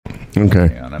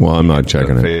Okay. Yeah, Well, I'm not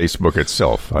checking it. Facebook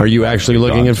itself. Are you actually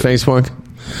looking at Facebook?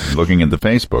 Looking at the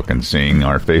Facebook and seeing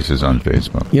our faces on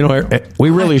Facebook. You know,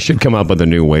 we really should come up with a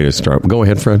new way to start. Go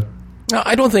ahead, Fred. No,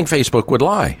 I don't think Facebook would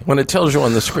lie. When it tells you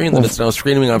on the screen that it's now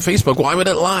streaming on Facebook, why would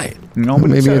it lie? No, but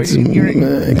Maybe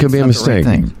it could be a mistake.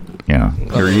 Yeah.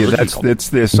 That's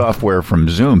the software from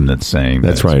Zoom that's saying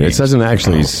that's right. It doesn't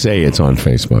actually say it's on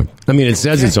Facebook. I mean, it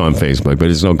says it's on Facebook,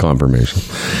 but it's no confirmation.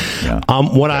 Yeah.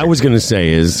 What I was going to say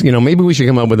is, maybe we should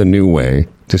come up with a new way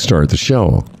to start the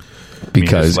show.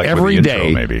 Because every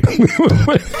day, maybe.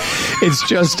 It's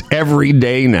just every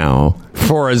day now,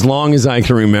 for as long as I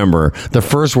can remember, the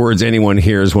first words anyone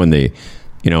hears when the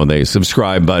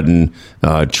subscribe button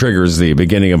triggers the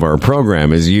beginning of our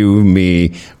program is you,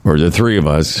 me, or the three of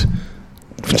us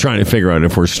trying to figure out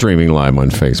if we're streaming live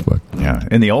on Facebook. Yeah.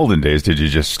 In the olden days, did you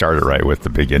just start it right with the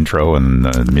big intro and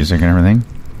the music and everything?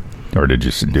 Or did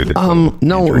you do the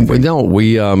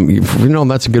no,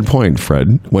 that's a good point,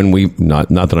 Fred. When we not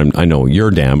that I know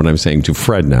you're Dan, but I'm saying to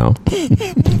Fred now.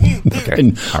 Okay.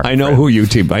 And I know who you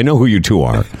two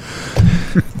are.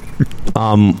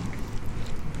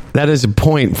 That is a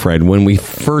point, Fred. When we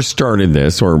first started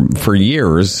this, or for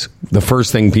years, the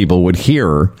first thing people would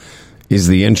hear is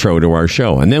the intro to our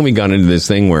show. And then we got into this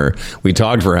thing where we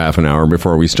talked for half an hour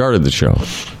before we started the show.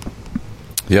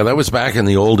 Yeah, that was back in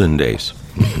the olden days.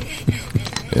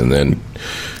 And then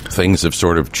things have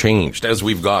sort of changed. As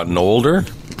we've gotten older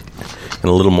and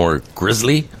a little more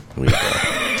grizzly, we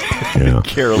tend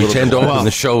to open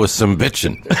the show with some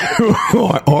bitching.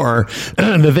 or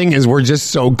the thing is, we're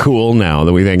just so cool now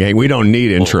that we think, hey, we don't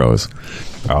need intros.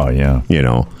 Oh, yeah.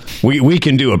 We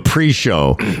can do a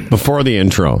pre-show before the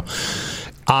intro.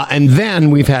 And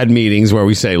then we've had meetings where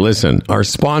we say, listen, our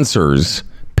sponsors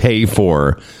pay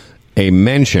for a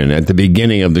mention at the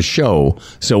beginning of the show,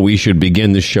 so we should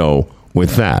begin the show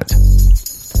with that.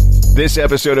 This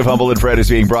episode of Humble and Fred is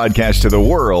being broadcast to the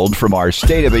world from our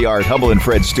state-of-the-art Humble and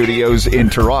Fred studios in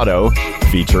Toronto,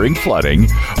 featuring flooding,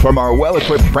 from our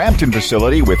well-equipped Brampton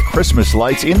facility with Christmas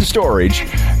lights in storage,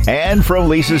 and from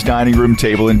Lisa's dining room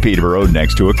table in Peterborough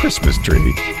next to a Christmas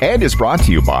tree. And is brought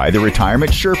to you by the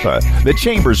Retirement Sherpa, the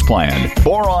Chambers Plan,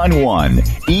 Boron One,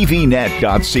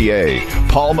 EVNet.ca,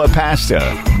 Palma Pasta,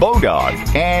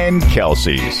 Bodog, and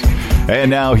Kelsey's.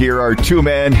 And now here are two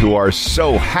men who are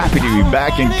so happy to be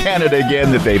back in Canada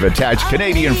again that they've attached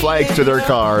Canadian flags to their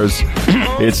cars.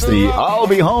 It's the I'll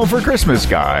Be Home for Christmas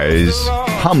guys,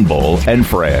 Humble and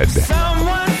Fred.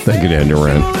 Thank you, Dan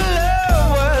Durant.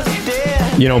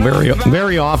 Very,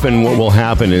 very often what will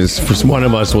happen is one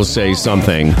of us will say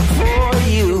something,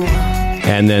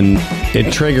 and then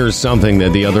it triggers something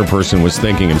that the other person was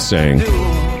thinking of saying.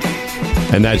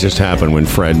 And that just happened when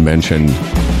Fred mentioned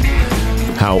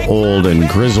how old and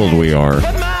grizzled we are.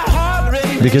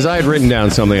 Because I had written down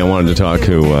something I wanted to talk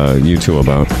to you two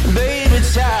about.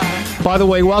 By the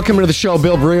way, welcome to the show.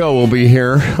 Bill Brioux will be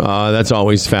here. That's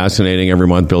always fascinating. Every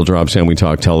month, Bill drops in. We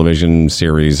talk television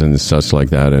series and stuff like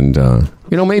that. And,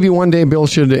 maybe one day Bill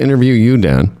should interview you,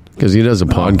 Dan, because he does a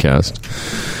podcast.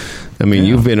 I mean,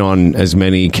 you've been on as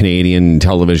many Canadian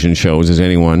television shows as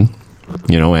anyone,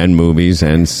 and movies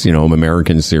and,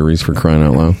 American series, for crying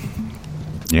out loud.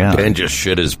 Yeah. Dan just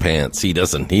shit his pants. He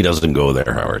doesn't go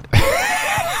there, Howard.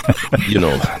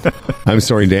 I'm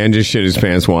sorry, Dan just shit his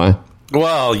pants. Why?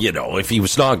 Well, if he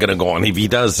was not going to go on, if he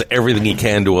does everything he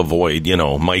can to avoid,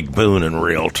 Mike Boone and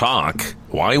Real Talk,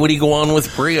 why would he go on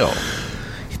with Brioux?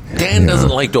 Dan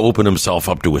doesn't like to open himself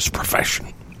up to his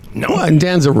profession. No. Well, and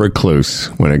Dan's a recluse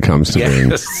when it comes to being...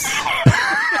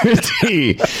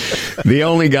 The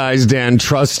only guys Dan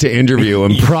trusts to interview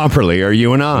him properly are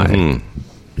you and I.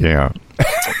 Mm-hmm. Yeah.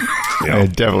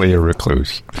 Definitely a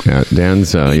recluse. Yeah,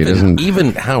 Dan's he doesn't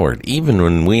even Howard. Even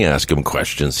when we ask him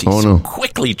questions, he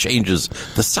quickly changes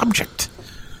the subject.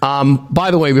 By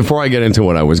the way, before I get into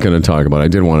what I was going to talk about, I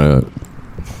did want to.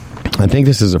 I think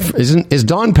this is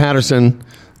Don Patterson,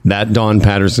 that Don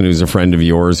Patterson who's a friend of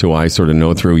yours who I sort of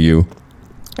know through you.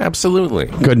 Absolutely,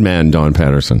 good man, Don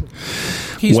Patterson.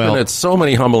 He's been at so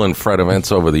many Humble and Fred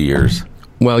events over the years.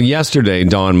 Well, yesterday,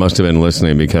 Don must have been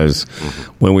listening because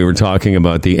when we were talking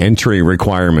about the entry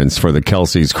requirements for the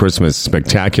Kelsey's Christmas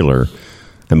Spectacular,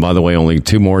 and by the way, only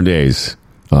 2 more days,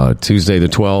 Tuesday the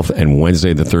 12th and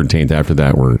Wednesday the 13th. After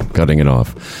that, we're cutting it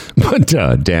off. But,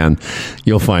 Dan,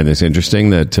 you'll find this interesting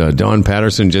that Don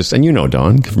Patterson and you know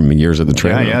Don from years at the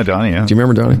train. Yeah, Donnie, yeah. Do you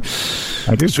remember Donnie?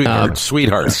 I do. Sweetheart.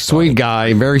 Sweet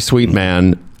guy, very sweet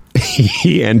man.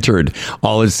 He entered.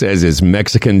 All it says is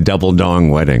Mexican double dong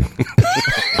wedding.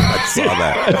 I saw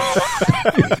that.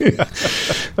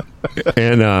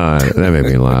 And that made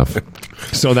me laugh.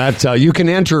 So that you can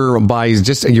enter by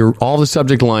just all the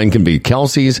subject line can be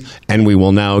Kelsey's, and we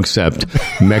will now accept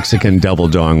Mexican double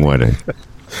dong wedding.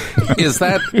 Is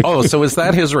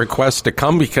that his request to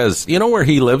come? Because you know where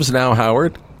he lives now,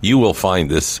 Howard? You will find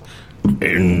this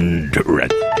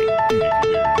interesting.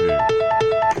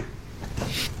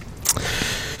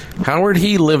 Howard,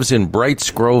 he lives in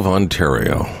Brights Grove,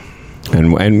 Ontario.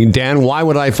 And Dan, why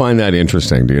would I find that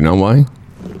interesting? Do you know why?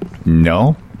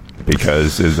 No.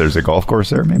 Because there's a golf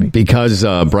course there, maybe? Because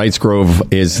Brights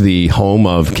Grove is the home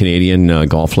of Canadian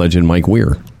golf legend Mike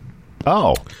Weir.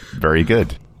 Oh, very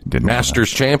good.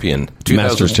 Masters champion.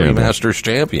 2003 Masters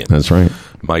champion. That's right.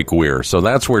 Mike Weir. So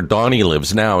that's where Donnie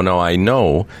lives now. Now, I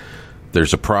know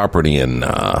there's a property in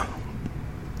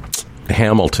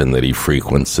Hamilton that he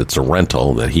frequents. It's a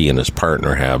rental that he and his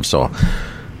partner have. So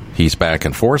he's back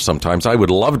and forth sometimes. I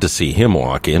would love to see him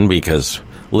walk in because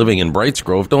living in Brights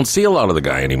Grove, don't see a lot of the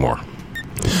guy anymore.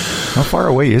 How far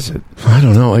away is it? I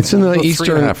don't know. It's in the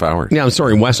eastern 3.5 hours. Yeah, I'm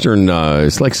sorry, western.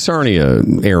 It's like Sarnia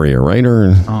area, right?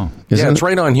 Or it's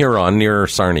right on Huron near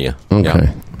Sarnia.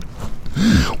 Okay.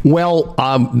 Yeah. Well,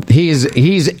 he's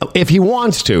if he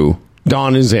wants to,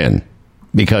 Don is in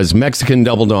because Mexican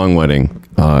double dong wedding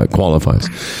qualifies.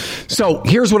 So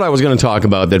here's what I was going to talk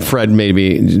about. That Fred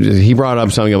he brought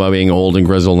up something about being old and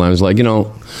grizzled, and I was like,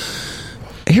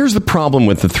 here's the problem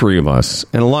with the three of us,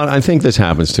 and I think this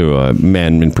happens to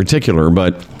men in particular,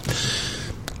 but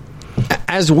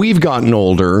as we've gotten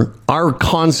older, our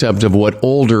concept of what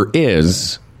older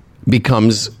is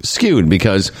becomes skewed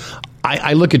because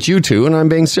I look at you two and I'm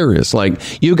being serious.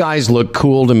 Like, you guys look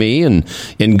cool to me and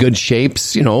in good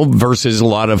shapes, versus a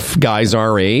lot of guys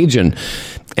our age, and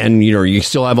you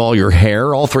still have all your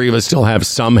hair. All three of us still have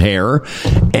some hair.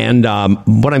 And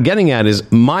what I'm getting at is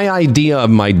my idea of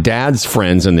my dad's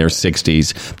friends in their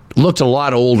 60s looked a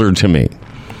lot older to me.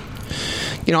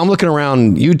 I'm looking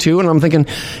around you two and I'm thinking,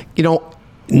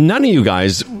 none of you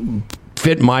guys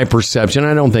fit my perception.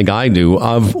 I don't think I do,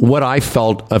 of what I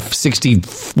felt of 60,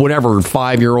 whatever,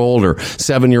 5-year-old or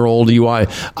 7-year-old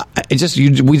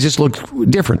you. We just look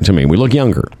different to me. We look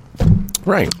younger.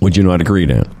 Right. Would you not agree,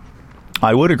 Dan?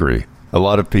 I would agree. A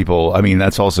lot of people,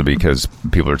 that's also because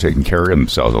people are taking care of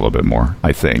themselves a little bit more,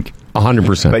 I think.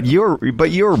 100%. But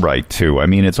you're right, too.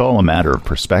 It's all a matter of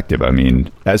perspective.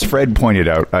 As Fred pointed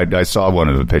out, I saw one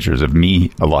of the pictures of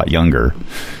me a lot younger.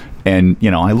 And,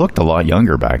 I looked a lot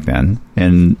younger back then.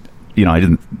 And,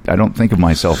 I don't think of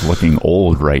myself looking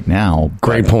old right now.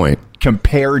 Great point.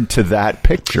 Compared to that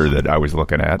picture that I was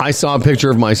looking at. I saw a picture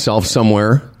of myself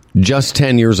somewhere just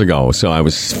 10 years ago. So I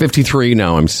was 53.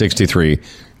 Now I'm 63.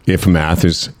 If math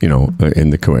is, in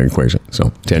the equation.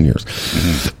 So 10 years.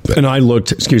 Mm-hmm. And I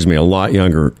looked, a lot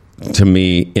younger to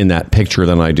me in that picture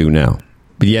than I do now.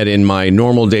 But yet in my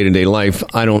normal day-to-day life,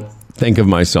 I don't think of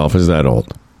myself as that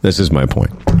old. This is my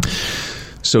point.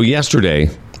 So yesterday,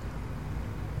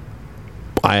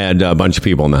 I had a bunch of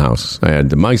people in the house. I had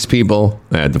the mice people,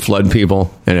 I had the flood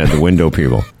people, and I had the window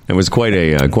people. It was quite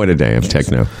a day of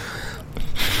techno.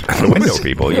 The window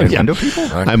people? Yeah. Window people?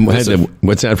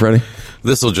 What's that, Freddie?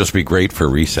 This will just be great for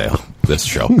resale, this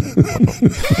show.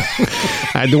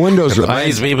 I had the windows. The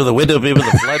mice people, the window people,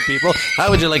 the flood people.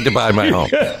 How would you like to buy my home?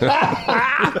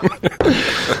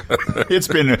 It's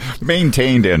been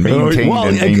maintained and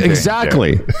maintained.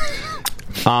 Exactly.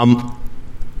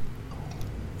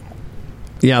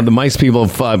 Yeah, the mice people,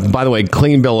 by the way,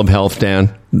 clean bill of health,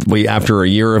 Dan. After a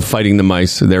year of fighting the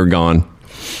mice, they're gone.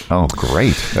 Oh,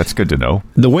 great. That's good to know.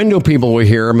 The window people were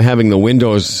here. I'm having the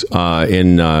windows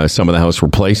in some of the house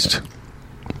replaced.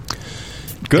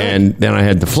 Good. And then I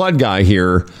had the flood guy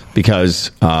here because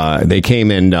they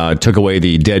came and took away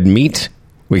the dead meat.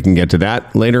 We can get to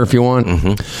that later if you want.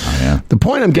 Mm-hmm. Oh, yeah. The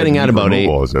point I'm getting at about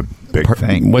removal is a big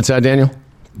thing. What's that, Daniel?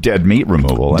 Dead meat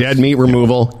removal. Dead meat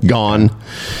removal, gone.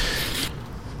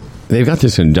 They've got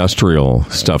this industrial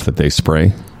stuff that they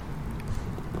spray.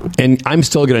 And I'm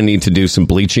still going to need to do some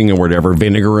bleaching or whatever,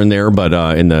 vinegar in there, but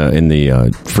in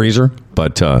the freezer.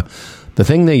 But the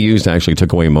thing they used actually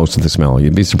took away most of the smell.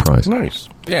 You'd be surprised. Nice.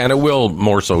 Yeah, and it will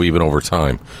more so even over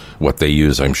time, what they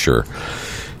use, I'm sure.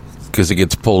 Because it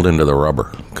gets pulled into the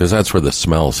rubber. Because that's where the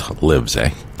smells lives,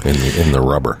 in the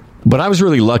rubber. But I was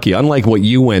really lucky. Unlike what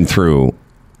you went through,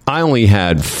 I only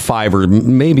had 5 or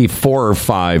maybe 4 or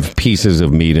 5 pieces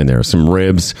of meat in there. Some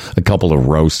ribs, a couple of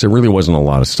roasts. There really wasn't a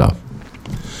lot of stuff.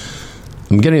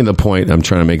 I'm getting to the point I'm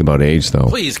trying to make about age, though.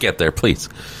 Please get there, please.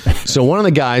 So one of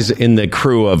the guys in the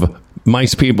crew of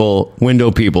mice people,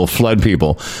 window people, flood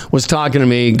people was talking to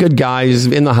me. Good guys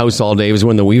in the house all day. He was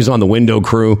on the window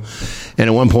crew, and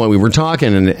at one point we were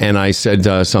talking, and I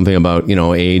said something about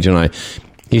age, and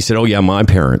He said, oh, yeah, my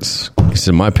parents. He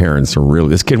said, my parents are really...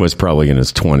 This kid was probably in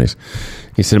his 20s.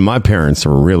 He said, my parents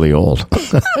are really old.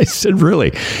 I said,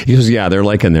 really? He goes, yeah, they're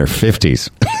like in their 50s.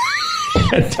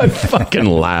 And I fucking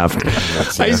laughed.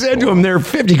 I said to him, they're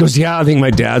 50. He goes, yeah, I think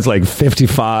my dad's like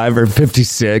 55 or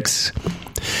 56.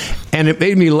 And it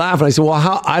made me laugh. And I said,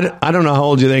 well, I don't know how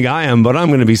old you think I am, but I'm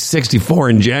going to be 64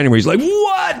 in January. He's like,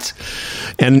 what?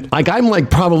 And like I'm like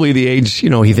probably the age,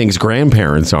 he thinks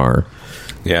grandparents are.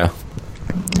 Yeah.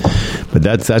 But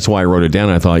that's why I wrote it down.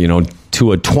 I thought,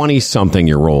 to a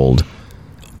 20-something-year-old,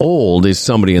 old is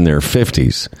somebody in their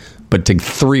 50s. But to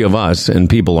three of us and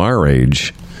people our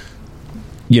age,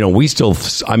 we still,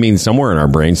 somewhere in our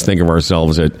brains think of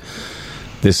ourselves at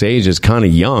this age as kind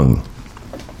of young.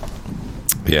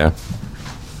 Yeah.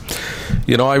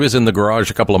 I was in the garage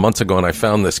a couple of months ago and I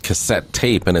found this cassette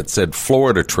tape and it said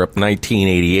Florida Trip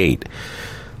 1988.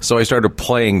 So I started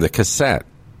playing the cassette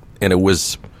and it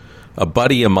was a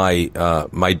buddy of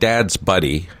my dad's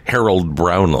buddy, Harold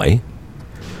Brownlee,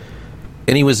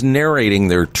 and he was narrating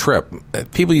their trip.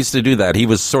 People used to do that. He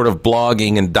was sort of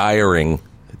blogging and diarying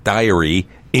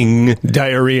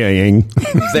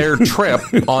their trip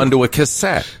onto a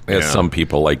cassette, as some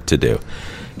people like to do.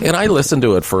 And I listened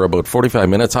to it for about 45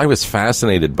 minutes. I was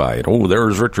fascinated by it. Oh,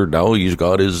 there's Richard now. He's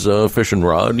got his fishing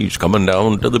rod. He's coming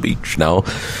down to the beach now.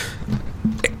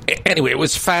 Anyway, it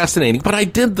was fascinating. But I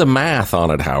did the math on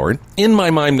it, Howard. In my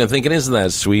mind, I'm thinking, isn't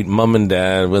that sweet? Mom and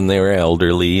Dad, when they were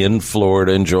elderly in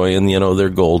Florida, enjoying, their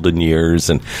golden years.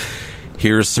 And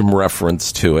here's some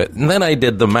reference to it. And then I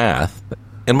did the math.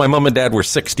 And my mom and dad were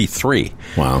 63.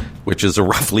 Wow. Which is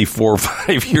roughly 4 or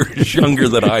 5 years younger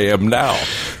than I am now.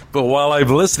 But while I'm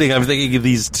listening, I'm thinking of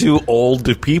these two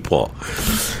old people.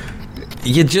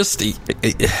 You just,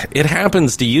 it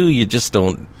happens to you. You just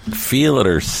don't feel it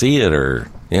or see it or,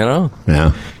 Yeah.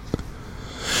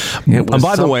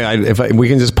 By the way, we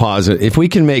can just pause it. If we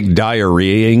can make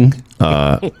diarrheaing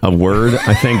a word,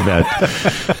 I think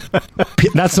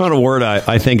that's not a word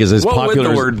I think is as what popular. What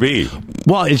would the word be?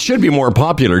 Well, it should be more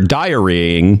popular.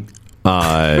 Diarrheaing.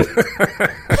 I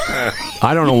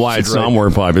don't know why it's not more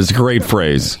popular. It's a great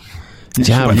phrase. You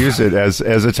should use it as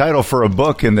a title for a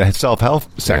book in the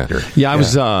self-help sector. Yeah,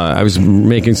 I was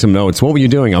making some notes. What were you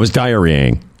doing? I was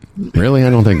diarrheaing. Really? I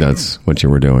don't think that's what you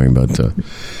were doing, but...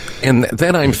 And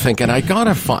then I'm thinking, I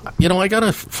gotta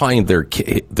find their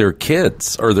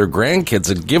kids or their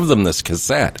grandkids and give them this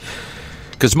cassette,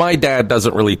 because my dad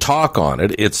doesn't really talk on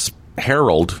it. It's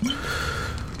Harold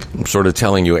sort of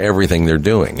telling you everything they're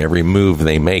doing, every move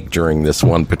they make during this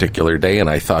one particular day. And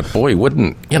I thought, boy,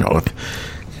 wouldn't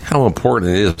how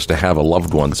important it is to have a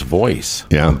loved one's voice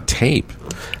on tape.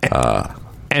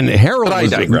 And Harold, but I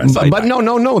digress. But no.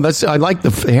 I like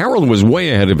Harold was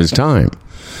way ahead of his time.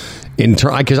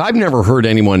 Because I've never heard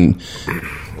anyone,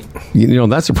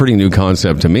 that's a pretty new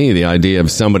concept to me, the idea of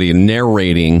somebody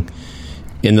narrating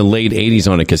in the late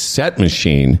 80s on a cassette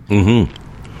machine. Mm-hmm.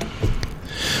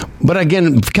 But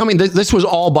again, this was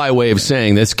all by way of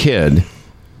saying this kid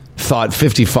thought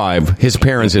 55, his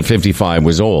parents at 55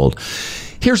 was old.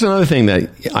 Here's another thing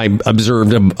that I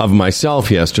observed of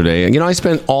myself yesterday. I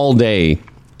spent all day,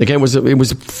 it was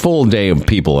a full day of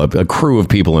people, a crew of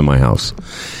people in my house.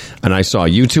 And I saw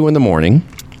you two in the morning,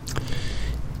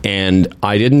 and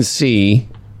I didn't see.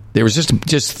 There was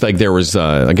just like there was,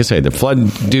 like I say, the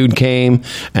flood dude came,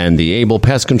 and the Able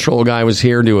pest control guy was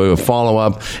here to a follow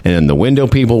up, and the window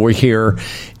people were here,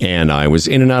 and I was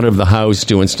in and out of the house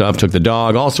doing stuff, took the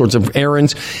dog, all sorts of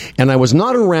errands, and I was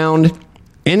not around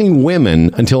any women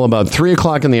until about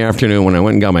 3:00 in the afternoon when I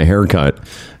went and got my hair cut.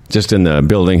 Just in the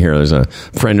building here, there's a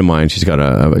friend of mine. She's got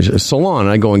a salon.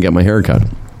 I go and get my hair cut.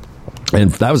 And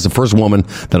that was the first woman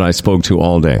that I spoke to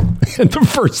all day. And the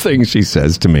first thing she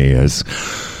says to me is,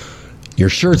 your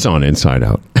shirt's on inside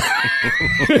out.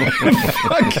 And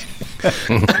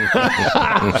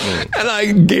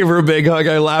I gave her a big hug.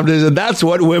 I laughed and said, that's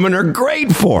what women are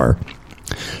great for.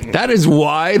 That is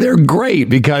why they're great,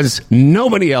 because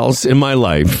nobody else in my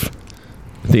life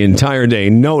the entire day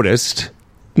noticed.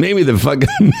 Maybe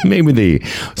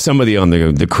somebody on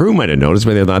the crew might have noticed,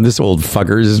 but they thought this old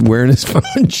fucker is wearing his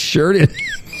fucking shirt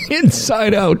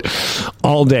inside out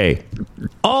all day.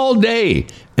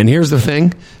 And here's the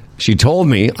thing. She told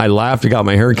me, I laughed, I got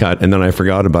my hair cut, and then I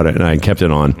forgot about it, and I kept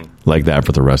it on like that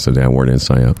for the rest of the day. I wore it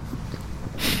inside out.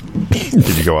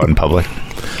 Did you go out in public?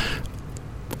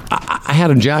 I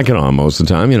had a jacket on most of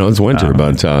the time. It's winter,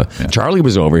 but Charlie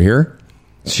was over here.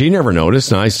 She never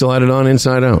noticed, and I still had it on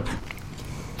inside out.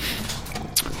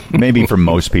 Maybe for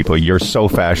most people, you're so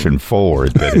fashion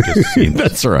forward that it just seems...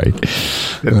 That's right.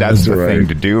 That's the thing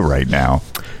to do right now.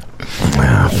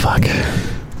 Ah, fuck.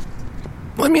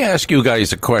 Let me ask you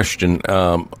guys a question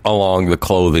along the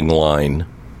clothing line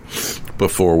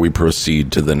before we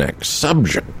proceed to the next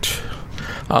subject.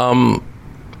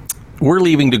 We're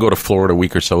leaving to go to Florida a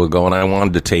week or so ago, and I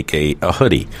wanted to take a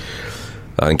hoodie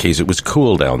in case it was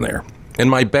cool down there. And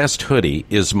my best hoodie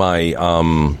is my,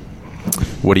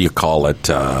 what do you call it?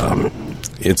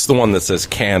 It's the one that says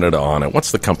Canada on it.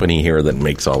 What's the company here that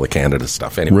makes all the Canada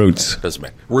stuff? Anyway, Roots.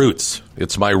 Roots.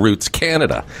 It's my Roots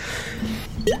Canada.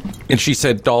 And she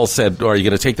said, Doll said, are you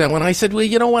going to take that one? I said, well,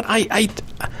 you know what?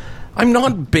 I'm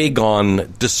not big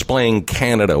on displaying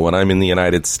Canada when I'm in the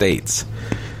United States.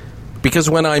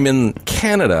 Because when I'm in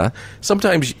Canada,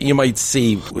 sometimes you might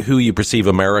see who you perceive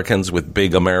Americans with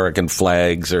big American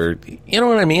flags or, you know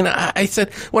what I mean? I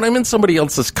said, when I'm in somebody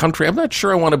else's country, I'm not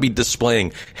sure I want to be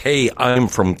displaying, hey, I'm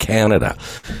from Canada.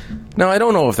 Now, I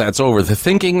don't know if that's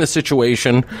overthinking the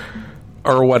situation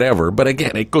or whatever, but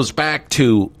again, it goes back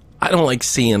to, I don't like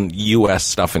seeing U.S.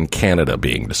 stuff in Canada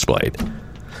being displayed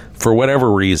for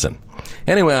whatever reason.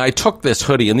 Anyway, I took this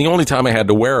hoodie, and the only time I had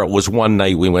to wear it was one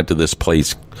night we went to this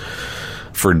place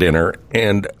for dinner,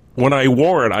 and when I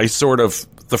wore it, I sort of,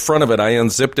 the front of it, I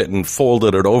unzipped it and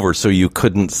folded it over so you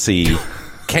couldn't see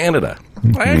Canada.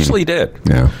 I actually did.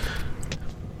 Yeah.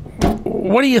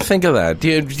 What do you think of that? Do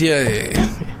you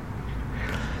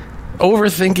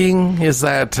overthinking? Is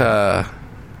that...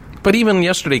 But even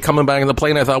yesterday, coming back on the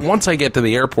plane, I thought, once I get to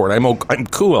the airport, I'm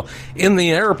cool. In the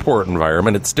airport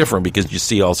environment, it's different because you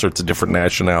see all sorts of different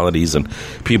nationalities and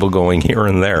people going here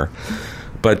and there.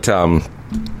 But, well,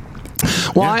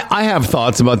 yeah. I have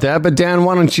thoughts about that. But, Dan,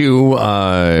 why don't you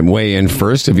weigh in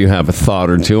first if you have a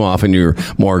thought or two? Often you're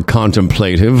more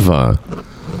contemplative.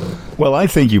 Well, I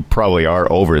think you probably are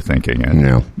overthinking it.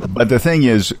 Yeah. But the thing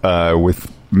is,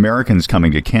 with Americans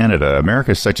coming to Canada,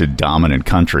 America is such a dominant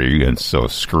country and so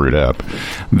screwed up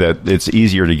that it's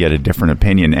easier to get a different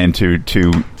opinion and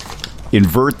to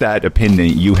invert that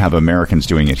opinion. You have Americans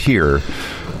doing it here.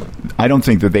 I don't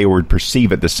think that they would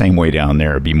perceive it the same way down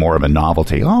there. It'd be more of a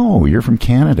novelty. Oh, you're from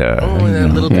Canada. Oh, a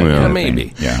little bit. Yeah,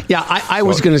 maybe. Yeah, I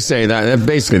was going to say that.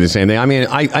 Basically the same thing. I mean,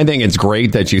 I think it's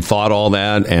great that you thought all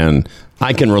that, and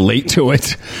I can relate to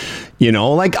it. You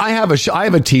know, like I have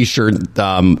a T-shirt.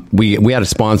 We had a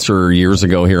sponsor years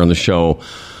ago here on the show,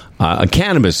 a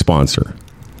cannabis sponsor,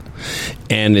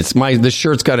 and the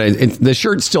shirt's got the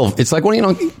shirt still. It's like, well,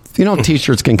 you know,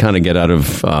 T-shirts can kind of get out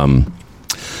of.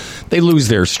 They lose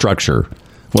their structure.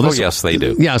 Well, yes, they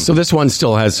do. Yeah, so this one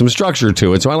still has some structure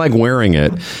to it, so I like wearing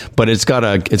it. But it's got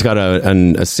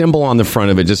a symbol on the front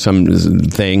of it, just some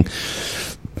thing,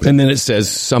 and then it says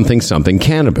something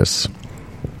cannabis.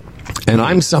 And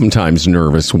I'm sometimes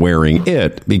nervous wearing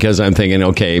it because I'm thinking,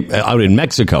 okay, out in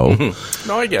Mexico.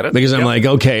 No, I get it. Because I'm like,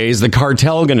 okay, is the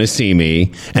cartel going to see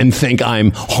me and think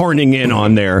I'm horning in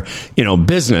on their,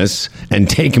 business and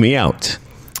take me out?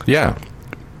 Yeah.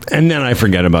 And then I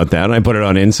forget about that. And I put it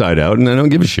on Inside Out, and I don't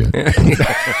give a shit. The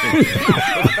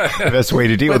best way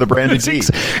to deal with a branded tee.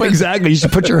 Exactly. You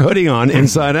should put your hoodie on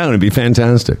Inside Out. It'd be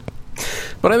fantastic.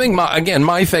 But I think,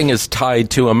 my thing is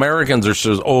tied to Americans are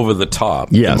so over the top.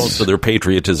 Yes. Most of their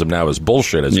patriotism now is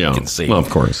bullshit, as you can see. Well, of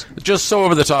course. It's just so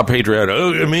over the top patriotic.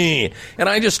 Look at me. And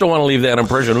I just don't want to leave that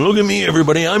impression. Look at me,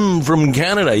 everybody. I'm from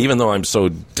Canada, even though I'm so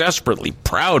desperately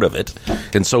proud of it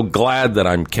and so glad that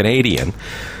I'm Canadian.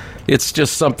 It's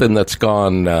just something that's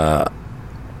gone...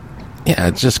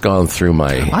 it's just gone through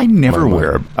my... I never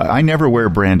wear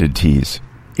branded tees.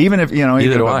 Even if even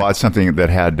if I bought something that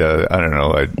had a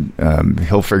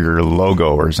Hilfiger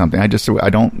logo or something, I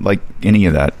don't like any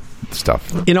of that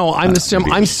stuff.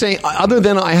 I'm saying, other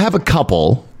than I have a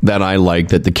couple that I like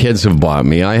that the kids have bought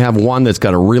me. I have one that's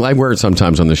got I wear it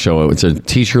sometimes on the show. It's a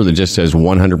T-shirt that just says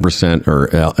 100%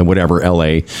 or whatever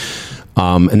LA.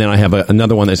 And then I have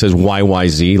another one that says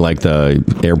YYZ, like the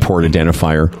airport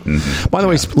identifier. Mm-hmm. By the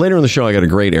way, later in the show, I got a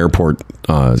great airport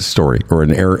story or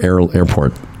an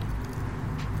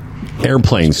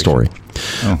airplane story.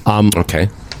 Okay.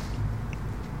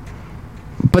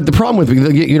 But the problem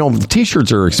with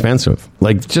T-shirts are expensive.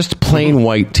 Like just plain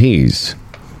white tees.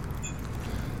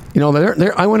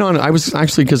 I went on. I was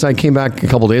actually, because I came back a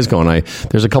couple days ago, and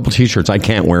there's a couple T-shirts I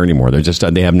can't wear anymore. They're just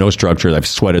they have no structure. I've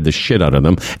sweated the shit out of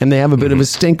them, and they have a bit of a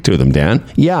stink to them. Dan,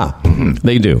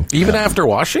 they do. Even after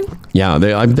washing. Yeah,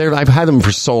 I've had them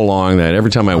for so long that every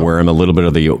time I wear them, a little bit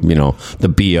of the the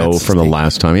BO from the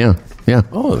last time. Yeah.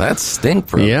 Oh, that's stink,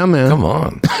 bro. Yeah, man. Come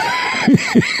on.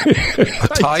 A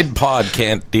Tide Pod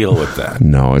can't deal with that.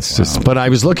 No, it's just. But I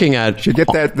was looking at. Should get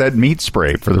that meat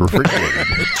spray for the refrigerator.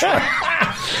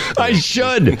 I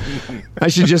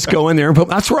should just go in there and put.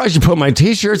 That's where I should put my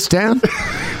T-shirts, Dan.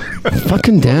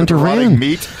 Fucking Dan Duran.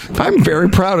 Meat. I'm very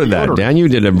proud of that, Dan. You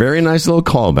did a very nice little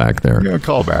callback there. Yeah,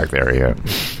 callback there, yeah.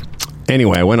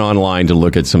 Anyway, I went online to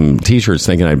look at some T-shirts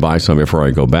thinking I'd buy some before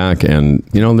I go back. And,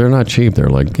 they're not cheap. They're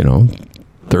like, $30,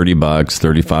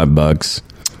 $35.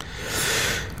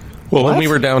 Well, when we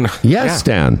were down... Yes,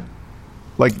 Dan.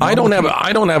 Like I don't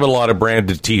have a lot of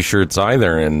branded T-shirts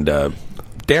either. And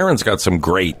Darren's got some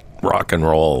great rock and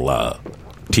roll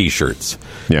T-shirts.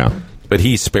 Yeah. But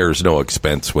he spares no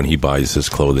expense when he buys his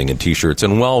clothing and T-shirts.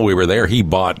 And while we were there, he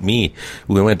bought me.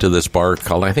 We went to this bar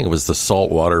called, I think it was the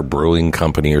Saltwater Brewing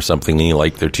Company or something. And he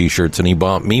liked their T-shirts, and he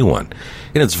bought me one.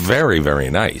 And it's very, very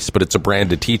nice. But it's a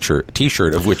branded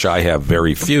T-shirt, of which I have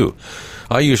very few.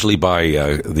 I usually buy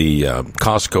the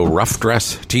Costco Rough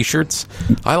Dress T-shirts.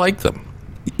 I like them.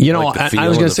 I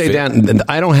was going to say, Dan,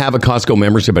 I don't have a Costco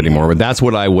membership anymore, but that's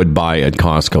what I would buy at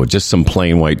Costco, just some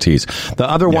plain white tees. The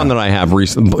other one that I have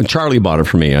recently, Charlie bought it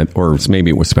for me, or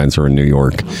maybe it was Spencer in New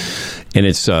York, and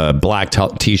it's a black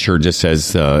T-shirt, just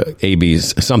says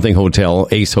AB's something hotel,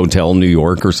 Ace Hotel, New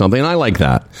York or something, and I like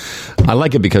that. I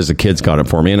like it because the kids got it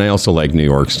for me, and I also like New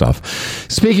York stuff.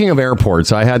 Speaking of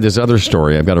airports, I had this other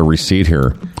story. I've got a receipt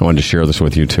here. I wanted to share this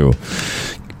with you, too.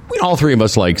 All three of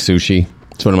us like sushi.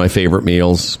 It's one of my favorite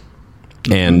meals,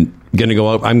 and gonna go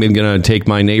out. I'm gonna take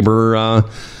my neighbor out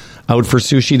for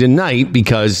sushi tonight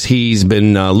because he's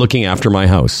been looking after my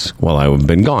house while I've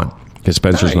been gone because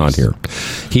Spencer's not here.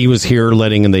 He was here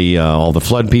letting all the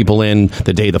flood people in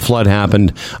the day the flood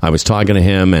happened. I was talking to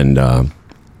him, and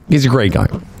he's a great guy.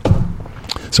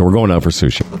 So we're going out for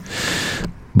sushi.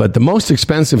 But the most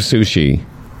expensive sushi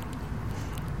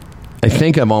I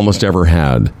think I've almost ever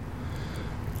had.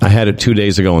 I had it 2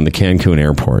 days ago in the Cancun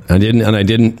airport. I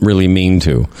didn't really mean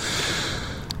to.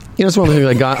 It's one of the things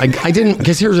I got. I didn't,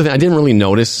 because here's the thing. I didn't really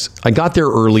notice. I got there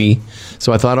early,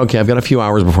 so I thought, okay, I've got a few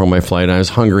hours before my flight. And I was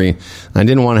hungry. I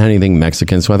didn't want anything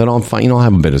Mexican, so I thought, oh, fine, I'll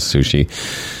have a bit of sushi.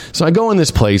 So I go in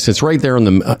this place. It's right there in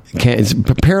the. It's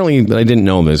apparently, I didn't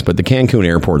know this, but the Cancun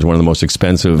airport is one of the most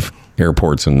expensive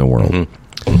airports in the world.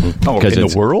 Mm-hmm. Mm-hmm. Oh, in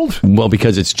the world? Well,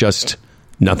 because it's just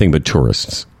nothing but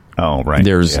tourists. Oh, right.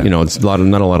 There's, it's not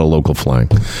a lot of local flying.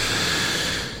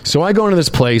 So I go into this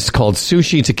place called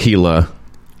Sushi Tequila,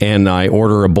 and I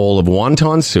order a bowl of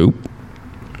wonton soup,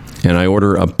 and I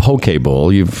order a poke bowl.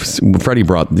 We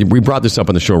brought this up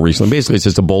on the show recently. Basically, it's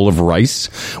just a bowl of rice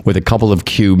with a couple of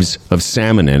cubes of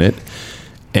salmon in it,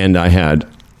 and I had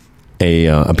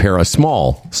a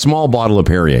small bottle of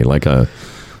Perrier, like a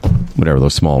whatever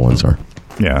those small ones are.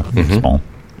 Yeah, small.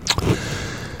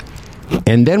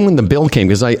 And then when the bill came,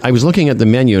 because I was looking at the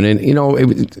menu, and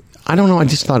I don't know, I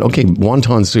just thought, okay,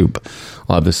 wonton soup.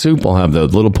 I'll have the soup, I'll have the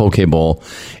little poke bowl,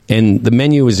 and the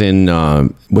menu was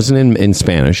wasn't in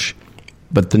Spanish,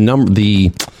 but the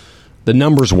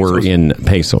numbers were in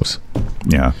pesos.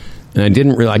 Yeah. And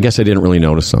I guess I didn't really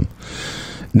notice them.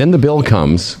 And then the bill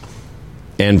comes,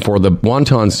 and for the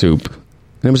wonton soup,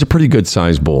 and it was a pretty good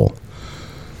sized bowl,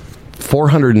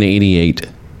 488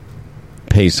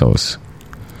 pesos.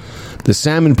 The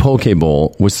salmon poke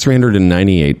bowl was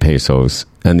 398 pesos,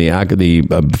 and the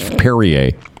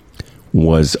Perrier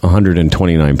was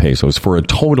 129 pesos for a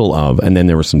total of, and then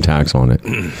there was some tax on it,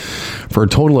 for a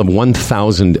total of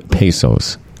 1,000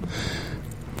 pesos,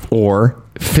 or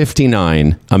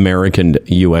 59 American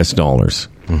U.S. dollars.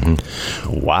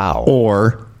 Mm-hmm. Wow.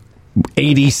 Or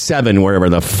 87, wherever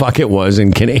the fuck it was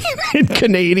in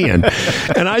Canadian.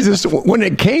 And I just, when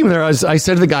it came there, I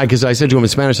said to the guy, because I said to him in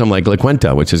Spanish, I'm like, "La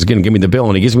cuenta," which is going to give me the bill.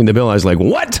 And he gives me the bill. I was like,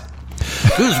 "What?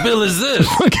 Whose bill is this?"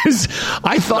 Because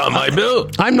I thought, not my bill.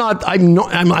 I'm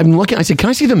looking. I said, "Can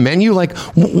I see the menu?" Like,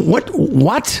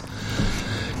 what?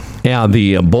 Yeah,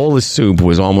 the bowl of soup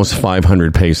was almost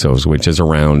 500 pesos, which is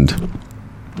around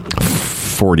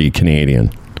 40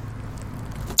 Canadian.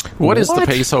 What is the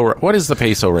peso? What is the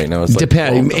peso right now? It's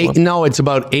like no, it's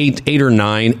about 8 or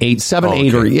 9, 8, 7,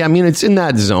 8, or I mean, it's in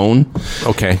that zone.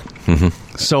 Okay.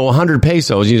 Mm-hmm. So 100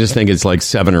 pesos, you just think it's like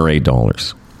 $7 or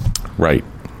 $8, right?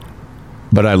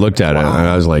 But I looked at it and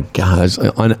I was like, God,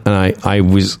 and I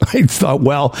thought,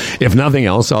 well, if nothing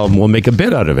else, we'll make a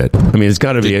bit out of it. I mean, it's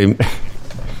got to be.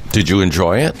 Did you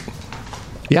enjoy it?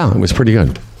 Yeah, it was pretty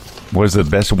good. Was it the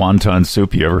best wonton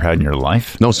soup you ever had in your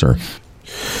life? No, sir.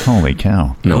 Holy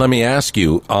cow. No. Let me ask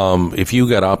you, if you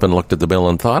got up and looked at the bill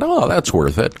and thought, oh, that's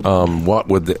worth it, what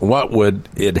would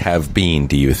it have been,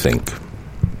 do you think?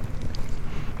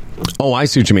 Oh, I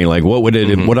see what you mean. Like, what would it?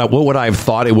 Mm-hmm. What would I have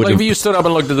thought it would? Like if you stood up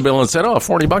and looked at the bill and said, "Oh,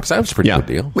 $40, that's a pretty good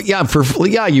deal."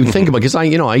 Yeah, you think about, because I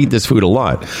eat this food a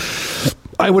lot.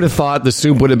 I would have thought the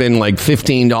soup would have been like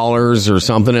 $15 or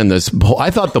something, and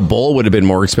I thought the bowl would have been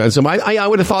more expensive. I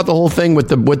would have thought the whole thing with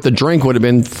the drink would have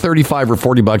been $35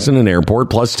 or $40 in an airport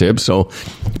plus tips.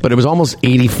 But it was almost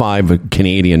 85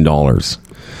 Canadian dollars.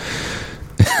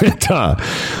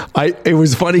 It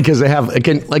was funny because they have,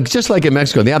 again, like just like in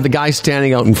Mexico, they have the guy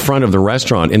standing out in front of the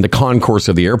restaurant in the concourse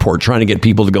of the airport trying to get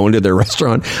people to go into their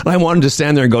restaurant. And I wanted to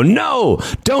stand there and go, no,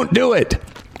 don't do it.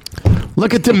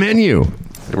 Look at the menu.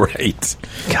 Right.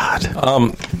 God.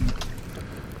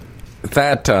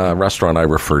 That restaurant I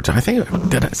referred to, I think,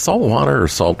 did it salt water or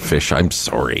salt fish? I'm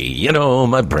sorry.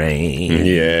 My brain.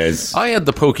 Yes. I had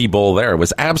the poke bowl there. It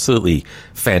was absolutely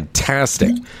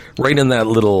fantastic. Right in that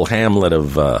little hamlet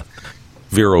of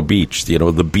Vero Beach.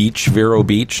 The beach, Vero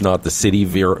Beach, not the city,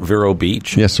 Vero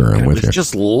Beach. Yes, sir. I'm with you. It was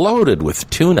just loaded with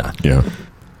tuna. Yeah.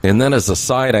 And then as a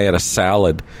side, I had a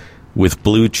salad with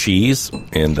blue cheese,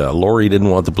 and Lori didn't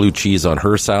want the blue cheese on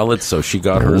her salad, so she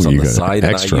got hers on the side,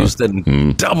 extra. and I used it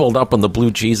and doubled up on the blue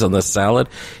cheese on the salad.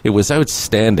 It was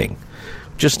outstanding,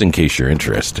 just in case you're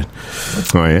interested.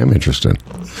 I am interested.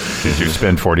 Did you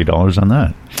spend $40 on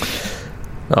that?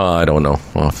 I don't know,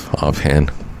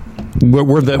 offhand.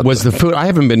 Was the food? I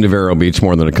haven't been to Vero Beach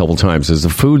more than a couple times. Is the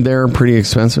food there pretty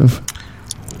expensive?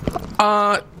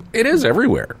 It is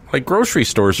everywhere. Like, grocery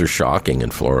stores are shocking in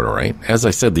Florida, right? As I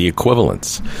said, the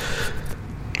equivalents.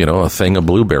 A thing of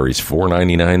blueberries,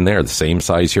 $4.99 there. The same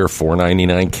size here,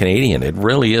 $4.99 Canadian. It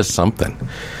really is something.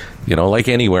 Like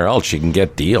anywhere else, you can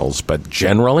get deals. But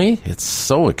generally, it's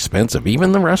so expensive,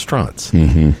 even the restaurants.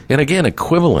 Mm-hmm. And again,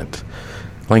 equivalent.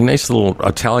 Like, nice little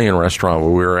Italian restaurant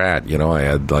where we were at. I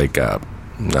had like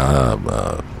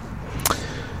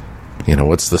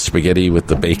what's the spaghetti with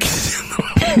the bacon?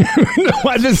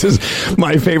 No, this is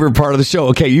my favorite part of the show.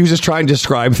 Okay, you just try and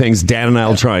describe things. Dan and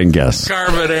I'll try and guess.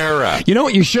 Carbonara. You know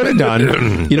what you should have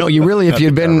done? You really, if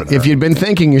you'd been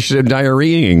thinking, you should have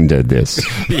diarrheaing did this.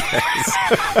 Yes.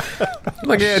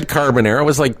 Like, I had carbonara. It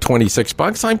was like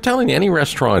 $26. I'm telling you, any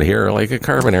restaurant here, like a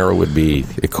carbonara would be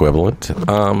equivalent.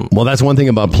 Well, that's one thing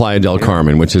about Playa del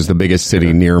Carmen, which is the biggest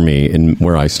city near me,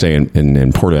 where I stay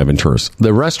in Puerto Aventuras.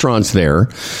 The restaurants there.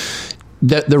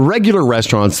 The regular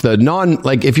restaurants,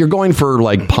 if you're going for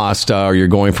like pasta or you're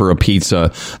going for a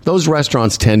pizza, those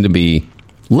restaurants tend to be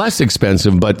less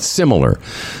expensive but similar.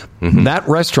 Mm-hmm. That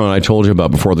restaurant I told you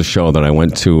about before the show that I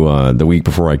went to the week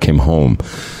before I came home,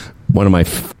 one of my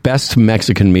best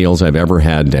Mexican meals I've ever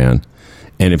had, Dan.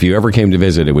 And if you ever came to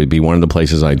visit, it would be one of the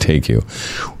places I'd take you.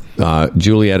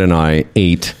 Juliet and I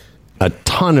ate a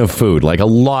ton of food, like a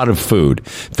lot of food,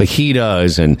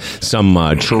 fajitas and some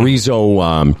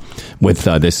chorizo with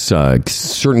this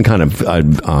certain kind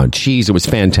of cheese. It was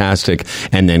fantastic.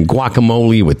 And then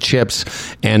guacamole with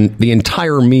chips. And the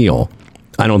entire meal,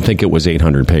 I don't think it was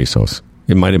 800 pesos.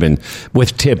 It might have been,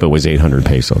 with tip, it was 800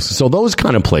 pesos. So those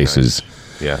kind of places.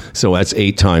 Yeah. So that's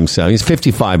 8 times 7. It's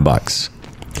 $55.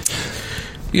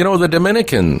 The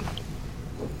Dominican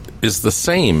is the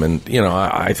same. And,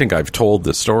 I think I've told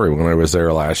this story when I was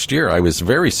there last year. I was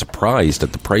very surprised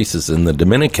at the prices in the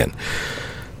Dominican.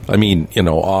 I mean,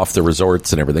 off the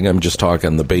resorts and everything. I'm just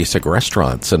talking the basic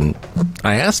restaurants. And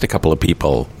I asked a couple of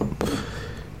people,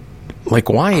 like,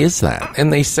 why is that?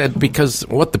 And they said, because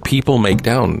what the people make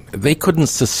down, they couldn't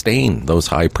sustain those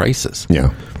high prices.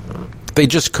 Yeah. They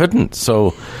just couldn't.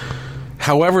 So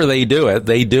however they do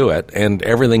it, and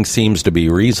everything seems to be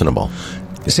reasonable.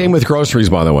 Same with groceries,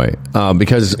 by the way,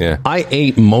 because I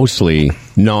ate mostly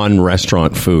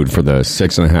non-restaurant food for the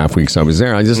 6.5 weeks I was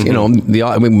there. I just,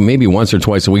 maybe once or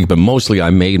twice a week, but mostly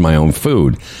I made my own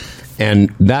food.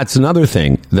 And that's another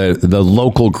thing. The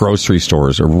local grocery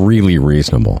stores are really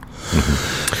reasonable.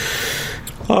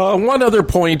 Mm-hmm. One other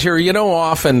point here,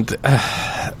 often,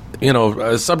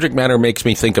 subject matter makes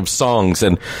me think of songs,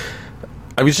 and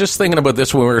I was just thinking about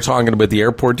this when we were talking about the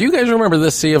airport. Do you guys remember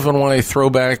this CFNY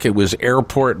throwback? It was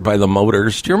Airport by the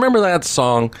Motors. Do you remember that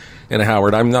song? And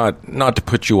Howard, I'm not to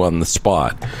put you on the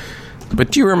spot,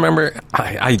 but do you remember?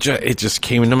 It just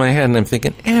came into my head, and I'm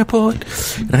thinking Airport,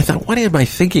 and I thought, what am I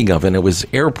thinking of? And it was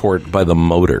Airport by the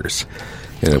Motors,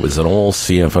 and it was an old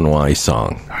CFNY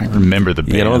song. I remember the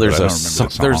band. There's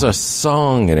a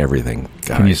song and everything.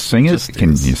 Guys, can you sing it? Can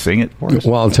you sing it for us?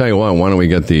 Well, I'll tell you what. Why don't we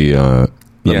get the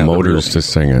Motors to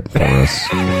sing it for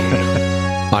us?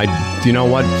 You know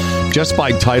what? Just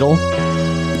by title,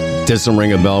 doesn't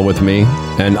ring a bell with me.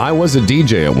 And I was a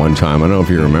DJ at one time. I don't know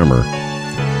if you remember.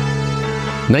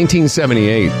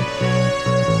 1978.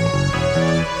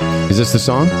 Is this the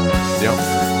song? Yep.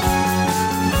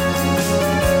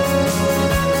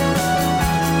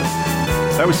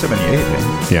 That was 78, man.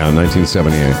 Yeah,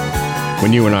 1978.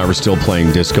 When you and I were still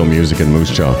playing disco music in Moose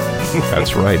Jaw.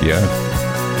 That's right, yeah.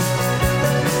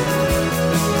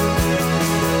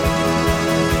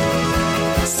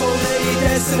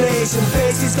 destination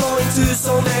faces, going to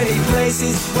so many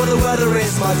places where the weather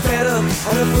is much better and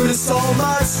the food is so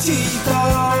much cheaper.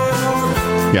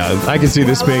 Yeah, I can see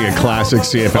this being a classic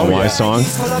CFNY song.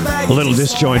 A little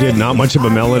disjointed, not much of a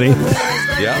melody.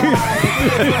 Yeah.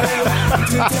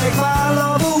 To take my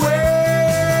love away.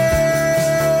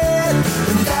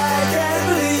 And I can't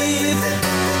believe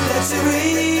that you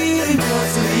really want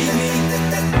to leave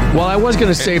me. Well, I was going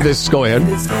to save this. Go ahead.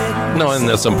 No,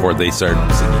 in some port they start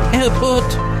singing, airport.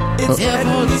 It's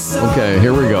airport. Okay,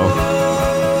 here we go.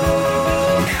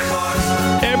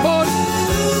 Airport.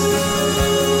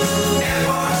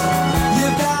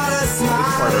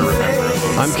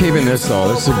 I'm keeping this, though.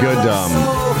 This is a good...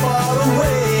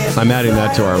 I'm adding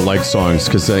that to our like songs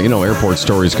because, airport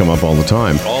stories come up all the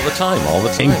time. All the time.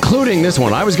 Including this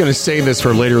one. I was going to save this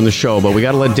for later in the show, but we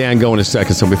got to let Dan go in a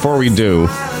second. So before we do...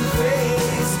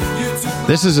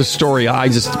 This is a story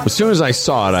as soon as I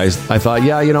saw it, I thought,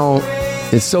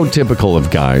 it's so typical of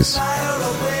guys.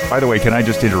 By the way, can I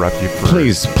just interrupt you?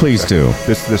 Please do.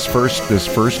 This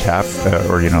first half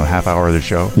half hour of the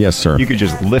show. Yes, sir. You could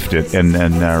just lift it and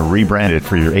rebrand it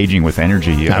for your Aging with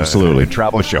Energy. Absolutely.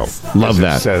 Travel show. Love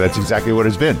that. That's exactly what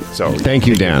it's been. So thank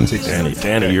you, Dan.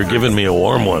 Danny, you're giving me a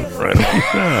warm one, right?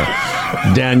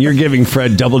 Dan, you're giving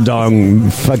Fred double dong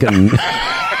fucking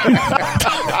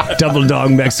double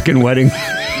dong Mexican wedding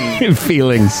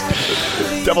feelings.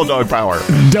 Double dog power.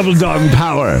 Double dog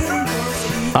power.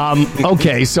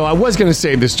 Okay, so I was going to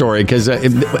save this story because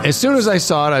as soon as I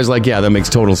saw it, I was like, yeah, that makes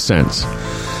total sense.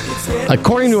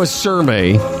 According to a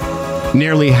survey,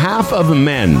 nearly half of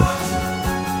men...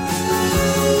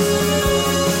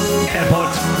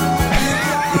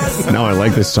 No, I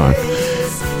like this song.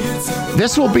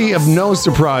 This will be of no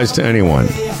surprise to anyone.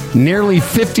 Nearly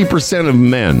 50% of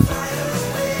men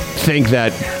think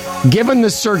that given the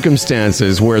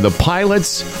circumstances where the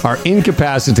pilots are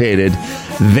incapacitated,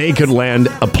 they could land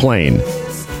a plane.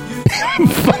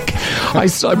 Fuck.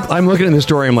 I'm looking at the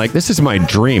story. I'm like, this is my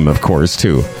dream, of course,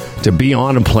 too, to be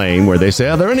on a plane where they say,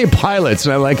 are there any pilots?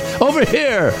 And I'm like, over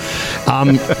here.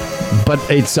 But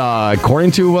it's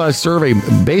according to a survey,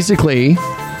 basically,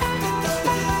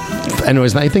 and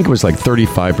I think it was like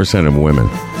 35% of women.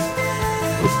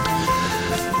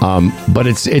 But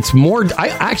it's more,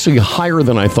 actually higher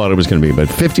than I thought it was going to be. But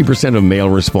 50% of male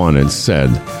respondents said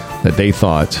that they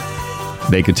thought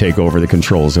they could take over the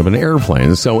controls of an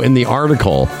airplane. So in the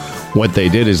article, what they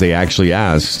did is they actually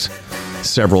asked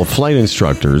several flight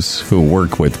instructors who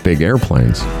work with big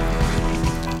airplanes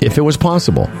if it was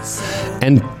possible.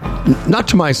 And not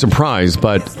to my surprise,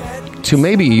 but to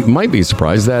maybe might be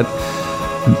surprised that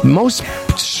most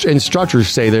instructors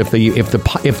say that if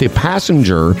the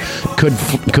passenger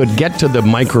could get to the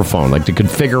microphone, like they could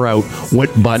figure out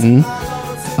what button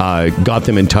got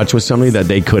them in touch with somebody, that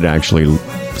they could actually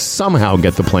somehow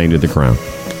get the plane to the ground.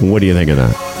 What do you think of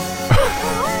that?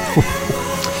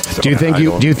 Do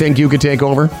you think you could take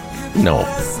over? No.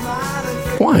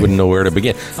 Why? I wouldn't know where to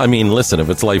begin. I mean, listen, if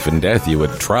it's life and death, you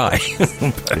would try.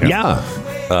 Yeah.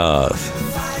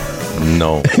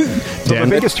 No. So the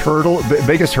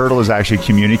biggest hurdle is actually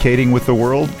communicating with the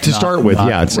world. To start with,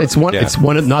 yeah, it's one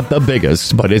of, not the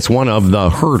biggest, but it's one of the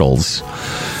hurdles.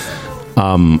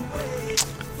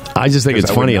 I just think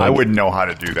it's funny. I wouldn't know how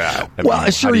to do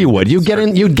that. Sure you would. You'd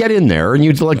get in there and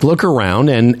you'd like look around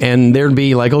and there'd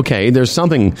be like, okay, there's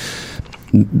something.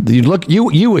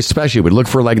 You especially would look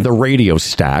for like the radio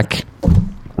stack.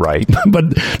 Right.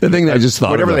 But the thing that I just thought...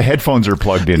 Whatever the headphones are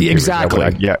plugged into. Exactly.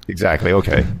 Yeah, exactly.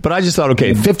 Okay. But I just thought,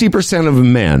 okay, 50% of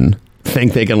men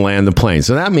think they can land the plane.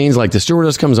 So that means like the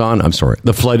stewardess comes on. I'm sorry.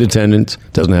 The flight attendant,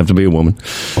 doesn't have to be a woman.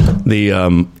 The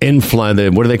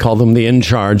what do they call them? The in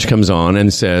charge comes on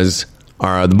and says,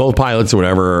 both pilots or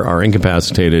whatever are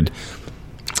incapacitated.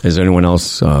 Is there anyone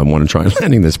else want to try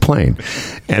landing this plane?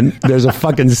 And there's a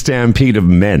fucking stampede of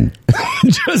men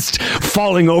just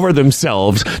falling over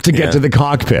themselves to get to the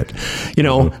cockpit.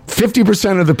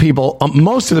 50% of the people,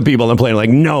 most of the people on the plane are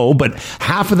like, no, but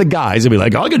half of the guys would be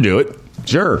like, I can do it.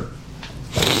 Sure.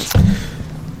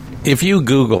 If you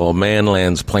Google man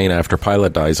lands plane after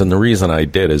pilot dies, and the reason I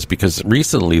did is because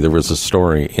recently there was a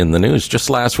story in the news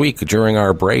just last week during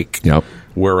our break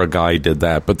where a guy did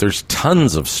that. But there's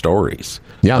tons of stories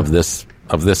of this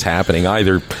happening.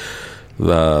 Either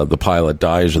the pilot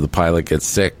dies or the pilot gets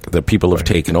sick, that people have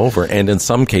taken over, and in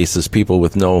some cases people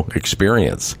with no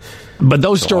experience. But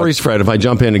those stories, Fred, if I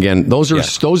jump in again, those are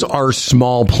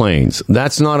small planes.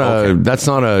 That's not a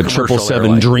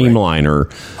 777 Dreamliner.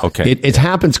 Right. Okay, it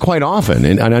happens quite often,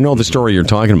 and I know the story you're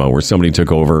talking about where somebody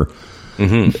took over.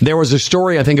 Mm-hmm. There was a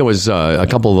story. I think it was a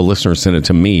couple of the listeners sent it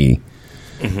to me,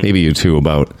 maybe you too,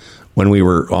 about when we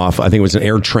were off. I think it was an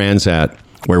Air Transat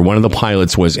where one of the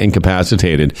pilots was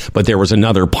incapacitated, but there was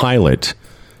another pilot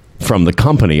from the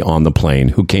company on the plane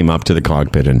who came up to the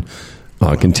cockpit and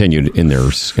continued in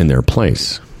their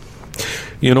place.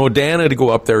 You know, Dan had to go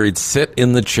up there. He'd sit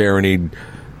in the chair and he'd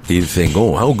think,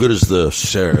 "Oh, how good is the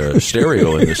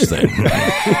stereo in this thing?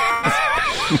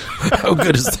 How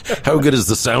good is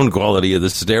the sound quality of the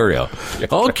stereo?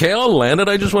 Okay, I'll land it.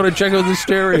 I just want to check out the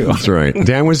stereo." That's right.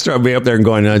 Dan would start be up there and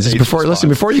going,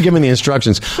 before you give me the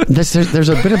instructions, there's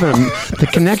a bit of the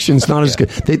connection's not as good.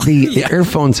 The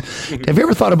earphones. Have you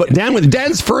ever thought about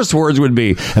Dan's first words would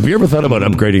be, "Have you ever thought about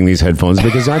upgrading these headphones?"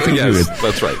 Because I think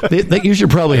that's right. You should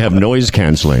probably have noise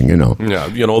canceling. You know. Yeah,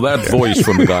 that voice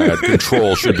from the guy at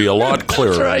control should be a lot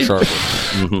clearer and sharper.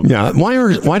 Mm-hmm. Yeah.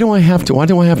 Why do I have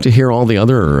to hear all the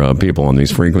other people on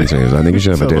these frequencies? I think you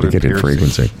should have a dedicated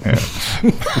frequency. Yeah.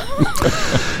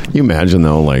 You imagine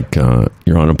though, like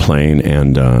you're on a plane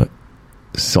and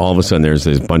so all of a sudden there's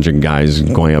this bunch of guys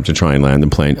going up to try and land the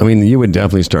plane. I mean, you would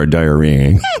definitely start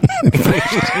diarrheaing.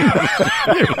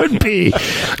 It would be.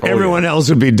 Everyone else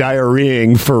would be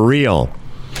diarrheaing for real.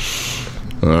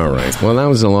 All right. Well, that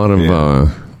was a lot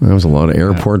of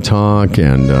airport talk,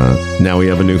 and now we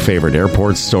have a new favorite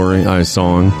airport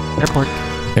song.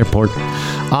 Airport.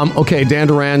 Okay, Dan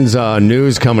Duran's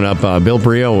news coming up. Bill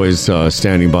Brioux is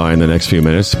standing by in the next few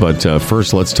minutes, but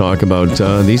first let's talk about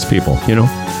these people,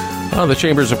 The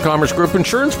Chambers of Commerce Group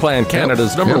Insurance Plan,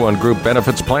 Canada's number one group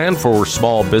benefits plan for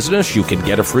small business. You can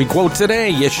get a free quote today.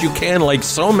 Yes, you can, like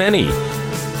so many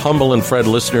Humble and Fred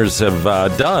listeners have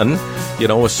done.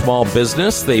 A small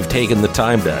business, they've taken the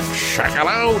time to check it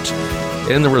out,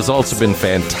 and the results have been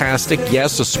fantastic.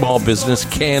 Yes, a small business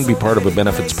can be part of a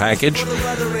benefits package.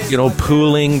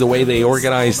 Pooling, the way they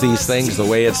organize these things, the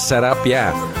way it's set up,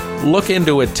 look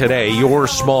into it today. Your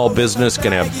small business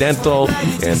can have dental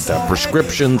and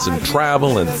prescriptions and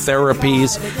travel and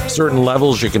therapies. Certain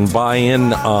levels you can buy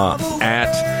in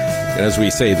at. And as we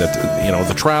say, that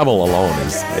the travel alone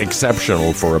is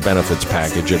exceptional for a benefits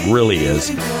package. It really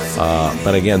is.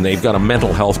 But again, they've got a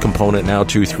mental health component now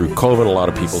too. Through COVID, a lot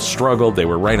of people struggled. They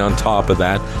were right on top of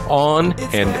that, on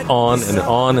and on and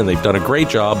on, and they've done a great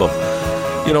job of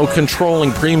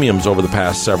controlling premiums over the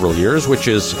past several years, which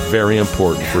is very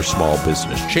important for small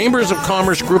business. Chambers of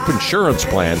Commerce Group Insurance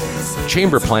Plan,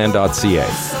 chamberplan.ca.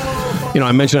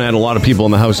 I mentioned I had a lot of people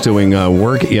in the house doing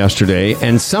work yesterday,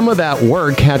 and some of that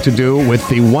work had to do with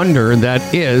the wonder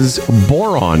that is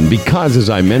boron, because, as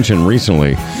I mentioned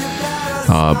recently,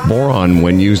 boron,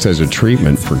 when used as a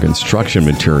treatment for construction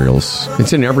materials,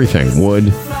 it's in everything: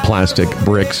 wood, plastic,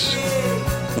 bricks,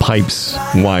 pipes,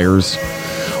 wires.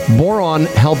 Boron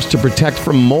helps to protect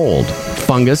from mold,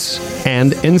 fungus,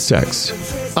 and insects,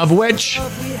 of which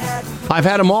I've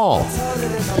had them all.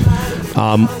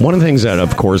 One of the things that,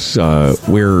 of course,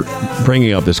 we're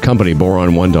bringing up this company,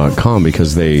 boron1.com,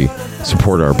 because they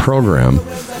support our program.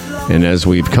 And as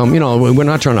we've come, we're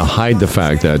not trying to hide the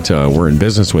fact that we're in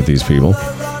business with these people.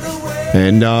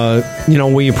 And,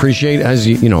 we appreciate, as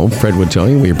Fred would tell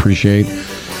you, we appreciate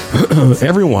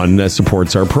everyone that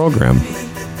supports our program.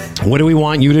 What do we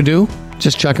want you to do?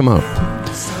 Just check them out.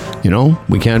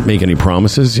 We can't make any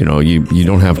promises. You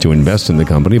don't have to invest in the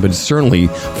company, but certainly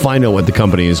find out what the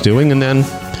company is doing, and then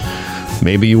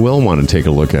maybe you will want to take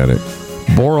a look at it.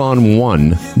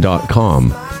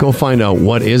 Boron1.com. Go find out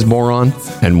what is boron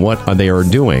and what they are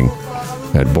doing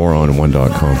at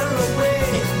boron1.com.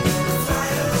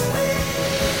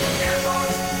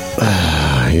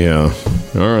 Yeah.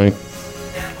 All right.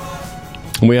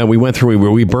 We went through.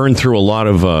 We burned through a lot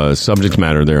of subject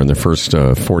matter there in the first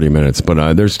 40 minutes,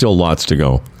 but there's still lots to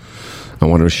go. I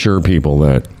want to assure people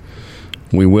that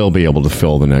we will be able to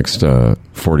fill the next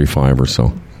 45 or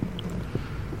so.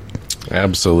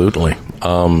 Absolutely. We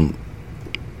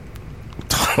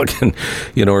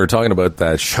were talking about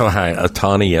that Shohei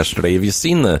Ohtani yesterday. Have you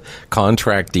seen the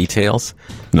contract details?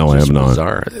 No, I have not.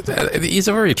 Bizarre. He's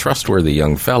a very trustworthy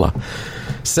young fella.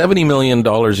 $70 million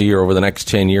a year over the next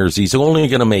 10 years. He's only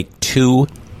going to make $2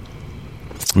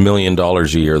 million a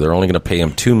year. They're only going to pay him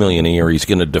 $2 million a year. He's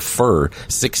going to defer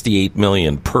 $68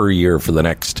 million per year for the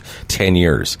next 10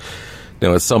 years.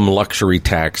 Now, it's some luxury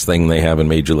tax thing they have in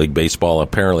Major League Baseball.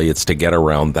 Apparently, it's to get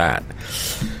around that.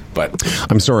 But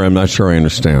I'm sorry, I'm not sure I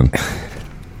understand.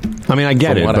 I mean, I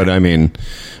get it, but I mean,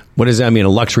 what does that mean? A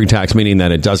luxury tax, meaning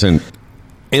that it doesn't...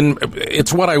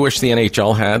 It's what I wish the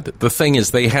NHL had. The thing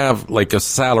is, they have like a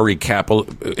salary cap.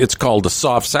 It's called a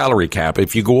soft salary cap.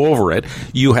 If you go over it,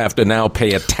 you have to now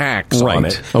pay a tax on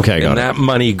it. Okay, got and that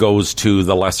money goes to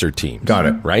the lesser team. Got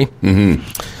it. Right?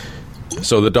 Mm-hmm.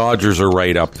 So the Dodgers are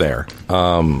right up there.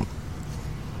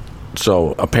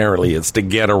 So apparently it's to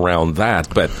get around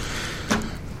that. But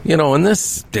in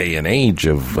this day and age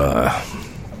of,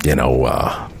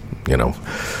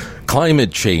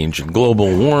 climate change and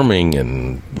global warming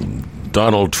and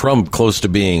Donald Trump close to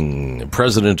being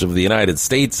president of the United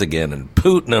States again and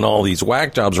Putin and all these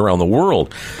whack jobs around the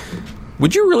world,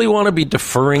 would you really want to be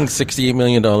deferring $68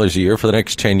 million a year for the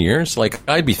next 10 years? Like,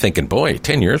 I'd be thinking, boy,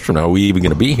 10 years from now, are we even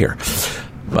going to be here?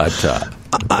 But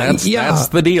that's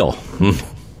the deal.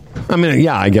 I mean,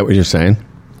 yeah, I get what you're saying.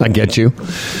 I get you.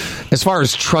 As far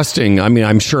as trusting, I mean,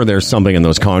 I'm sure there's something in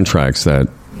those contracts that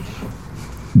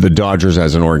the Dodgers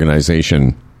as an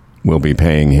organization will be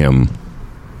paying him.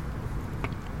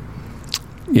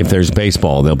 If there's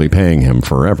baseball, they'll be paying him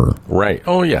forever. Right.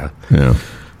 Oh, yeah. Yeah.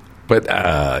 But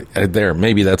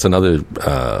maybe that's another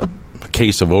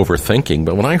case of overthinking.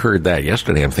 But when I heard that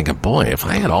yesterday, I'm thinking, boy, if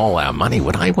I had all that money,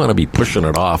 would I want to be pushing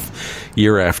it off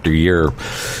year after year?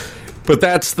 But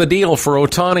that's the deal for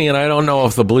Ohtani, and I don't know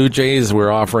if the Blue Jays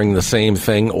were offering the same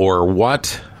thing or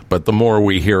what. But the more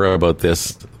we hear about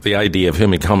this, the idea of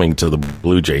him coming to the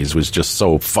Blue Jays was just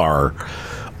so far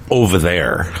over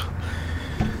there.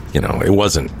 It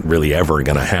wasn't really ever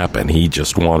going to happen. He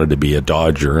just wanted to be a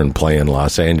Dodger and play in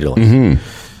Los Angeles. Mm-hmm.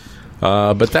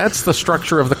 But that's the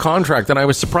structure of the contract. And I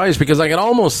was surprised because I could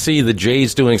almost see the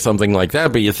Jays doing something like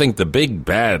that. But you think the big,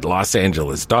 bad Los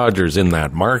Angeles Dodgers in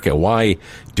that market, why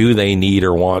do they need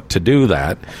or want to do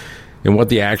that? And what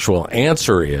the actual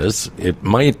answer is, it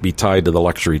might be tied to the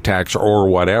luxury tax or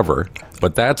whatever.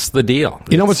 But that's the deal.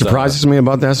 You know what surprises me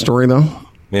about that story, though?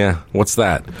 Yeah, what's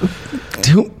that?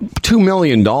 $2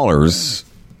 million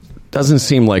doesn't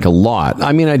seem like a lot.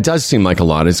 I mean, it does seem like a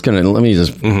lot. It's going to, let me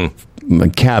just, my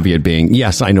caveat being,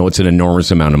 yes, I know it's an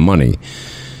enormous amount of money.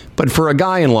 But for a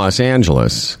guy in Los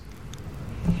Angeles,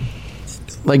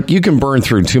 like, you can burn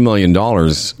through $2 million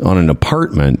on an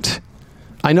apartment.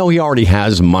 I know he already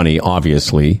has money,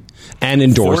 obviously. And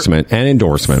endorsement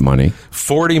money.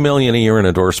 $40 million a year in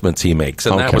endorsements he makes,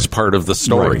 and that was part of the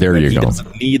story. Right, there you go. He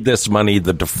doesn't need this money.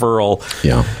 The deferral,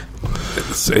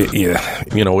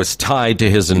 is tied to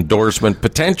his endorsement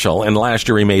potential. And last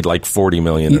year he made like $40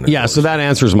 million. Yeah, so that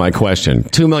answers my question.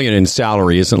 $2 million in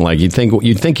salary isn't like you'd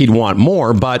think he'd want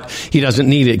more, but he doesn't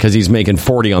need it because he's making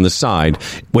 40 on the side,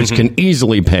 which can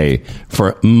easily pay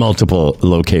for multiple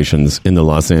locations in the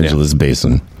Los Angeles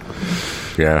basin.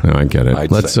 Yeah, no, I get it.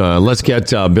 Let's get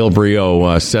Bill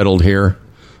Brioux settled here.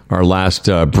 Our last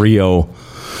Brioux.TV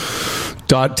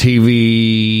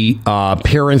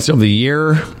appearance of the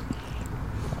year.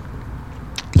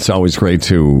 It's always great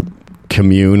to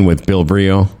commune with Bill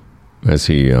Brioux as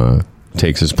he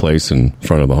takes his place in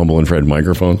front of the Humble and Fred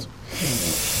microphones.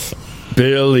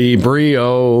 Billy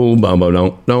Brioux,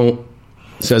 don't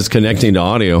says connecting to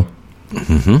audio.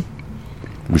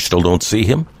 We still don't see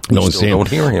him. We still don't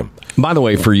hear him. By the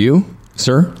way, for you,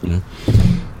 sir,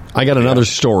 I got another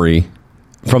story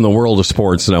from the world of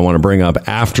sports that I want to bring up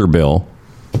after Bill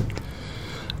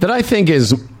that I think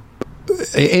is,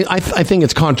 I think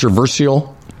it's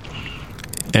controversial,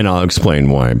 and I'll explain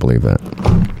why I believe that.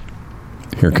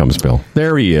 Here comes Bill.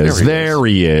 There he is. There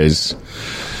he is.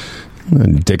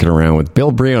 Dicking around with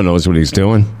Bill Brioux knows what he's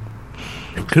doing.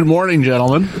 Good morning,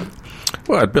 gentlemen.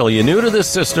 What, Bill, you new to this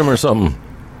system or something?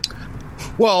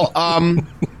 Well,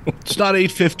 it's not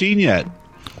 8:15 yet.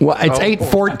 Well, it's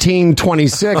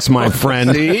 8:14:26, my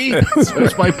friend. See?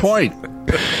 That's my point.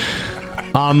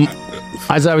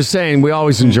 As I was saying, we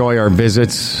always enjoy our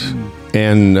visits,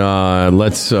 and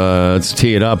let's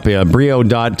tee it up.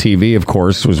 Brioux.TV, of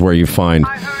course, was where you find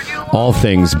all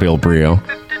things Bill Brioux.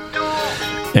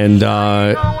 And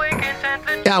I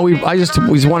just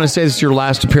want to say this is your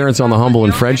last appearance on the Humble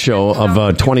and Fred show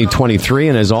of 2023,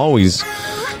 and as always,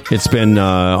 it's been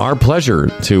our pleasure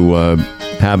to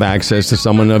have access to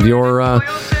someone of your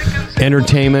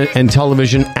entertainment and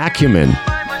television acumen.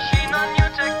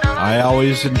 I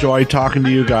always enjoy talking to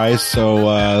you guys,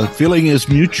 so feeling is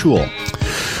mutual.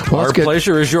 Well, our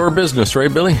pleasure is your business,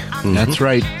 right, Billy? That's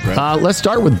right. Let's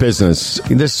start with business.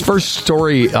 This first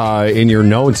story in your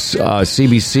notes,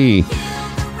 CBC,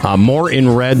 more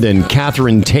in red than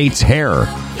Catherine Tate's hair.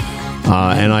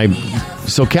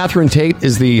 So Catherine Tate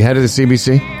is the head of the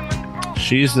CBC?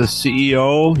 She's the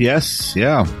CEO, yes,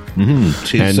 yeah.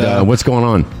 What's going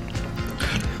on?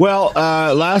 Well,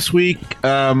 last week,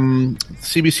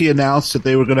 CBC announced that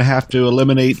they were going to have to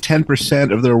eliminate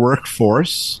 10% of their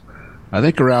workforce, I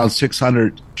think around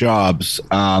 600 jobs,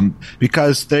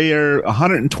 because they are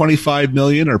 125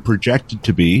 million, or projected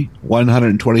to be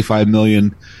 125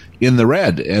 million in the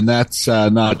red, and that's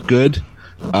not good.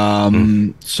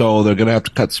 So they're going to have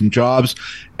to cut some jobs.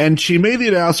 And she made the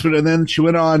announcement, and then she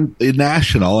went on the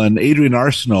National, and Adrian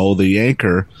Arsenault, the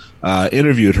anchor,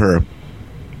 interviewed her.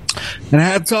 And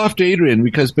hats off to Adrian,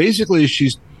 because basically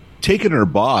she's taken her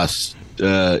boss.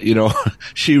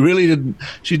 She really didn't.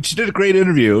 She did a great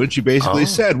interview, and she basically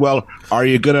said, "Well, are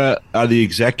the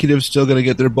executives still gonna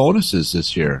get their bonuses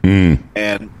this year?"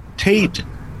 And Tate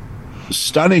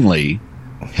stunningly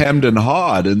hemmed and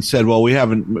hawed and said, "Well, we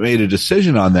haven't made a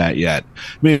decision on that yet."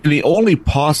 I mean, the only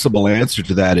possible answer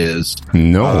to that is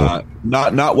no,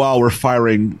 not while we're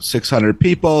firing 600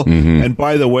 people. And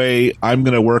by the way, I'm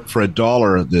going to work for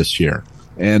 $1 this year,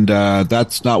 and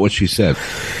that's not what she said.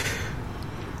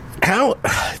 How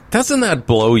doesn't that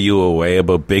blow you away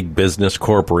about big business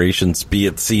corporations, be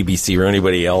it CBC or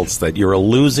anybody else, that you're a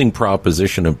losing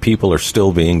proposition and people are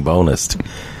still being bonused?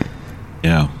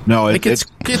 Yeah, no,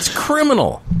 it's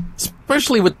criminal,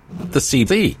 especially with the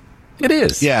CV. It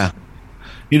is. Yeah,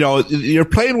 you're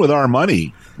playing with our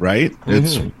money, right?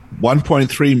 It's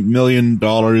 $1.3 million,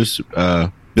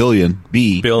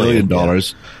 billion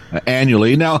dollars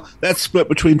annually. Now that's split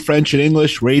between French and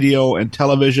English, radio and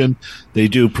television. They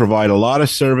do provide a lot of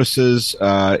services,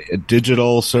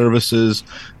 digital services,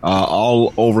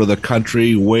 all over the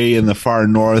country, way in the far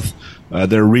north.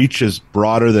 Their reach is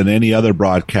broader than any other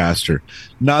broadcaster.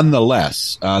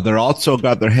 Nonetheless, they're also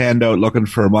got their hand out looking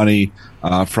for money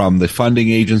from the funding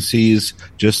agencies,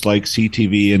 just like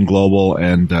CTV and Global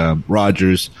and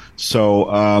Rogers.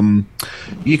 So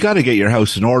you got to get your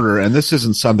house in order, and this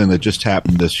isn't something that just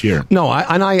happened this year. No,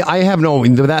 I have no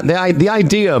the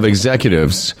idea of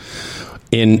executives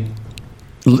in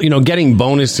getting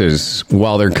bonuses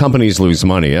while their companies lose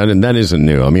money, and that isn't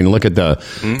new. I mean, look at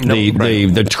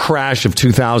the crash of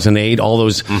 2008. All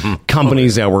those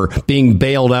companies that were being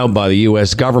bailed out by the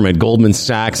U.S. government, Goldman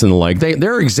Sachs and the like.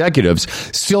 Their executives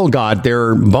still got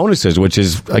their bonuses, which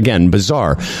is again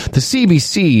bizarre. The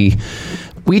CBC,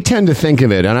 we tend to think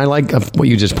of it, and I like what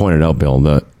you just pointed out,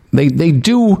 Bill. They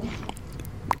do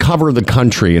cover the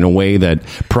country in a way that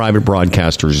private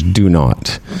broadcasters do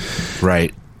not.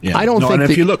 Right. Yeah. I don't think.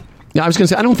 If you look, I was going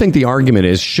to say, I don't think the argument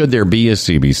is should there be a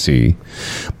CBC.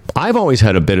 I've always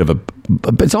had a bit of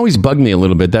it's always bugged me a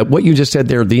little bit that what you just said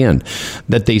there at the end,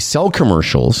 that they sell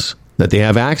commercials, that they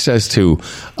have access to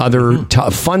other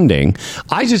funding.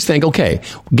 I just think, okay,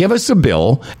 give us a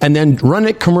bill and then run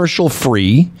it commercial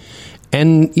free,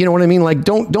 and you know what I mean. Like,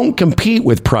 don't compete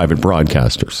with private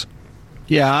broadcasters.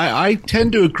 Yeah, I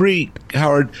tend to agree,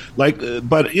 Howard.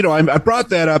 But I brought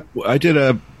that up. I did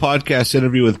a podcast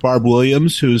interview with Barb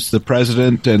Williams, who's the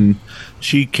president, and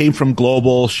she came from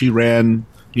Global. She ran,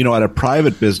 at a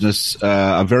private business,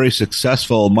 a very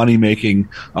successful money-making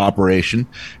operation.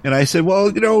 And I said,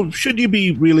 well, should you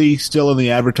be really still in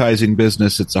the advertising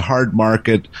business? It's a hard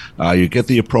market. You get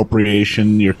the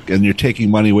appropriation, you're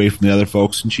taking money away from the other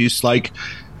folks. And she's like,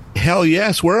 hell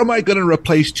yes. Where am I going to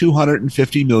replace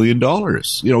 $250 million?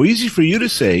 Easy for you to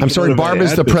say. I'm sorry, Barb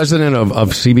is the president of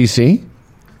CBC?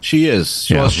 She is.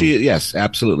 Yeah. Well, yes,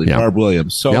 absolutely. Yeah. Barb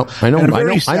Williams. So yep. I know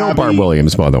Barb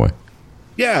Williams, by the way.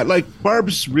 Yeah, like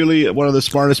Barb's really one of the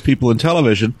smartest people in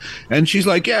television. And she's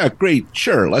like, yeah, great,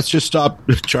 sure. Let's just stop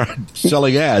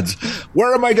selling ads.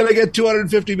 Where am I going to get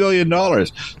 $250 million?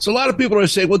 So a lot of people are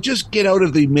saying, well, just get out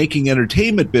of the making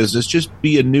entertainment business. Just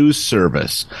be a news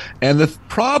service. And the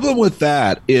problem with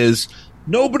that is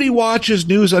nobody watches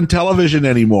news on television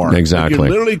anymore. Exactly. You're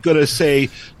literally going to say,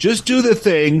 just do the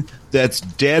thing that's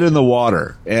dead in the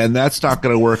water, and that's not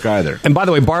going to work either. And by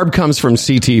the way, Barb comes from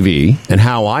CTV, and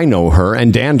how I know her,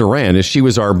 and Dan Duran, is she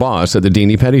was our boss at the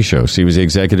Deanie Petty Show. She was the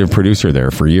executive producer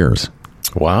there for years.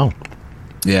 Wow.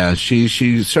 Yeah, she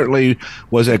certainly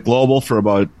was at Global for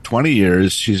about 20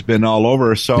 years. She's been all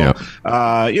over. So,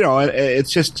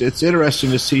 it's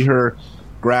interesting to see her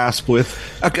grasp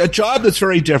with a job that's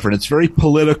very different. It's very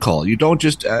political. You don't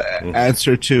just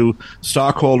answer to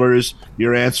stockholders.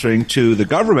 You're answering to the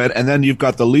government. And then you've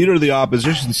got the leader of the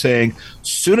opposition saying, as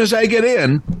soon as I get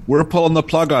in, we're pulling the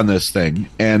plug on this thing.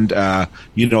 And,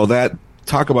 that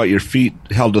talk about your feet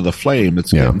held to the flame.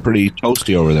 It's getting pretty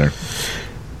toasty over there.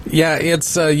 Yeah,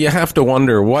 it's you have to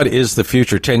wonder, what is the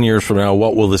future 10 years from now?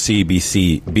 What will the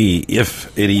CBC be,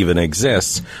 if it even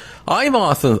exists? I've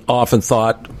often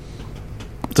thought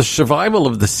the survival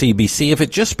of the CBC, if it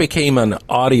just became an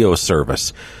audio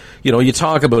service. You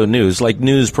talk about news, like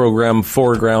news program,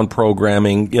 foreground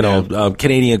programming,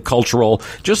 Canadian cultural,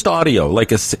 just audio,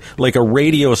 like a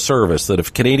radio service that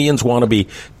if Canadians want to be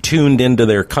tuned into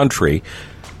their country,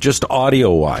 just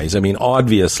audio-wise, I mean,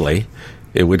 obviously,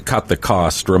 it would cut the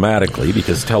cost dramatically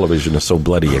because television is so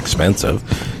bloody expensive.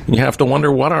 And you have to wonder,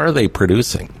 what are they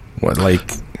producing?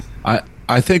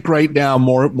 I think right now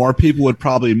more people would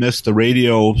probably miss the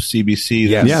radio CBC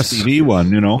than the TV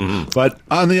one, But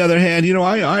on the other hand,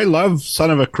 I love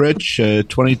Son of a Critch,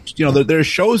 20, there's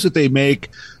shows that they make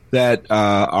that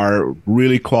are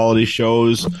really quality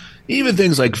shows. Even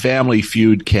things like Family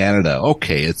Feud Canada.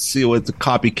 Okay, it's a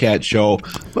copycat show,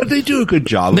 but they do a good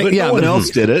job of it. No one else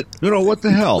did it. What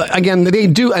the hell? Again, they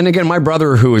do. And again, my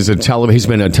brother, who is he's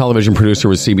been a television producer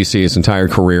with CBC his entire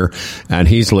career, and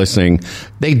he's listening.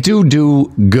 They do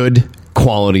good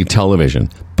quality television.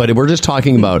 But we're just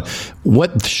talking about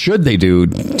what should they do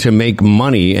to make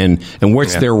money and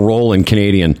what's their role in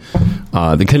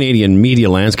the Canadian media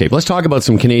landscape. Let's talk about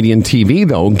some Canadian TV,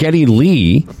 though. Geddy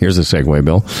Lee, here's a segue,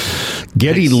 Bill.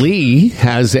 Geddy Lee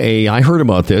has I heard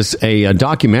about this, a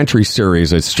documentary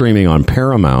series that's streaming on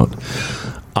Paramount.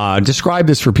 Describe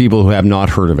this for people who have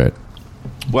not heard of it.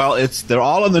 Well, they're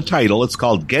all in the title. It's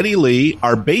called Geddy Lee,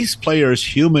 Our Bass Player's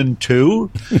Human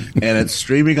Too, and it's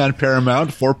streaming on Paramount,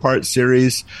 4-part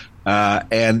series.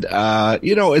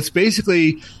 It's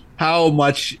basically how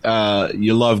much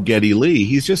you love Geddy Lee.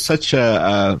 He's just such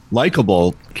a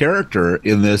likable character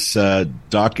in this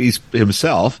doc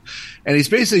himself, and he's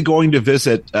basically going to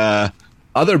visit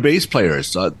other bass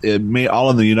players, all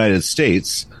in the United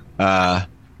States.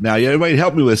 Now, you might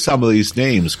help me with some of these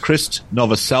names. Chris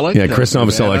Novoselic. Yeah, Chris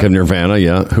Novoselic of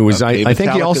Nirvana, who was, I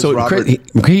think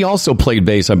he also played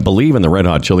bass, I believe, in the Red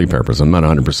Hot Chili Peppers. I'm not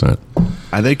 100%.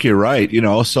 I think you're right.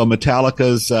 So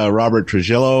Metallica's Robert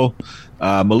Trujillo,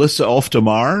 Melissa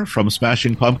Oftamar from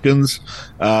Smashing Pumpkins,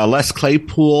 Les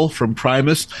Claypool from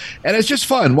Primus. And it's just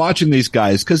fun watching these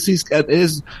guys because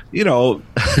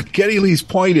Geddy Lee's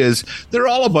point is they're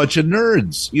all a bunch of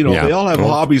nerds. They all have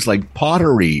hobbies like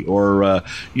pottery or,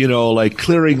 like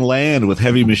clearing land with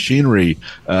heavy machinery.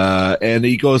 And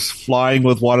he goes flying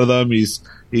with one of them.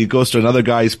 He goes to another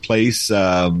guy's place.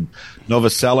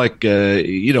 Novoselic,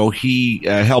 he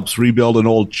helps rebuild an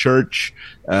old church.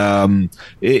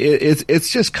 It's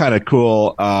just kind of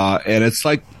cool. And it's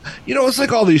like, it's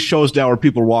like all these shows now where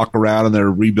people walk around and they're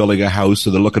rebuilding a house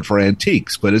or they're looking for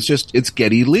antiques, but it's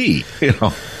Geddy Lee,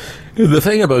 The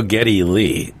thing about Geddy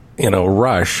Lee,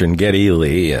 Rush and Geddy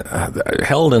Lee,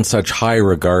 held in such high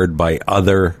regard by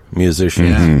other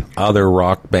musicians, other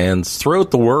rock bands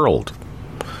throughout the world.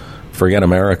 Forget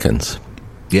Americans.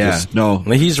 Yeah,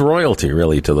 he's royalty,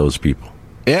 really, to those people.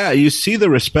 Yeah, you see the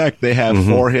respect they have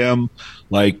for him.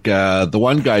 Like the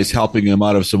one guy's helping him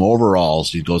out of some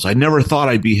overalls. He goes, "I never thought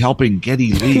I'd be helping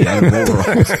Geddy Lee out of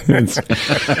overalls."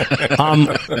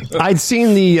 I'd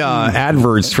seen the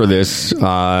adverts for this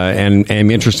and am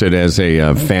interested as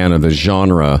a fan of the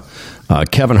genre.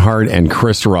 Kevin Hart and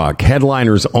Chris Rock,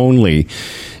 headliners only.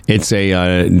 It's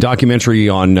a documentary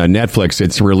on Netflix.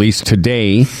 It's released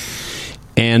today.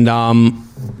 And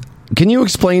can you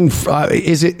explain,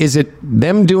 is it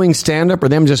them doing stand-up or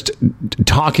them just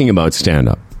talking about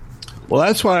stand-up? Well,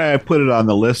 that's why I put it on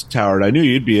the list, Howard. I knew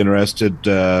you'd be interested,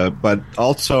 but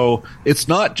also it's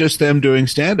not just them doing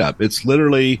stand-up. It's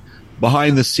literally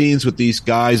behind the scenes with these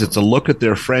guys. It's a look at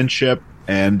their friendship,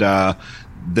 and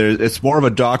it's more of a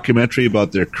documentary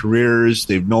about their careers.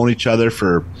 They've known each other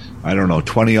for,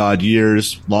 20-odd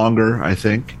years, longer, I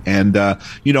think. And,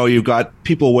 you've got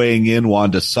people weighing in,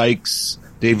 Wanda Sykes,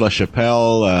 Dave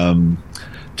LaChapelle,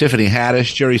 Tiffany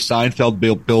Haddish, Jerry Seinfeld,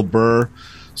 Bill Burr.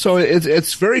 So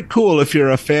it's very cool if you're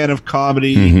a fan of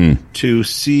comedy to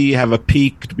have a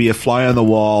peek, to be a fly on the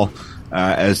wall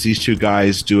as these two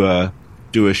guys do a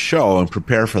show and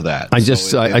prepare for that. I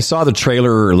saw the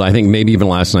trailer, I think maybe even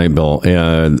last night, Bill.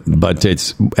 But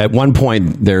it's at one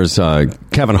point there's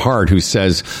Kevin Hart who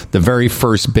says the very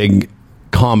first big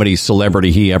comedy celebrity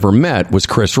he ever met was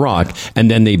Chris Rock, and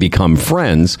then they become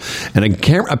friends. And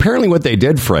apparently what they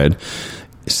did, Fred,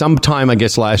 sometime, I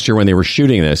guess, last year when they were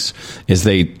shooting this, is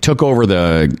they took over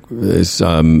not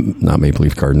Maple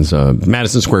Leaf Gardens,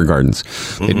 Madison Square Gardens.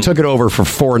 They took it over for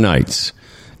 4 nights,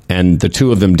 and the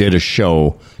two of them did a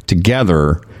show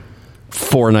together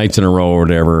 4 nights in a row or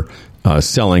whatever,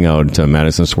 selling out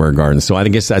Madison Square Gardens. So I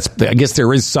guess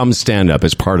there is some stand-up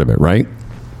as part of it, right?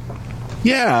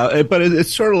 Yeah, but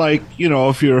it's sort of like,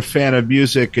 if you're a fan of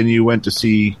music and you went to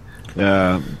see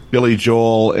Billy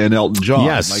Joel and Elton John.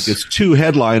 Yes. Like it's 2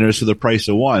 headliners for the price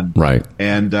of 1. Right.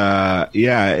 And, that's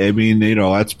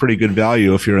pretty good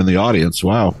value if you're in the audience.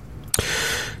 Wow.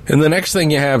 And the next thing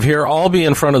you have here, I'll be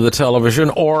in front of the television,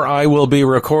 or I will be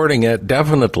recording it,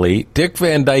 definitely. Dick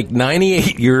Van Dyke,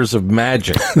 98 Years of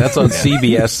Magic. That's on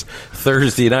CBS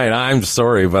Thursday night. I'm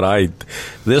sorry, but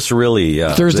this really...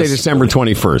 Thursday, December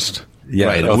 21st. Yeah,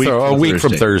 right, a week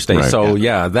from Thursday. Right, so,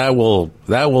 that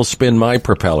will spin my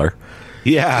propeller.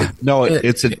 Yeah, no,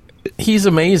 it's He's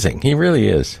amazing. He really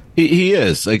is. He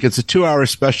is. Like, it's a 2-hour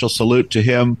special salute to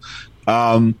him.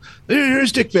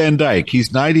 Here's Dick Van Dyke.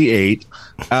 He's 98.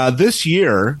 This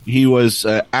year, he was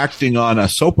acting on a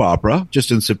soap opera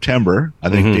just in September, I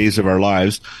think, Days of Our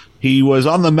Lives. He was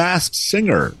on The Masked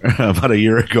Singer about a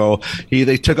year ago.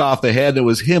 They took off the head. It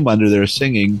was him under there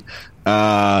singing.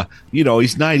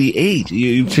 He's 98.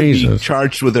 You could be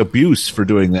charged with abuse for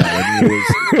doing that. I mean,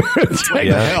 it's like,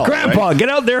 hell, Grandpa, right? Get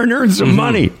out there and earn some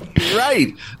money.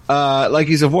 Right. Like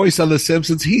he's a voice on The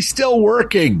Simpsons. He's still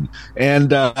working.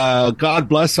 And God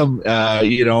bless him.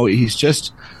 He's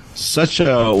just such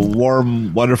a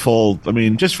warm, wonderful, I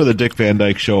mean, just for the Dick Van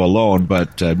Dyke Show alone,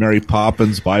 but Mary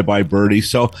Poppins, Bye Bye Birdie.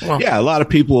 So, a lot of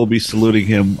people will be saluting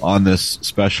him on this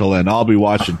special, and I'll be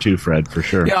watching too, Fred, for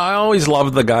sure. Yeah, I always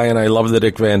loved the guy, and I love the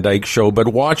Dick Van Dyke Show, but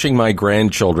watching my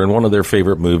grandchildren, one of their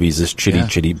favorite movies is Chitty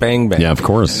Chitty Bang Bang. Yeah, of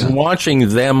course. And watching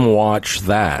them watch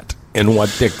that and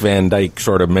what Dick Van Dyke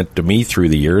sort of meant to me through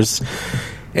the years...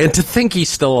 And to think he's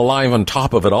still alive on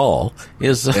top of it all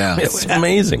is it's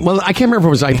amazing. Well, I can't remember if it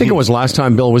was, I think it was last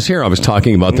time Bill was here, I was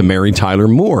talking about the Mary Tyler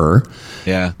Moore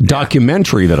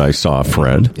documentary that I saw,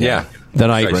 Fred. Yeah. That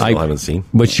I still haven't seen.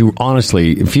 Which you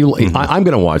honestly, if you, I'm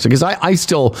going to watch it because I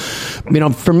still,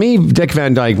 for me, Dick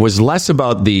Van Dyke was less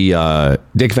about the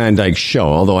Dick Van Dyke Show,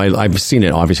 although I've seen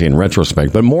it obviously in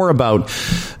retrospect, but more about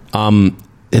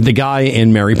the guy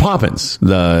in Mary Poppins,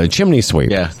 the chimney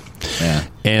sweep. Yeah.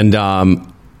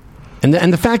 And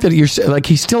the fact that you're like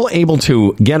he's still able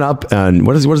to get up and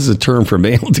what is the term for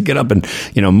being able to get up and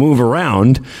move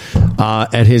around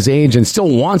at his age and still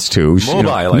wants to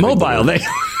mobile.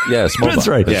 Yes, mobile. That's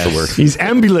right. That's the word. He's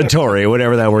ambulatory,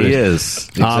 whatever that word is. He is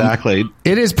exactly.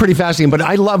 It is pretty fascinating, but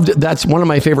I loved. That's one of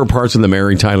my favorite parts of the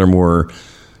Mary Tyler Moore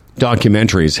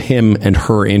documentaries. Him and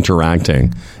her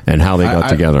interacting and how they got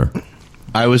together.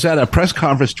 I was at a press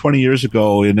conference 20 years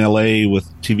ago in L.A. with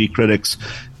TV critics,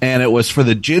 and it was for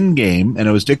the Gin Game, and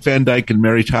it was Dick Van Dyke and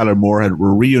Mary Tyler Moore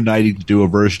were reuniting to do a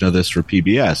version of this for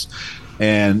PBS.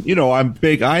 And, I'm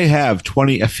big. I have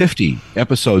 50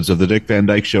 episodes of the Dick Van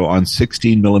Dyke Show on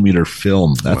 16mm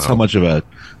film. That's how much of a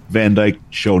Van Dyke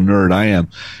Show nerd I am.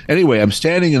 Anyway, I'm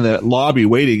standing in the lobby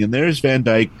waiting, and there's Van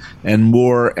Dyke and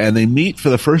Moore, and they meet for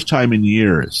the first time in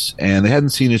years. And they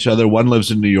hadn't seen each other. One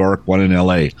lives in New York, one in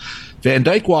L.A. Van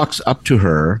Dyke walks up to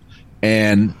her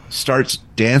and starts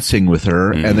dancing with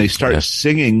her, and they start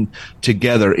singing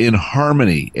together in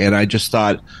harmony. And I just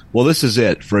thought, well, this is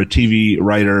it for a TV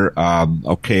writer.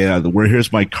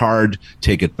 Here's my card.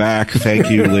 Take it back.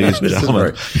 Thank you, ladies and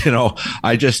gentlemen.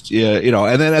 I just,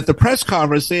 and then at the press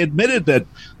conference, they admitted that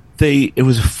it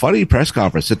was a funny press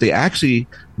conference, that they actually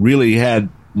really had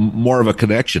more of a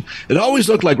connection. It always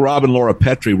looked like Rob and Laura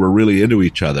Petrie were really into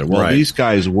each other. Well, these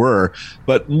guys were,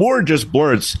 but Moore just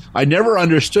blurts, I never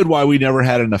understood why we never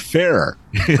had an affair,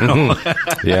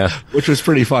 which was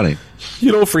pretty funny.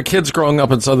 For kids growing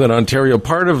up in Southern Ontario,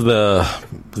 part of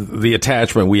the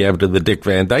attachment we have to the Dick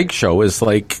Van Dyke Show is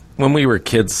like when we were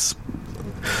kids,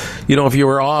 if you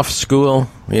were off school,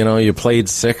 you played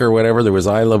sick or whatever, there was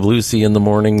I Love Lucy in the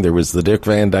morning, there was the Dick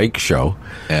Van Dyke Show.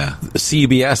 Yeah.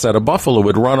 CBS out of Buffalo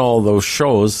would run all those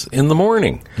shows in the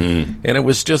morning. And it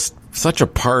was just such a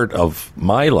part of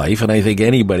my life, and I think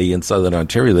anybody in Southern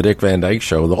Ontario, the Dick Van Dyke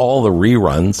Show, all the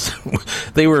reruns,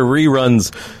 they were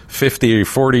reruns 50 or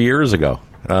 40 years ago.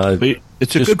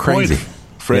 It's a good crazy point,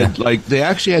 Fred. Yeah. Like, they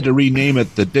actually had to rename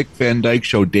it the Dick Van Dyke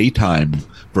Show Daytime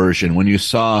version when you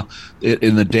saw it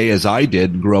in the day, as I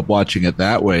did and grew up watching it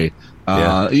that way.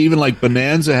 Even like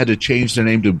Bonanza had to change their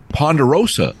name to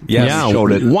Ponderosa.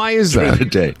 Why is that? The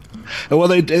day. Well,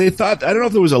 they thought, I don't know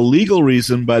if there was a legal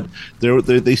reason, but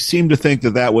they seemed to think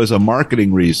that was a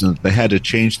marketing reason. They had to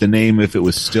change the name if it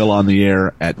was still on the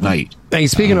air at night. Hey,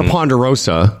 speaking of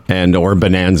Ponderosa or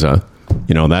Bonanza,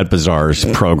 that bizarre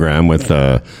program with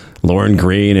Lauren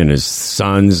Green and his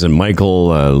sons and Michael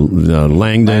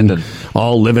Langdon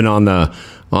all living on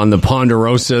the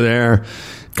Ponderosa there.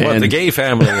 The gay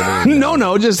family?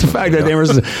 No, just the fact that there was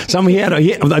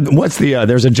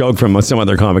there's a joke from some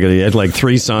other comic. He had like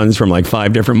 3 sons from like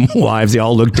 5 different wives. They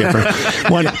all looked different.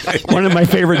 One of my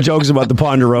favorite jokes about the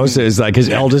Ponderosa is like his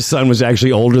eldest son was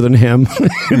actually older than him.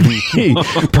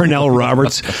 Pernell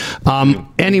Roberts.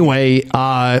 Anyway,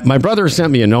 my brother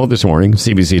sent me a note this morning,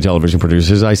 CBC television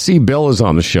producers. I see Bill is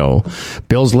on the show.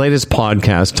 Bill's latest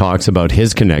podcast talks about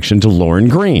his connection to Lauren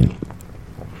Green.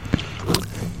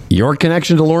 Your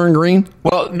connection to Lauren Green?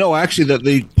 Well, no, actually,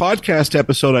 the podcast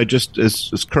episode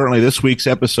is currently this week's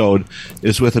episode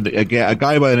is with a guy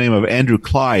by the name of Andrew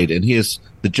Clyde, and he is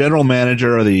the general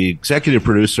manager or the executive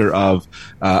producer of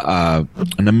an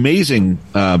amazing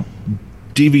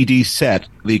DVD set,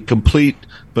 the complete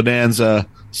Bonanza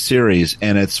series,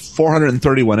 and it's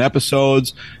 431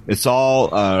 episodes. It's all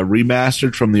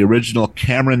remastered from the original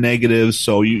camera negatives,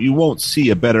 so you won't see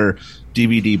a better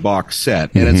DVD box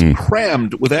set. And it's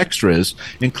crammed with extras,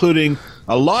 including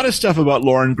a lot of stuff about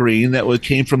Lauren Green that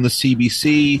came from the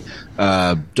CBC.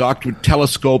 Dr.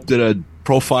 Telescope did a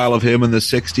profile of him in the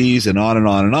 60s, and on and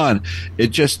on and on.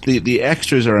 It just, the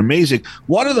extras are amazing.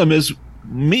 One of them is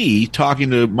me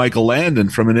talking to Michael Landon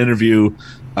from an interview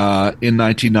in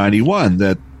 1991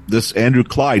 that this Andrew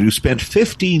Clyde, who spent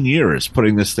 15 years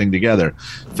putting this thing together,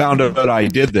 found out that I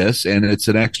did this, and it's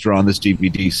an extra on this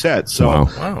DVD set. So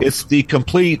it's the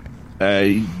complete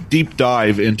deep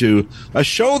dive into a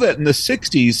show that in the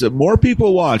 60s more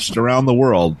people watched around the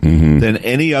world than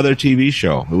any other TV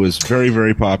show. It was very,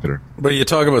 very popular. But you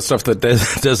talk about stuff that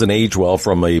doesn't age well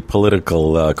from a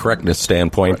political correctness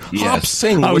standpoint. Yes. Hop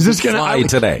Sing I was just wouldn't fly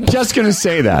today. Just going to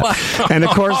say that. And of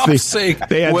course, Hop Sing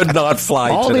they had would not fly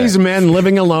all today. these men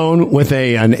living alone with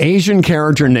an Asian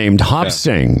character named Hop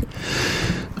Sing.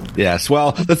 Yes.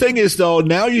 Well, the thing is, though,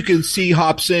 now you can see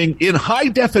Hop Sing in high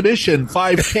definition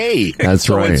 5K. That's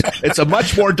right. It's a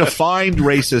much more defined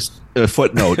racist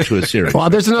footnote to a series. Well,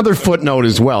 there's another footnote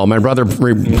as well. My brother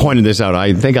pointed this out.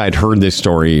 I think I'd heard this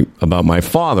story about my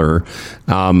father.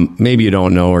 Maybe you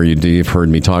don't know, or you've heard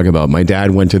me talk about. My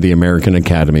dad went to the American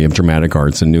Academy of Dramatic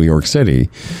Arts in New York City.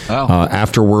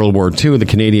 After World War II, the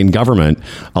Canadian government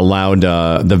allowed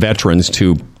the veterans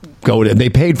to they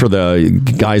paid for the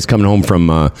guys coming home from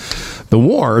the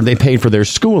war. They paid for their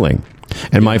schooling.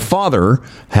 And my father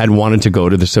had wanted to go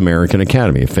to this American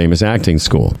Academy, a famous acting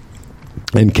school,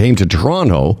 and came to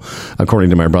Toronto, according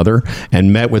to my brother,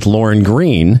 and met with Lauren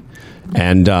Green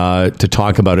and to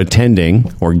talk about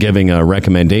attending or giving a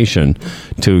recommendation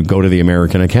to go to the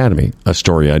American Academy, a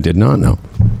story I did not know.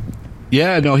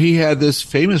 Yeah, no, he had this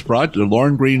famous the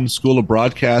Lauren Green School of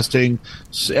Broadcasting.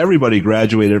 Everybody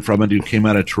graduated from it who came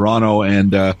out of Toronto,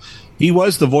 and he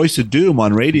was the voice of doom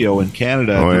on radio in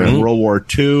Canada during World War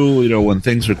II, when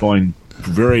things were going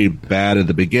very bad at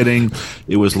the beginning.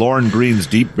 It was Lauren Green's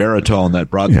deep baritone that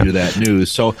brought you that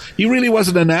news. So he really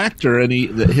wasn't an actor, and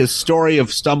his story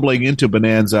of stumbling into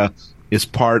Bonanza is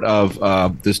part of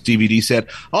this DVD set.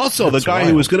 Also, the guy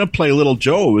who was going to play Little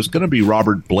Joe was going to be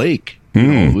Robert Blake.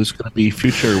 It was going to be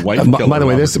future wife killer. By the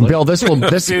way, Bill, this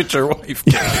future wife.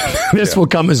 This will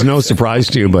come as no surprise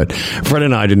to you, but Fred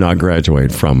and I did not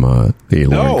graduate from the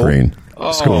Lauren Green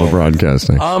School of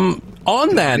Broadcasting.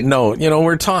 On that note,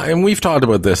 we've talked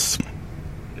about this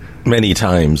many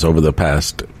times over the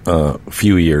past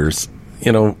few years.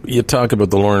 You talk about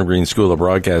the Lauren Green School of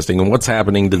Broadcasting and what's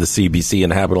happening to the CBC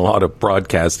and happening a lot of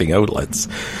broadcasting outlets.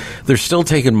 They're still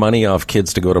taking money off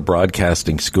kids to go to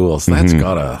broadcasting schools. That's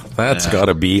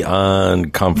gotta be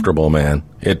uncomfortable, man.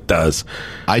 It does.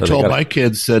 I told my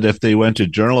kids that if they went to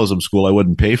journalism school, I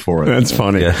wouldn't pay for it. That's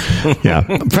funny. Yeah.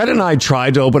 Fred and I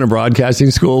tried to open a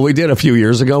broadcasting school. We did a few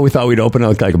years ago. We thought we'd open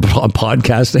like a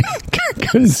podcasting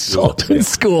consultant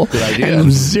school. Good idea.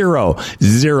 And zero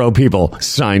people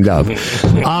signed up.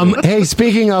 Hey,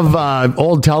 speaking of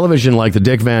old television like the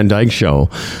Dick Van Dyke Show,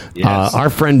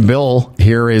 our friend Bill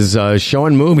here is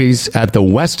showing movies at the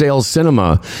Westdale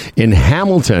Cinema in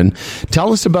Hamilton.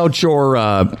 Tell us about your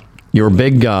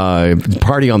big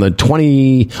party on the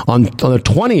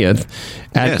 20th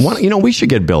at we should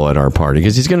get Bill at our party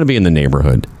because he's going to be in the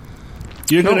neighborhood.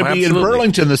 You're going to be in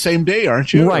Burlington the same day,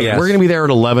 aren't you? Right. Yes. We're going to be there at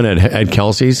 11 at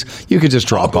Kelsey's. You could just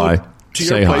drop by. To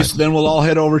your place, then we'll all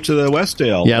head over to the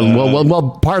Westdale. Yeah, well,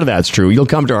 part of that's true. You'll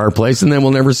come to our place, and then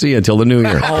we'll never see you until the new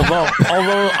year. although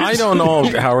I don't know,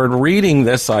 Howard. Reading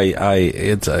this, Anyway,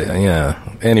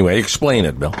 explain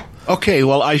it, Bill. Okay,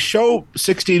 well, I show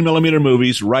 16-millimeter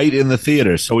movies right in the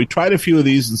theater. So we tried a few of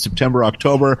these in September,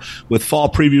 October with fall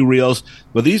preview reels.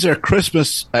 But these are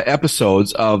Christmas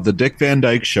episodes of the Dick Van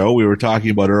Dyke Show we were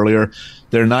talking about earlier.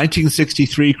 Their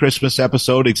 1963 Christmas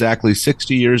episode, exactly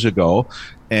 60 years ago.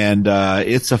 And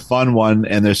it's a fun one.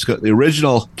 And there's the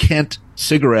original Kent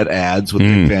cigarette ads with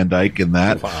Dick Van Dyke in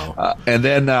that. Wow. And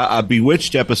then a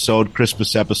Bewitched episode,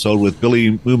 Christmas episode with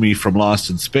Billy Mooney from Lost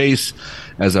in Space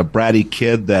as a bratty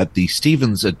kid that the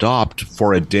Stevens adopt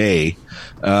for a day.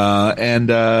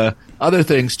 And other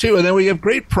things, too. And then we have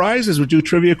great prizes. We do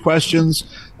trivia questions.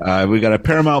 We got a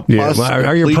Paramount Plus. Well,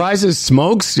 are your prizes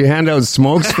smokes? Do you hand out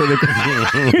smokes for the...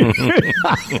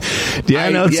 Do you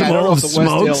hand out some old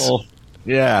smokes?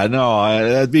 Yeah, no,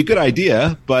 that'd be a good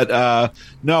idea. But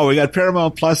no, we got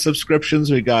Paramount Plus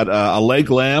subscriptions. We got a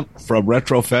leg lamp from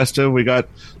Retro Festa. We got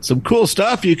some cool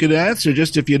stuff you can answer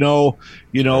just if you know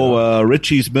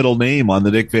Richie's middle name on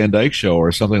the Dick Van Dyke Show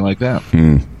or something like that.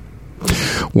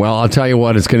 Well, I'll tell you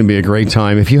what, it's going to be a great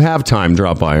time. If you have time,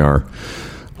 drop by our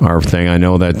thing. I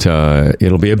know that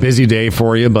it'll be a busy day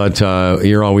for you, but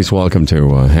you're always welcome to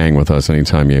hang with us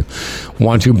anytime you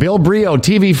want to. Bill Brioux,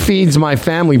 TV Feeds My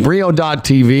Family,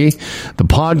 Brioux.tv, the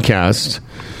podcast.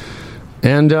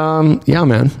 And, yeah,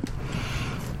 man.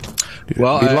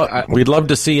 Well, we'd love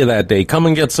to see you that day. Come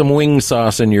and get some wing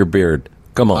sauce in your beard.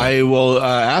 Come on. I will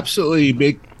absolutely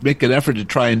make an effort to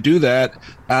try and do that.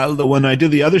 When I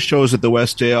did the other shows at the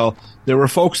Westdale, there were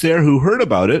folks there who heard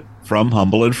about it from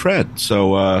Humble and Fred.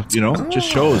 So, just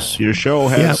shows your show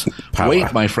has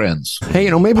weight, my friends.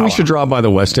 Hey, maybe we should drop by the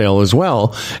Westdale as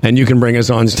well, and you can bring us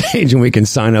on stage and we can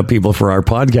sign up people for our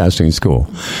podcasting school.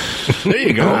 There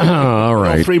you go. All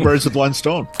right. Three birds with one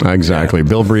stone. Exactly. Yeah.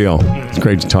 Bill Brioux, it's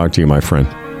great to talk to you, my friend.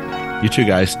 You too,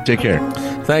 guys. Take care.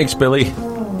 Thanks, Billy.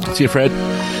 See you, Fred.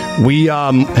 We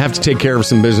have to take care of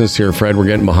some business here, Fred. We're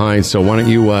getting behind, so why don't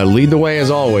you lead the way as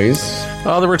always?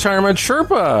 The Retirement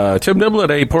Sherpa, Tim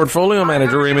Niblett, a portfolio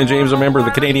manager, Raymond James, a member of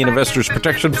the Canadian Investors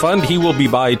Protection Fund. He will be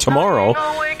by tomorrow,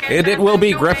 and it will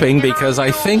be gripping because I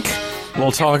think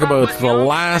we'll talk about the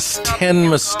last 10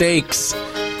 mistakes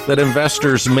that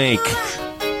investors make.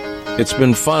 It's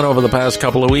been fun over the past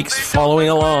couple of weeks following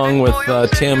along with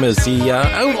Tim as he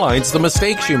outlines the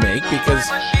mistakes you make because,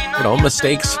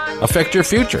 mistakes affect your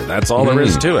future. That's all there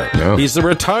is to it. Yeah. He's the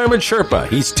Retirement Sherpa.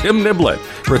 He's Tim Niblett,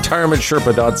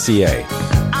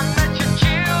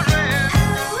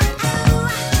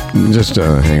 retirementsherpa.ca. Just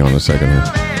hang on a second here.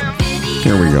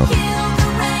 Here we go.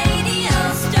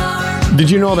 Did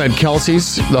you know that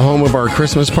Kelsey's the home of our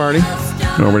Christmas party?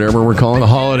 Or whatever we're calling the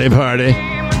holiday party.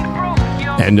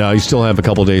 And you still have a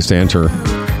couple days to enter.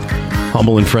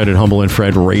 Humble and Fred at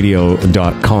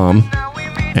humbleandfredradio.com.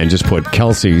 And just put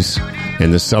Kelsey's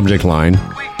in the subject line.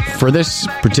 For this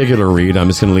particular read, I'm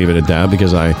just going to leave it at that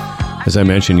because as I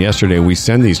mentioned yesterday, we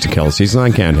send these to Kelsey's and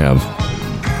I can't have,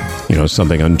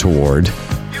 something untoward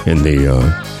in the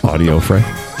audio, Fred.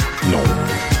 No.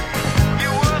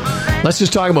 Let's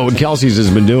just talk about what Kelsey's has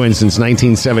been doing since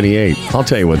 1978. I'll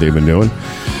tell you what they've been doing.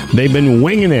 They've been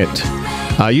winging it.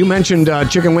 You mentioned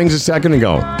chicken wings a second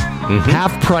ago. Mm-hmm.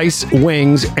 Half-price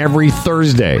wings every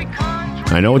Thursday.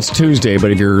 I know it's Tuesday,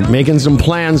 but if you're making some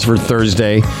plans for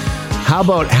Thursday, how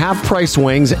about half-price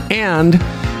wings? And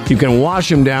you can wash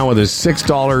them down with a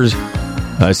 $6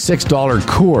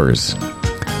 Coors.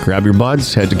 Grab your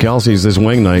buds, head to Kelsey's this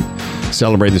wing night.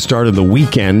 Celebrate the start of the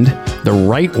weekend the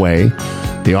right way.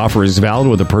 The offer is valid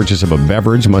with the purchase of a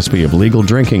beverage. Must be of legal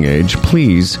drinking age.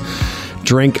 Please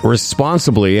drink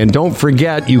responsibly. And don't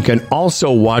forget, you can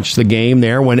also watch the game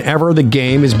there whenever the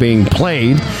game is being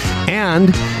played.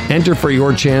 And enter for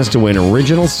your chance to win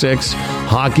Original 6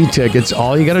 hockey tickets.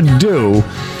 All you got to do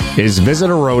is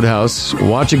visit a roadhouse,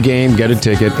 watch a game, get a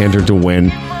ticket, enter to win,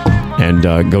 and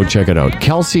go check it out.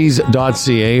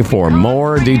 Kelseys.ca for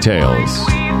more details.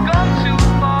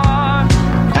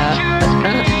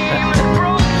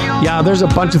 Yeah, there's a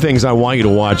bunch of things I want you to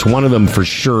watch. One of them for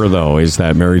sure, though, is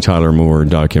that Mary Tyler Moore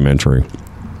documentary.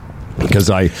 Because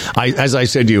as I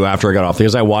said to you after I got off,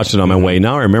 because I watched it on my way.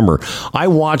 Now I remember. I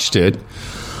watched it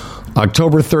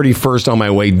October 31st on my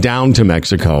way down to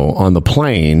Mexico on the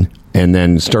plane and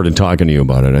then started talking to you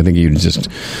about it. I think you just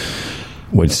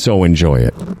would so enjoy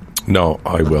it. No,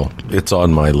 I will. It's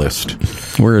on my list.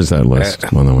 Where is that list,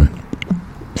 by the way?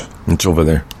 It's over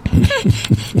there.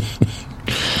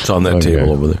 It's on that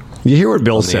table over there. You hear what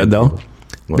Bill said, though?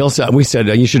 Bill said, we said,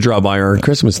 you should drop by our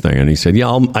Christmas thing. And he said,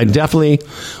 yeah, I definitely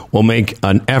will make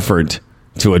an effort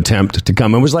to attempt to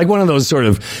come. It was like one of those sort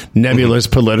of nebulous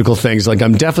political things. Like,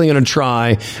 I'm definitely going to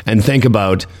try and think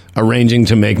about arranging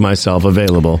to make myself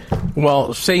available.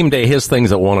 Well, same day, his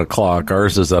thing's at 1 o'clock.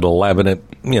 Ours is at 11.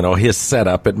 His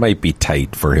setup, it might be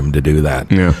tight for him to do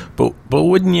that. Yeah. But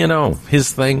wouldn't you know,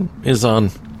 his thing is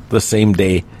on the same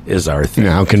day as our thing.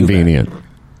 Yeah, how convenient.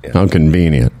 Yeah. How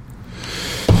convenient.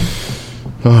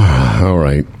 All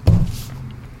right.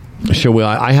 Shall we?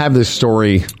 I have this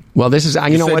story. Well, this is,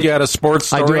 you know what? You had a sports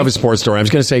story? I do have a sports story. I was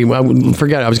going to say,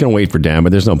 forget it. I was going to wait for Dan,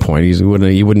 but there's no point. He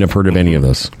wouldn't have heard of any of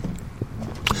this.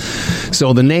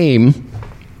 So the name,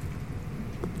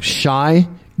 Shai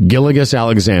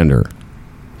Gilgeous-Alexander.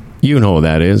 You know who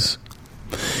that is.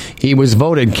 He was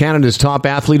voted Canada's top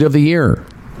athlete of the year.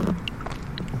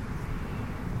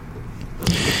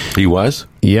 He was?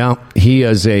 Yeah. He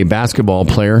is a basketball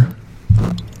player.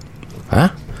 Huh?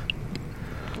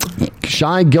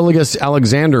 Shai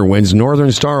Gilgeous-Alexander wins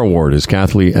Northern Star Award as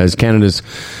Canada's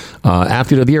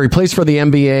athlete of the year. He plays for the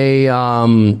NBA.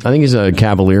 I think he's a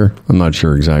Cavalier. I'm not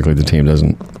sure exactly. The team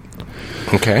doesn't.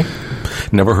 Okay.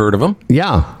 Never heard of him.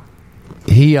 Yeah.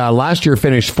 He last year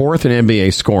finished fourth in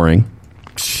NBA scoring.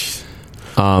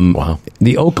 Wow.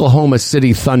 The Oklahoma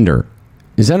City Thunder.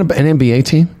 Is that an NBA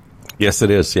team? Yes,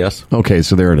 it is. Yes. Okay,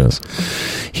 so there it is.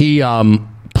 He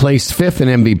placed 5th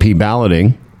in MVP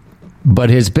balloting,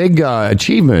 but his big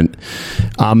achievement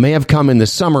may have come in the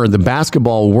summer of the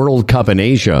Basketball World Cup in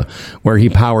Asia, where he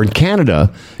powered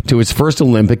Canada to its first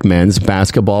Olympic men's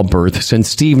basketball berth since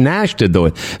Steve Nash did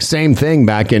the same thing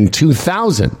back in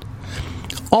 2000.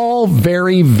 All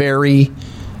very, very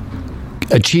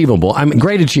achievable. I mean,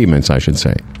 great achievements, I should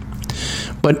say.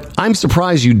 But I'm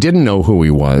surprised you didn't know who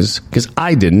he was, because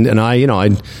I didn't, and I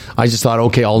just thought,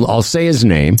 okay, I'll say his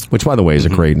name, which, by the way, is a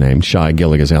great name, Shai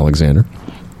Gilgeous-Alexander.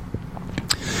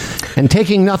 And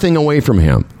taking nothing away from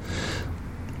him.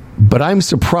 But I'm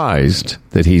surprised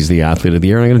that he's the athlete of the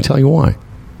year, and I'm going to tell you why.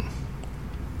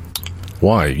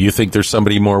 Why? You think there's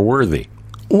somebody more worthy?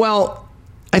 Well,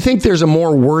 I think there's a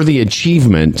more worthy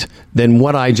achievement than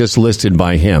what I just listed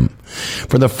by him.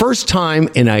 For the first time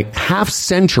in a half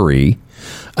century,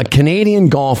 a Canadian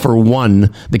golfer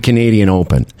won the Canadian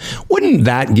Open. Wouldn't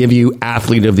that give you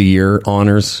Athlete of the Year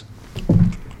honors?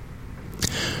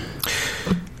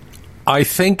 I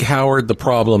think, Howard, the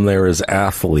problem there is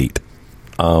athlete,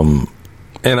 and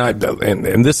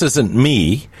this isn't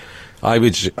me. I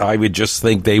would just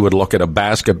think they would look at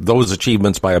those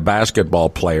achievements by a basketball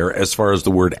player, as far as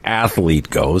the word athlete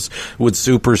goes, would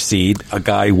supersede a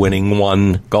guy winning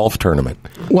one golf tournament.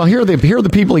 Well, here are the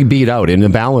people he beat out in the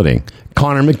balloting: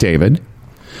 Connor McDavid,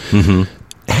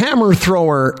 hammer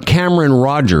thrower Cameron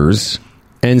Rogers,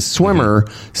 and swimmer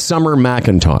Summer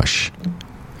McIntosh.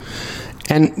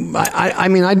 And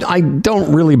I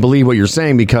don't really believe what you're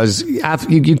saying, because I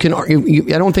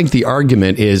don't think the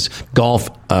argument is golf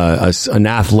an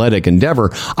athletic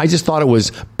endeavor. I just thought it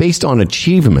was based on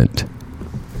achievement.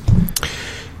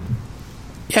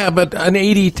 Yeah, but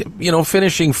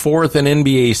finishing 4th in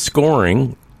NBA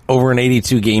scoring over an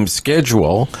 82-game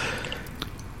schedule.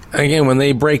 Again, when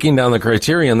they breaking down the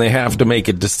criterion, they have to make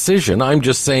a decision. I'm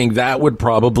just saying that would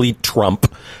probably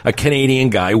trump a Canadian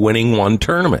guy winning one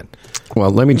tournament.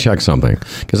 Well, let me check something,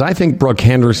 because I think Brooke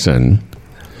Henderson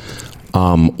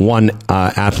won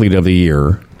Athlete of the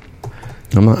Year.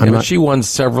 She won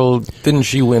several. Didn't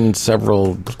she win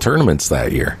several tournaments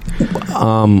that year?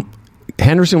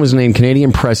 Henderson was named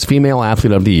Canadian Press Female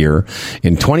Athlete of the Year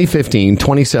in 2015,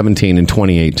 2017, and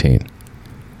 2018.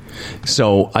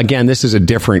 So, again, this is a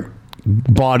different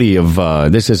body of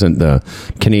this isn't the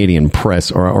Canadian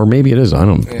Press, or maybe it is. I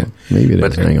don't know. Yeah. Maybe it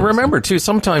is. But remember, too,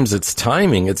 sometimes it's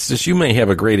timing. It's just you may have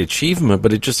a great achievement,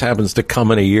 but it just happens to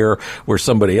come in a year where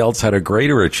somebody else had a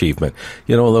greater achievement.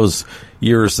 Those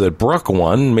years that Brooke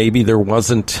won, maybe there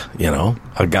wasn't,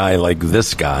 a guy like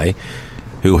this guy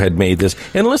who had made this.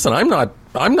 And listen, I'm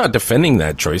not defending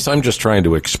that choice. I'm just trying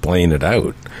to explain it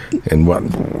out and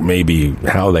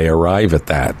how they arrive at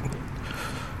that.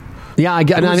 Yeah,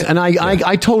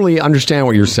 I totally understand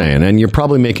what you're saying, and you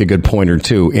probably make a good point or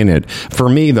two in it. For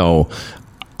me, though,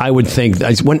 I would think,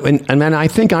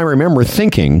 I remember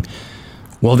thinking,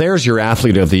 well, there's your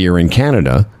Athlete of the Year in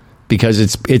Canada, because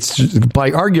it's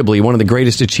by arguably one of the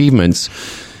greatest achievements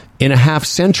in a half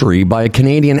century by a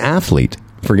Canadian athlete.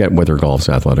 Forget whether golf's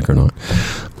athletic or not.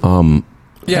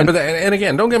 But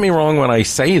again, don't get me wrong when I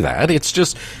say that. It's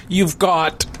just you've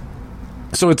got.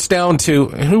 So it's down to,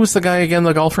 who was the guy again,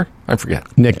 the golfer? I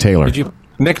forget. Nick Taylor.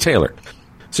 Nick Taylor.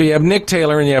 So you have Nick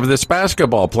Taylor and you have this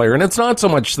basketball player, and it's not so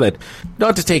much that,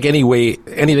 not to take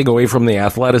anything away from the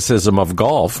athleticism of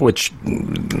golf, which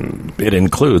it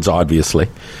includes, obviously.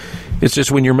 It's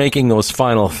just when you're making those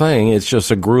final thing, it's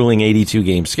just a grueling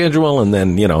 82-game schedule, and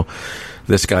then,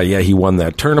 this guy, he won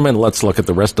that tournament. Let's look at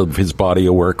the rest of his body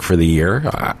of work for the year.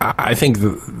 I think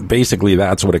basically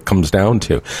that's what it comes down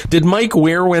to. Did Mike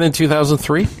Weir win in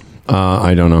 2003?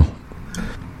 I don't know.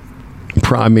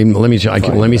 Let me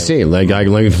see.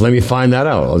 Let me find that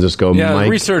out. I'll just go. Yeah,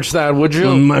 research that, would you?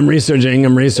 I'm researching. You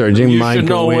Mike should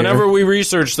know. Weir. Whenever we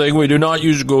research things, we do not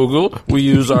use Google. We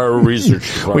use our research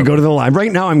department. We go to the library.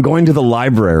 Right now, I'm going to the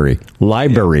library.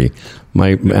 Yeah.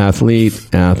 My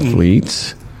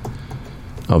athletes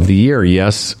of the year.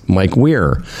 Yes, Mike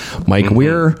Weir. Mike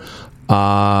Weir.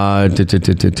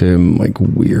 Mike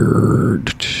Weir.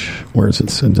 Where is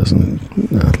it? It doesn't.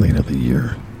 Athlete of the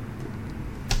year.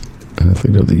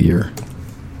 Athlete of the year.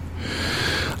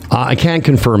 I can't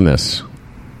confirm this.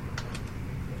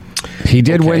 He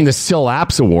did win the Sil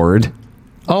Apps Award.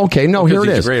 Okay, no, because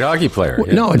here it is. He's a great hockey player.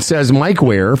 Yeah. No, it says Mike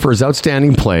Weir for his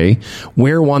outstanding play.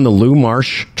 Weir won the Lou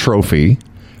Marsh Trophy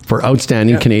for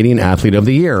Outstanding Canadian Athlete of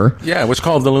the Year. Yeah, it was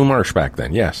called the Lou Marsh back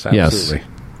then. Yes, absolutely. Yes.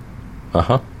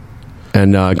 Uh-huh.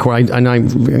 And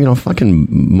fucking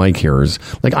Mike here is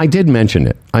like, I did mention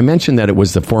it. I mentioned that it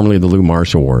was formerly the Lou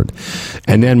Marsh Award,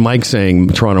 and then Mike saying,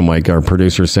 Toronto Mike, our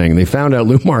producer, saying they found out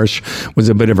Lou Marsh was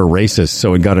a bit of a racist,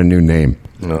 so it got a new name.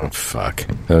 Oh fuck.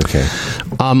 Okay.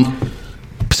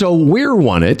 So Weir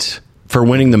won it for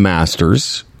winning the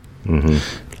Masters. Mm-hmm.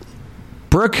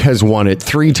 Brooke has won it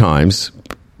 3 times.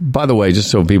 By the way, just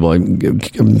so people,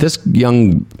 this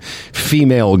young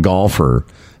female golfer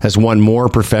has won more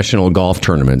professional golf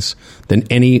tournaments than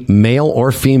any male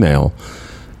or female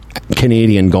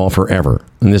Canadian golfer ever.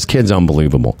 And this kid's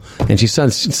unbelievable. And she's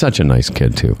such a nice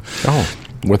kid, too. Oh,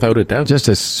 without a doubt. Just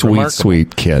a sweet, Remarkable.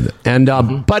 sweet kid. And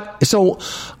but so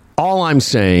all I'm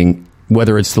saying,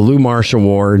 whether it's the Lou Marsh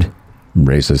Award,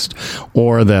 racist,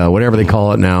 or the whatever they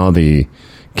call it now, the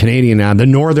the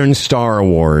Northern Star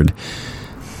Award,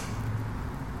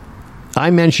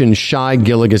 I mentioned Shai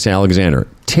Gilgeous-Alexander,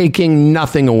 taking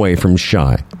nothing away from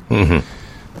Shai.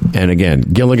 Mm-hmm. And again,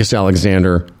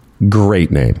 Gilgeous-Alexander,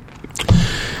 great name.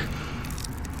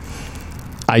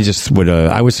 I just would.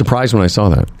 I was surprised when I saw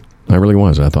that. I really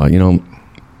was. I thought,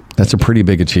 that's a pretty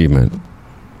big achievement.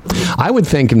 I would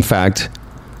think, in fact,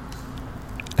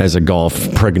 as a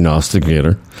golf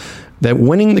prognosticator, that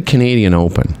winning the Canadian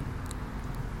Open,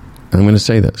 I'm going to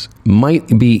say this,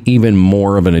 might be even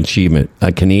more of an achievement,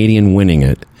 a Canadian winning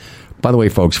it, by the way,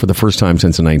 folks, for the first time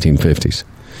since the 1950s,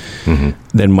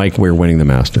 than Mike Weir winning the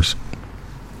Masters.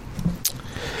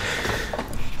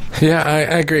 Yeah, I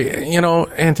agree.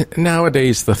 And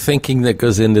nowadays, the thinking that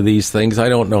goes into these things, I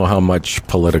don't know how much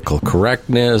political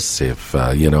correctness, if,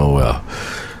 a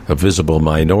visible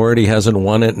minority hasn't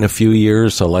won it in a few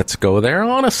years, so let's go there.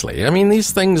 Honestly, I mean,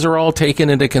 these things are all taken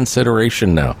into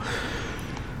consideration now.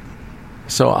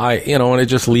 So and it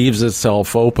just leaves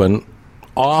itself open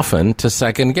often to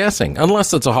second guessing,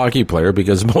 unless it's a hockey player,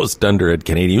 because most underhand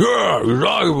Canadian,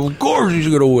 of course he's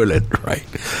going to win it, right?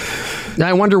 Now,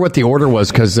 I wonder what the order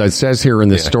was, because it says here in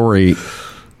the story,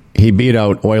 he beat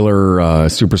out Oiler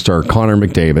superstar Connor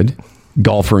McDavid,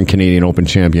 golfer and Canadian Open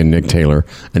champion Nick Taylor,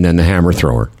 and then the hammer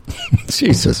thrower.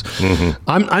 Jesus. Mm-hmm.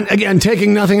 I'm again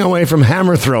taking nothing away from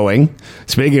hammer throwing.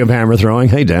 Speaking of hammer throwing,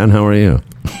 hey Dan, how are you?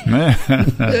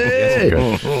 Hey,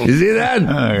 you see that?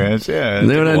 Yeah, see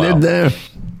what I did there?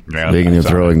 Yeah, Speaking of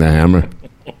throwing the hammer.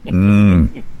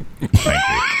 Thank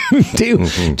you.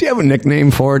 Do you have a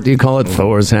nickname for it? Do you call it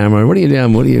Thor's hammer? What do you?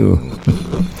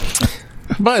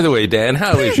 By the way, Dan,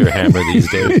 how is your hammer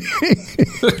these days?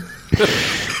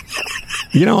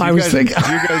 I was thinking.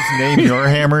 Do you guys name your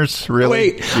hammers?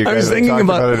 Really? Wait, I was thinking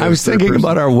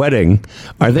about our wedding.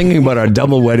 I was thinking about our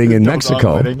double wedding in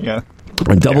Mexico. Wedding, yeah.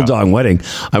 A double dong wedding.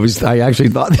 I actually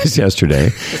thought this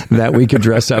yesterday, that we could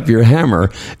dress up your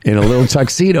hammer in a little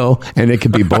tuxedo, and it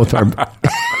could be both our.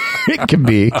 It could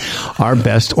be our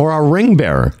best or our ring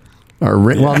bearer. Our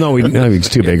ring. Well, no, it's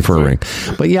too big for a ring.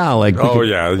 But yeah, like.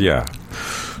 Yeah.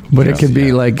 But it could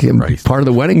be like part of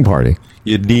the wedding party.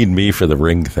 You'd need me for the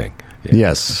ring thing. Yeah.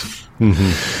 Yes.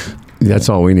 Mm-hmm. That's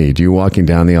all we need. You walking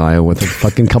down the aisle with a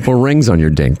fucking couple of rings on your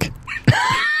dink.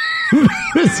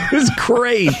 This is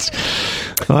great.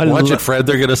 Watch it, Fred.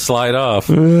 They're going to slide off.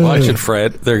 Watch it,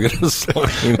 Fred. They're going to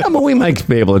slide. Yeah, but we might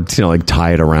be able to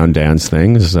tie it around Dan's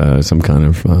things, some kind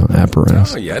of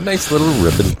apparatus. Oh yeah, nice little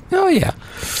ribbon. Oh yeah.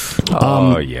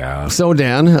 Yeah. So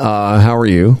Dan, how are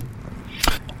you?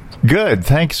 Good.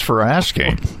 Thanks for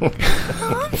asking.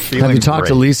 Have you talked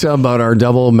to Lisa about our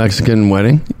double Mexican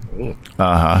wedding?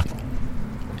 Uh-huh.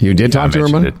 You did talk to her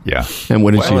about it? Yeah. And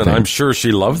what did she think? I'm sure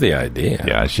she loved the idea.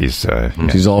 Yeah, she's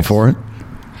all for it?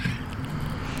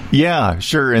 Yeah,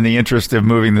 sure. In the interest of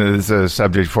moving the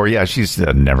subject forward, yeah, she's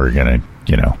never going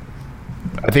to,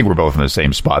 I think we're both in the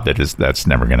same spot that's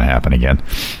never going to happen again.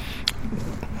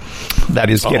 That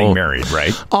is getting married,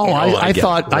 right? Oh, I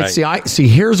thought. Right. See.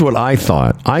 Here's what I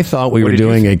thought. I thought we were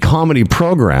doing a comedy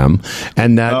program,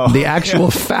 and that the actual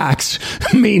facts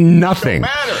mean nothing.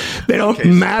 They don't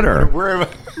matter.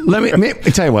 Let me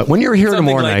tell you what. When you're here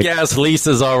tomorrow night, yes,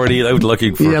 Lisa's already out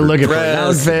looking for looking for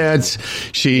outfits.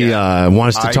 She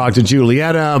wants to talk to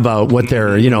Julietta about what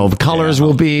their colors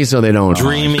will be, so they don't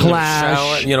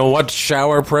clash. What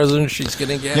shower present she's going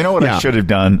to get. You know what I should have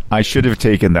done? I should have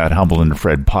taken that Humble and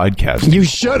Fred podcast. You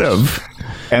should have.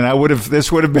 And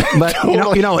this would have been. But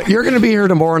totally. You're going to be here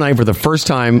tomorrow night for the first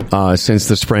time since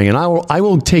the spring, and I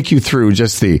will take you through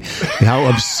just the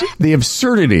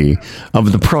absurdity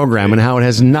of the program and how it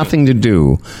has nothing to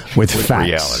do with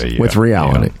facts, reality, with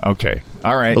reality. Yeah. Okay,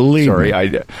 all right. Believe Sorry,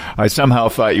 me. I somehow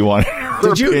thought you wanted.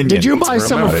 Did you buy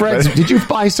some of Fred's? Did you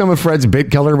buy some of Fred's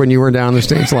bit color when you were down the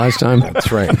States last time?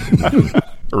 That's right.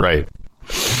 Right.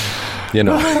 You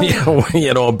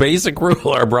know, a basic rule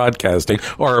our broadcasting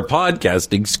or our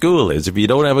podcasting school is if you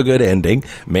don't have a good ending,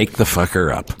 make the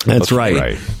fucker up. That's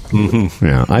right. Mm-hmm.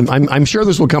 Yeah, I'm sure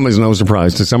this will come as no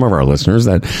surprise to some of our listeners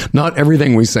that not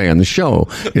everything we say on the show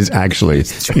is actually,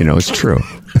 it's true.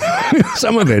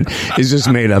 Some of it is just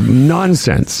made up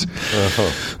nonsense.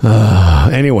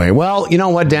 Anyway, well, you know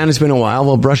what, Dan? It's been a while.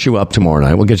 We'll brush you up tomorrow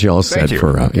night. We'll get you all set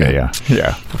for. Yeah.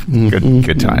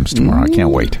 Good times tomorrow. I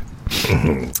can't wait.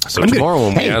 So tomorrow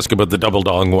when we ask about the double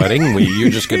dong wedding, you're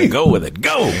just going to go with it.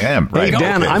 Go. Yeah, right. Hey,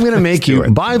 Dan, I'm going to make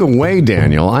you. By the way,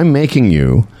 Daniel, I'm making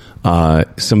you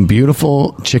some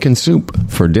beautiful chicken soup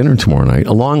for dinner tomorrow night,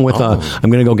 along with I'm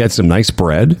going to go get some nice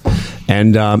bread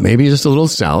and maybe just a little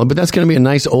salad. But that's going to be a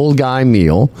nice old guy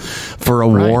meal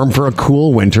for a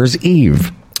cool winter's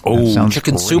eve. Oh,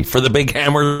 chicken soup for the big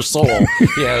hammer soul.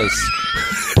 Yes.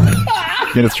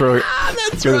 You're going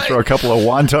to throw a couple of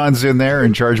wontons in there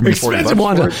and charge me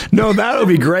 $40 for it? No, that would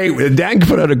be great. Dan could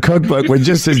put out a cookbook with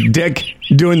just his dick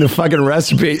doing the fucking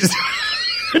recipes.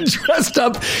 Dressed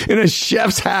up in a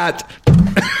chef's hat.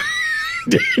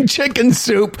 Chicken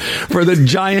soup for the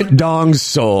giant dong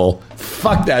soul.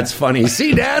 Fuck, that's funny.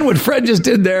 See, Dan, what Fred just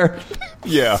did there?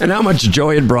 Yeah. And how much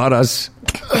joy it brought us.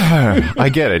 I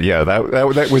get it. Yeah,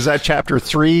 that was that chapter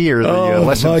 3 or the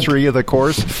lesson 3 of the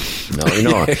course.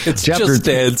 No, it's just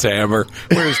Dan's hammer.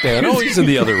 Where's Dan? Oh, he's in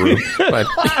the other room. But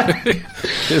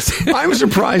I'm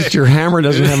surprised your hammer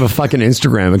doesn't have a fucking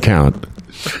Instagram account.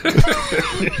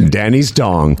 Danny's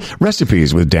Dong.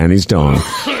 Recipes with Danny's Dong.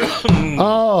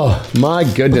 Oh, my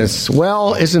goodness.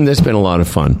 Well, isn't this been a lot of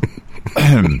fun?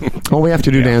 We have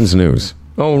to do Dan's news.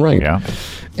 Oh, right. Yeah.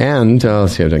 And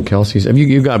let's see, I've done Kelsey's. Have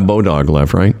you got Bodog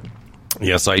left, right?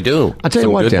 Yes, I do. I'll tell you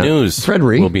what, good Dan. news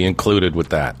Frederick will be included with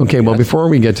that. Okay, well, before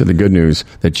we get to the good news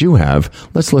that you have,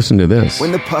 let's listen to this.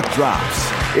 When the puck drops,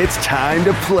 it's time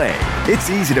to play. It's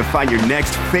easy to find your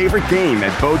next favorite game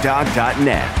at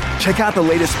Bodog.net. Check out the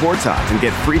latest sports odds and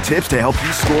get free tips to help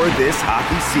you score this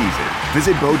hockey season.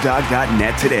 Visit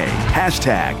Bodog.net today.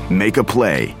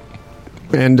 #MakeAPlay.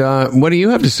 And what do you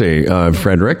have to say,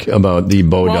 Frederick, about the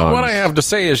Bodogs? Well, what I have to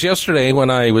say is yesterday when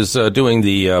I was doing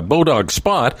the Bodog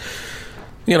spot,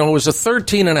 it was a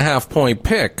 13.5-point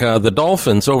pick, the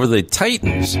Dolphins over the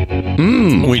Titans.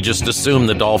 We just assumed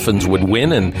the Dolphins would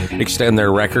win and extend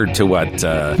their record to,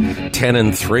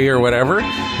 10-3 or whatever,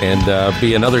 and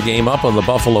be another game up on the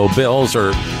Buffalo Bills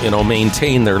or,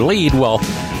 maintain their lead. Well,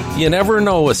 you never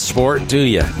know with sport, do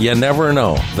you? You never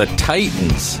know. The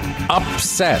Titans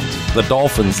upset the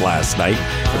Dolphins last night.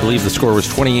 I believe the score was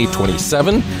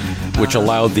 28-27, which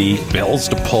allowed the Bills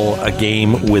to pull a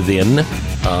game within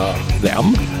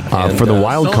them. For the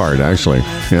wild card, actually.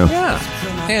 Yeah.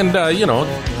 And,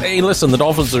 hey, listen, the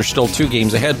Dolphins are still 2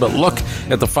 games ahead, but look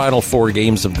at the final 4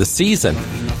 games of the season.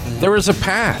 There is a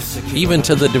path, even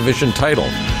to the division title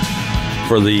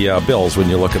for the Bills. When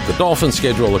you look at the Dolphins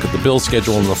schedule, look at the Bills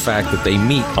schedule, and the fact that they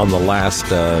meet on the last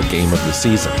game of the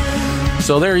season.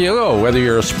 So there you go. Whether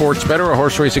you're a sports bettor, a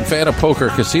horse racing fan, a poker,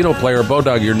 casino player,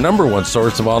 Bodog, your number one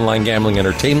source of online gambling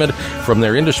entertainment, from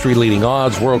their industry-leading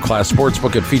odds, world-class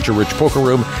sportsbook, and feature-rich poker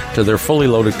room to their fully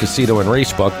loaded casino and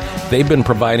racebook, they've been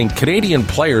providing Canadian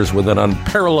players with an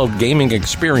unparalleled gaming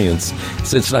experience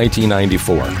since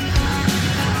 1994.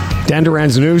 Dan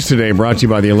Duran's news today brought to you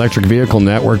by the Electric Vehicle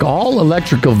Network. All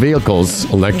electric vehicles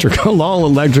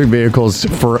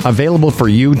available for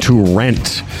you to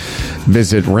rent.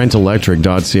 Visit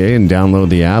rentelectric.ca and download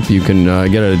the app. You can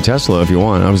get a Tesla if you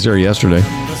want. I was there yesterday.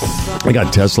 I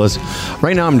got Teslas.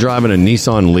 Right now I'm driving a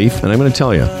Nissan Leaf, and I'm going to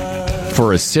tell you,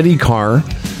 for a city car,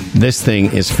 this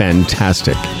thing is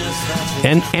fantastic.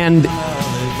 And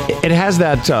it has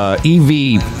that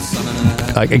EV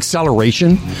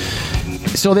acceleration.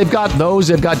 So they've got those,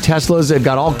 they've got Teslas, they've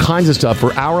got all kinds of stuff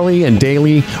for hourly and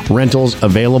daily rentals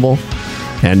available.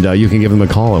 And you can give them a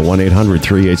call at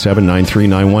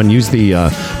 1-800-387-9391. Use the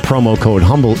promo code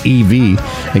HumbleEV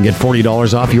and get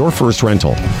 $40 off your first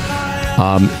rental.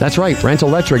 That's right,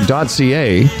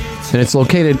 rentelectric.ca. And it's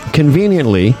located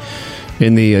conveniently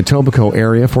in the Etobicoke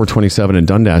area, 427 in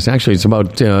Dundas. Actually, it's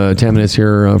about 10 minutes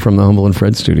here from the Humble and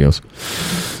Fred studios.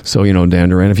 So, Dan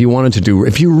Duran, if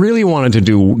you really wanted to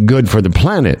do good for the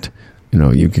planet,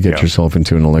 you could get yourself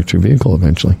into an electric vehicle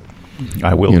eventually.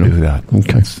 I will do that.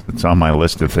 Okay. It's on my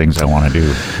list of things I want to do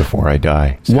before I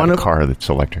die. A car that's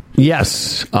electric.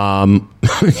 Yes.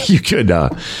 You could,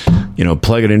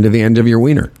 plug it into the end of your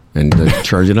wiener and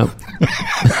charge it up.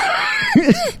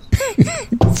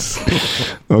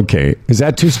 Okay. Is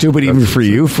that too stupid even for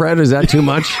you, Fred? Is that too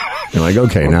much? You're like,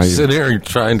 okay, now you Sitting here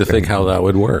trying to think how that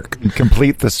would work.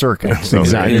 Complete the circuit. So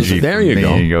Exactly. energy There you from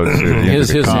me go. goes to the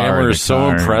His car, hammer the is so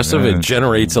car, impressive. It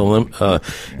generates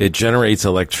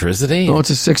electricity. Oh, it's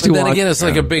a 60 But then watt. again, it's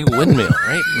like a big windmill,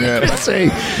 right?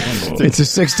 It's a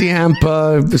 60 amp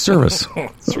service.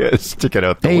 Just stick it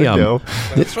out the Hey, window.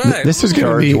 right. This is going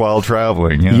to Charge be while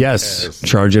traveling. Yeah. yes,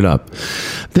 charge it up.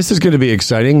 This is going to be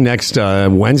exciting. Next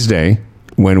Wednesday,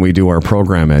 when we do our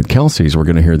program at Kelsey's, we're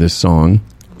going to hear this song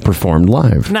performed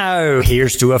live. Now,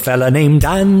 here's to a fella named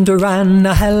Dan Duran,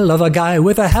 a hell of a guy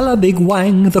with a hella big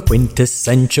wang, the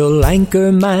quintessential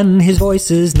anchor man. His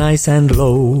voice is nice and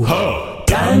low.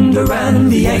 Dan Duran,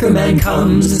 the anchorman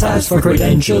comes. As for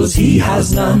credentials, he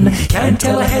has none. Can't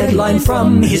tell a headline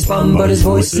from his bum, but his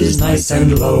voice is nice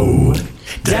and low.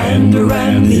 Dan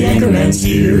Duran, the anchorman's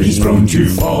here. He's prone to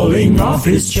falling off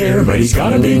his chair, but he's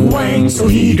got a big wang, so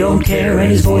he don't care, and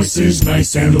his voice is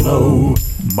nice and low.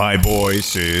 My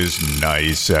voice is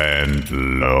nice and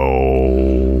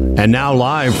low. And now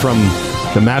live from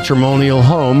the matrimonial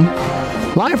home,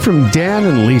 live from Dan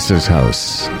and Lisa's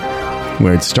house,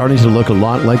 where it's starting to look a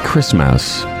lot like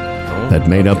Christmas, that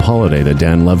made-up holiday that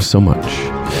Dan loves so much.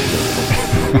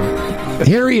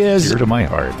 Here he is. Dear to my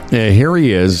heart. Here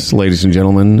he is, ladies and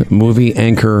gentlemen, movie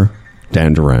anchor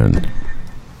Dan Duran.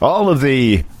 All of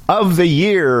the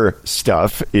year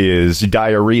stuff is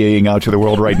diarrheaing out to the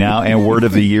world right now. And word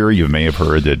of the year, you may have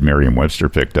heard that Merriam-Webster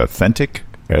picked authentic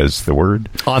as the word.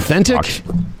 Authentic?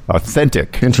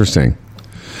 Authentic. Interesting.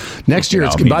 Next year,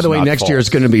 Now, it's, by the way, means not next year false.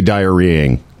 it's going to be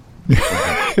diarrheaing.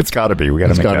 It's got to be. We got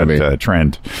to make gotta that be.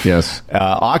 trend. Yes.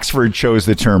 Oxford chose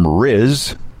the term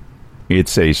riz.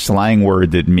 It's a slang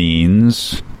word that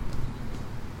means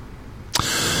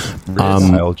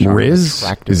Riz?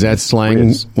 Is that slang?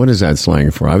 Riz. What is that slang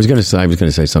for? I was going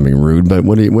to say something rude, but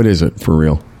what is it for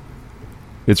real?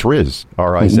 It's riz.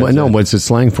 R-I-Z. No, what's it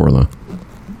slang for though?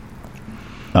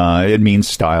 It means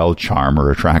style, charm,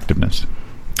 or attractiveness.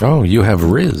 Oh, you have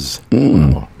Riz.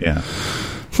 Yeah.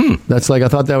 That's like I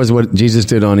thought that was what Jesus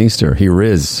did on Easter. He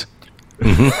riz.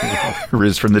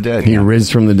 Riz from the dead. He riz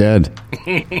from the dead.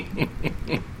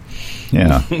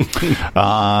 Yeah.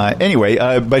 Anyway,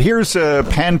 but here's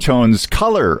Pantone's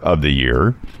color of the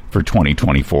year for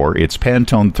 2024. It's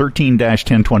Pantone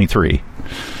 13-1023,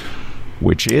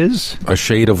 which is A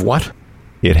shade of what?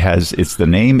 the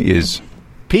name is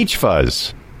Peach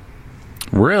Fuzz.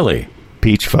 Really?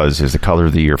 Peach Fuzz is the color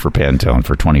of the year for Pantone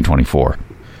for 2024.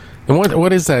 And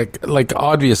what is that? Like,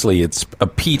 obviously, it's a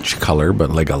peach color,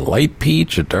 but like a light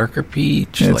peach, a darker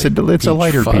peach? It's like a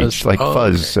lighter fuzz? peach, like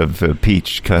fuzz okay. of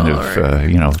peach, kind of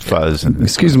right. fuzz. And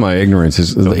Excuse my ignorance.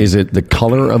 Is it the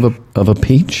color of a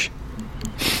peach?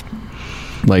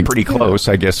 Like pretty close,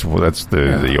 I guess. Well, that's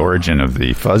the origin of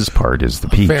the fuzz part is the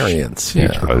peach Variance, peach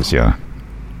yeah. fuzz, yeah.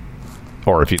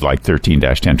 Or if you'd like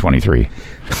 13-1023.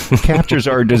 Captures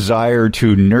our desire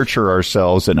to nurture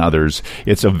ourselves and others.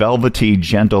 It's a velvety,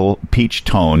 gentle peach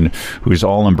tone whose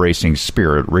all-embracing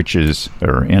spirit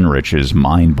enriches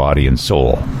mind, body, and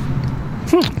soul.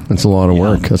 That's a lot of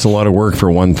work. That's a lot of work for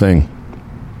one thing.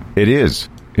 It is.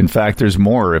 In fact, there's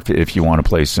more if you want to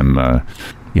play some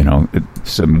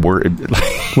some word.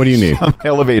 What do you need? Some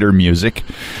elevator music.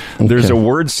 There's a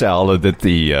word salad that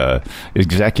the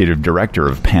executive director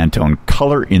of Pantone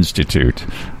Color Institute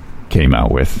came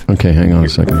out with. Okay, hang on a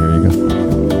second. Here you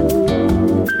go.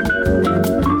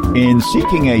 In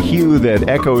seeking a hue that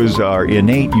echoes our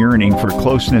innate yearning for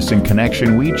closeness and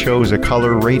connection, we chose a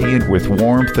color radiant with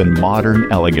warmth and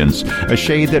modern elegance. A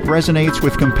shade that resonates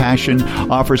with compassion,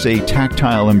 offers a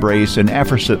tactile embrace, and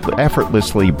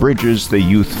effortlessly bridges the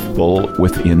youthful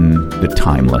within the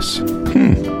timeless.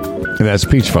 And that's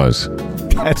Peach Fuzz.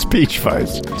 That's Peach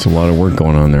Fuzz. It's a lot of work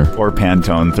going on there. Or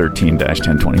Pantone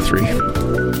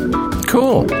 13-1023.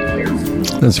 Cool.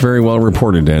 That's very well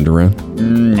reported, Dan Duran.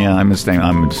 Yeah, I'm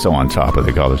so on top of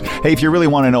the colors. Hey, if you really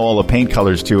want to know all the paint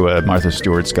colors too, Martha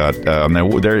Stewart's got on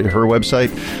her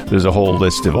website. There's a whole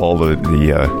list of all the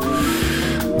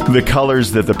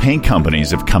colors that the paint companies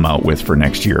have come out with for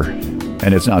next year.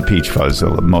 And it's not peach fuzz.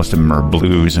 Most of them are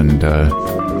blues and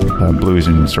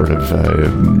sort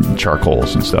of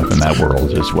charcoals and stuff. In that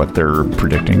world is what they're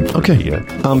predicting. Okay.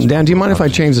 Dan, do you mind if I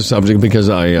change the subject because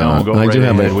I go I right do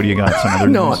have ahead. What do you got? Some other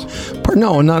news?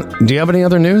 No, not. Do you have any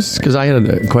other news? Because I had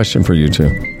a question for you too.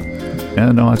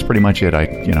 No, that's pretty much it.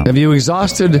 Have you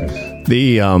exhausted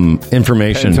the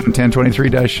information? 1023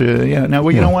 yeah. Now,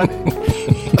 well, you know what?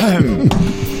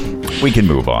 We can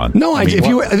move on. No, if there's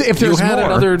you had more.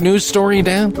 another news story,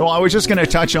 Dan? Well, I was just going to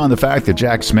touch on the fact that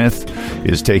Jack Smith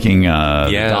is taking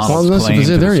Donald's Well, claim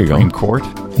to there the you go. Supreme Court.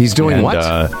 He's doing what?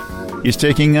 He's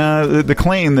taking the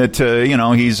claim that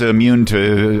he's immune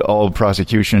to all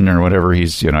prosecution or whatever.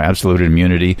 He's absolute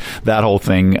immunity. That whole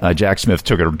thing. Jack Smith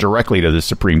took it directly to the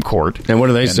Supreme Court. And what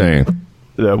are they saying?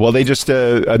 Well, they just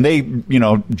and they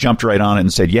jumped right on it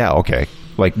and said, yeah, okay.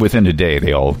 Like within a day,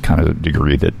 they all kind of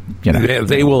agreed that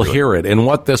they will hear it. And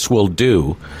what this will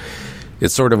do,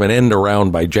 it's sort of an end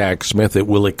around by Jack Smith. It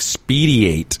will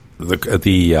expedite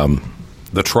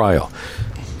the trial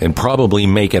and probably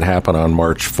make it happen on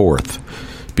March 4th.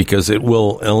 Because it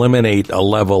will eliminate a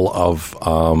level of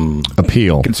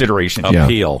appeal, consideration,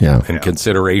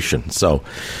 consideration. So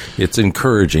it's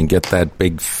encouraging. Get that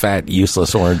big, fat,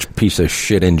 useless orange piece of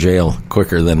shit in jail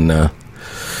quicker than.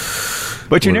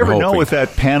 But you never know with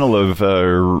that panel of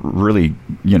really,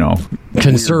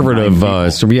 conservative.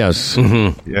 Yes,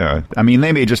 mm-hmm. Yeah. I mean,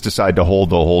 they may just decide to hold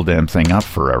the whole damn thing up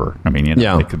forever. I mean,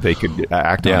 they could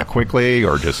act on it quickly,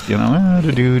 or just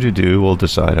we'll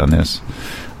decide on this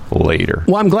later.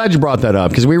 Well, I'm glad you brought that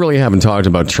up because we really haven't talked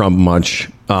about Trump much.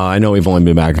 I know we've only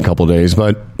been back a couple of days,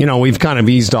 but we've kind of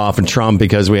eased off of Trump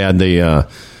because we had the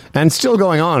and still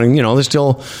going on. And there's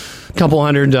still a couple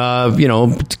hundred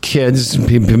kids,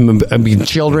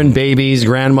 children, babies,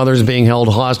 grandmothers being held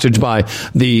hostage by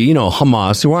the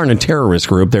Hamas, who aren't a terrorist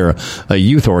group; they're a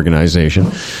youth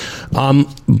organization.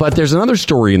 But there's another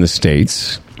story in the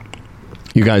States.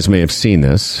 You guys may have seen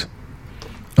this.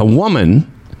 A woman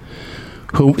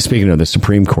who, speaking of the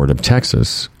Supreme Court of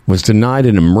Texas, was denied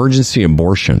an emergency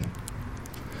abortion.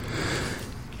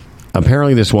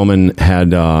 Apparently, this woman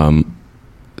had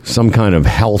some kind of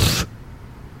health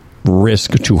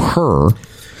risk to her.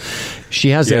 She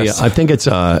has I think it's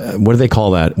what do they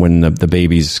call that when the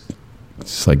baby's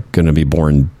like going to be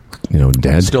born,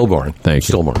 dead? Stillborn. Thank you.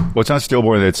 Stillborn. Well, it's not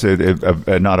stillborn. It's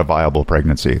not a viable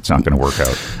pregnancy. It's not going to work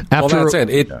out. That's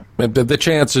it. The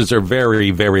chances are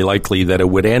very, very likely that it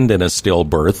would end in a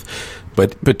stillbirth.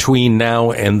 But between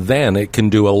now and then, it can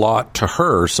do a lot to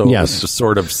her. So to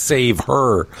sort of save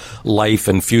her life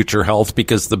and future health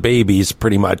because the baby's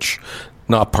pretty much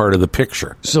not part of the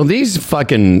picture. So these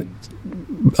fucking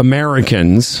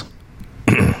Americans...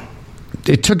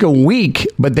 It took a week,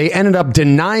 but they ended up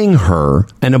denying her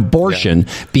an abortion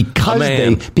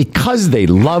because they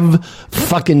love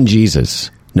fucking Jesus.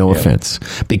 No offense.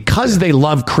 Because they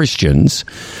love Christians,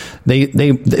 they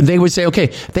would say,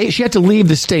 okay, she had to leave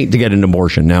the state to get an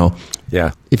abortion. Now,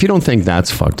 if you don't think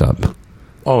that's fucked up.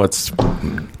 Oh, it's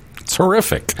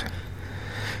horrific.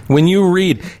 When you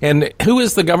read, and who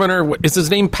is the governor? Is his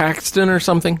name Paxton or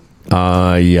something?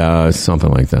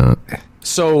 Something like that.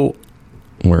 So...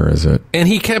 Where is it? And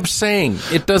he kept saying,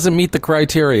 it doesn't meet the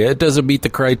criteria. It doesn't meet the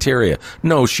criteria.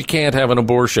 No, she can't have an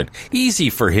abortion. Easy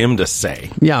for him to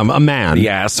say. Yeah, a man. The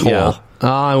asshole. Yeah.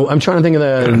 I'm trying to think of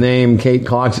the name, Kate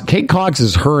Cox. Kate Cox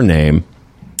is her name.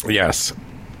 Yes.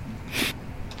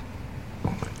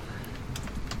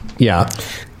 Yeah.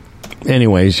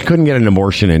 Anyways, she couldn't get an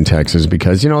abortion in Texas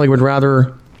because, they would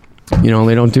rather, they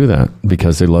don't do that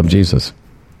because they love Jesus.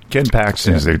 Ken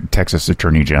Paxton is the Texas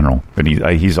Attorney General, but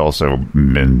he's also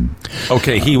been...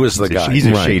 Okay, he was the guy. He's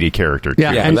a shady character.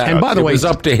 Yeah, and by the way... It was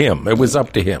up to him. It was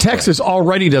up to him. Texas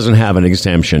already doesn't have an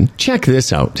exemption. Check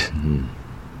this out.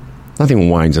 Nothing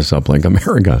winds us up like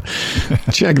America.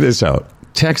 Check this out.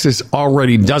 Texas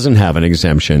already doesn't have an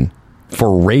exemption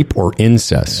for rape or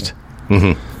incest.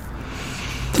 Mm-hmm.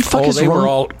 The fuck is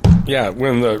wrong?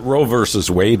 When the Roe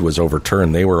versus Wade was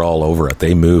overturned, they were all over it.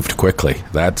 They moved quickly.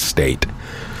 That state...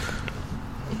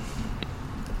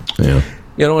 Yeah.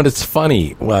 And it's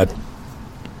funny what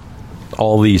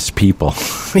all these people,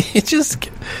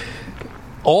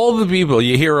 all the people,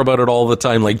 you hear about it all the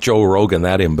time, like Joe Rogan,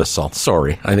 that imbecile.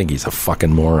 Sorry, I think he's a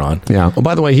fucking moron. Yeah. Oh,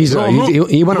 by the way,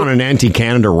 he went on an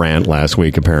anti-Canada rant last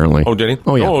week, apparently. Oh, did he?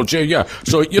 Oh, yeah. Oh, yeah.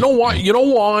 So you know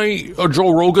why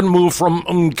Joe Rogan moved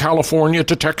from California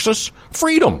to Texas?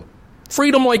 Freedom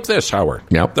like this, Howard.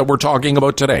 Yep. That we're talking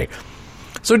about today.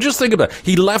 So just think about it.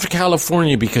 He left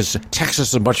California because Texas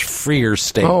is a much freer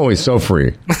state. Oh, he's so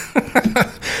free.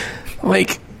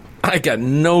 I got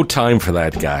no time for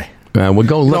that guy. We'll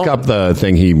go look up the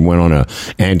thing. He went on a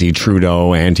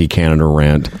anti-Trudeau, anti-Canada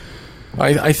rant.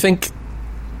 I think,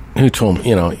 who told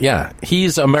me,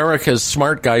 he's America's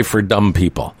smart guy for dumb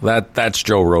people. That's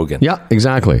Joe Rogan. Yeah,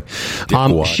 exactly.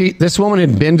 This woman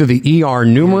had been to the ER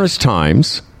numerous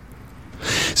times.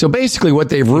 So basically what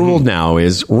they've ruled now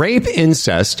is rape,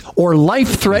 incest, or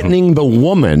life-threatening the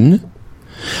woman.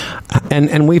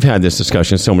 And we've had this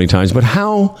discussion so many times, but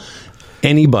how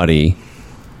anybody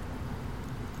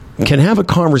can have a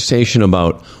conversation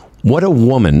about what a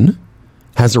woman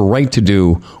has a right to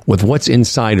do with what's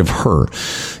inside of her.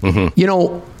 Mm-hmm.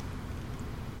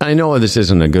 I know this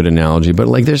isn't a good analogy, but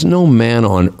like there's no man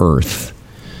on earth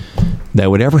that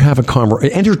would ever have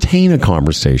entertain a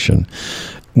conversation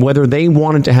whether they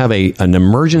wanted to have an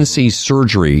emergency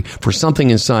surgery for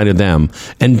something inside of them,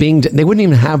 and they wouldn't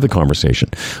even have the conversation.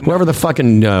 Whoever the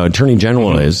fucking attorney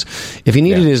general is, if he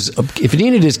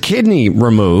needed his kidney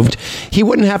removed, he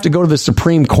wouldn't have to go to the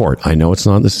Supreme Court. I know it's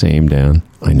not the same, Dan.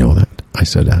 I know that. I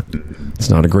said that. It's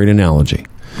not a great analogy.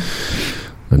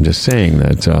 I'm just saying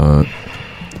that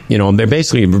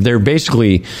they're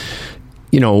basically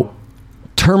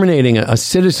terminating a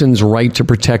citizen's right to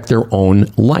protect their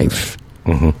own life.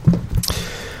 Mm-hmm.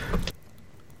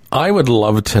 I would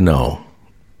love to know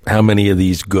how many of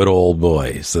these good old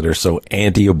boys that are so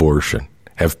anti-abortion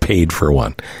have paid for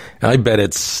one. I bet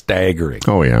it's staggering.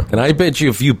 Oh, yeah. And I bet you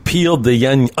if you peeled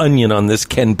the onion on this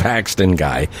Ken Paxton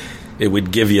guy, it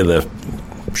would give you the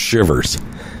shivers.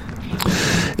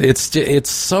 It's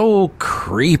so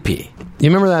creepy. You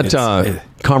remember that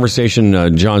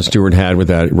conversation Jon Stewart had with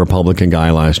that Republican guy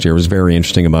last year? It was very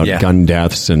interesting about gun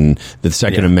deaths and the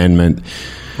Second Amendment.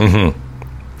 Mm-hmm.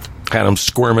 Had him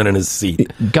squirming in his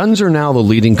seat. Guns are now the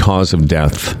leading cause of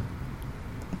death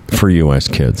for U.S.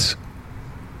 kids.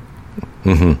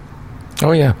 Mm-hmm.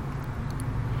 Oh, yeah.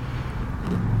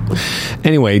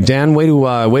 Anyway, Dan, way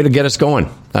to get us going.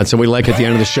 That's what we like at the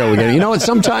end of the show.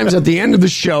 Sometimes at the end of the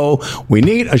show, we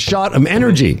need a shot of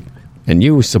energy. And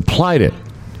you supplied it.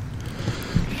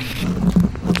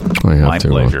 My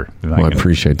pleasure. I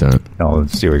appreciate that.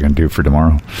 Let's see what we're going to do for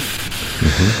tomorrow.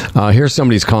 Mm-hmm. Here's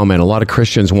somebody's comment. A lot of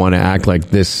Christians want to act like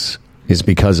this is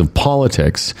because of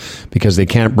politics, because they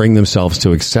can't bring themselves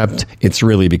to accept it's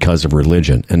really because of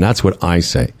religion. And that's what I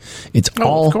say. It's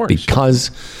all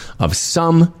because of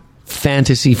some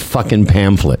fantasy fucking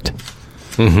pamphlet.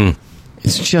 Mm-hmm.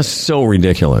 It's just so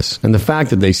ridiculous. And the fact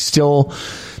that they still...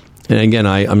 And again,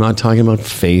 I'm not talking about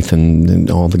faith and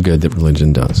all the good that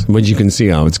religion does. But you can see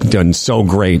how it's done so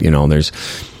great. It's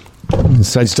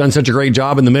done such a great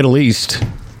job in the Middle East.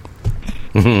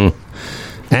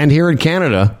 Mm-hmm. And here in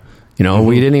Canada,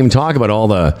 we didn't even talk about all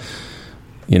the,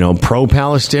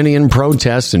 pro-Palestinian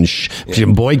protests and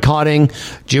boycotting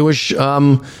Jewish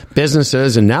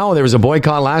businesses. And now there was a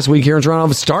boycott last week here in Toronto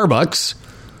of Starbucks.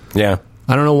 Yeah.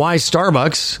 I don't know why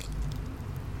Starbucks.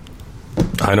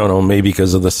 I don't know, maybe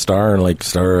because of the star, like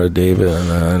Star of David.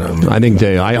 I think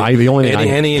the only thing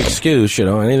any excuse,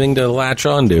 anything to latch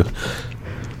on to.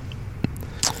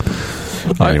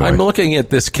 Anyway. I'm looking at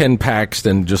this Ken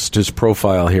Paxton, just his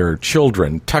profile here.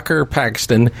 Children: Tucker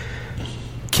Paxton,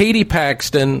 Katie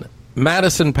Paxton,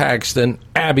 Madison Paxton,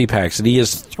 Abby Paxton. He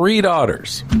has 3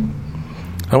 daughters.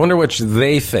 I wonder what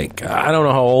they think. I don't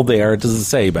know how old they are. It doesn't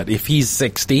say, but if he's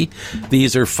 60,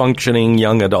 these are functioning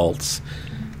young adults.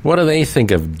 What do they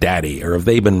think of Daddy, or have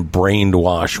they been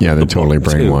brainwashed? Yeah, they're totally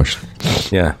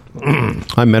brainwashed. Yeah,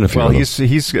 I met a few. Well, he's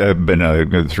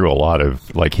been through a lot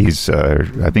of I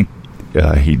think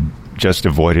he just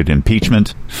avoided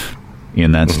impeachment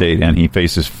in that state, and he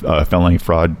faces felony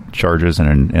fraud charges and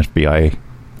an FBI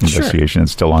investigation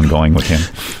is still ongoing with him.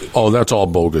 Oh, that's all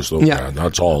bogus, though. Yeah,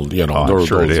 that's all. I'm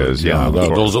sure it is. Yeah,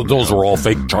 those are all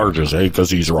fake charges, because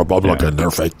he's a Republican. Yeah.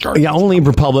 They're fake charges. Yeah, only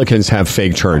Republicans have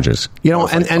fake charges.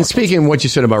 And speaking of what you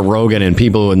said about Rogan and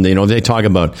people, and they talk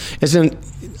about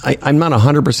I'm not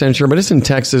 100% sure, but isn't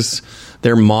Texas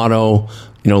their motto?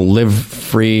 Live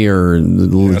free or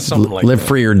live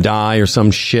free or die or some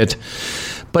shit.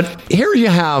 But here you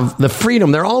have the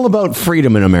freedom. They're all about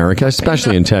freedom in America,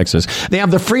 especially in Texas. They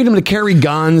have the freedom to carry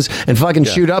guns and fucking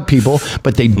shoot up people,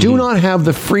 but they do not have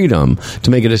the freedom to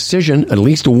make a decision. At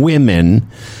least women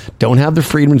don't have the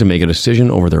freedom to make a decision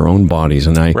over their own bodies.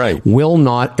 And I will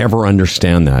not ever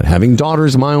understand that. Having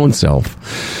daughters my own self.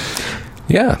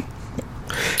 Yeah.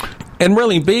 And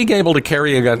really, being able to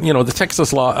carry a gun, the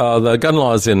Texas law, the gun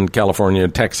laws in California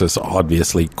and Texas,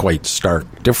 obviously quite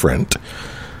stark different.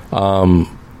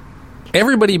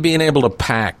 Everybody being able to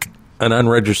pack an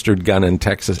unregistered gun in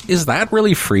Texas, is that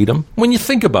really freedom? When you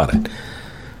think about it.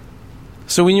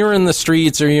 So when you're in the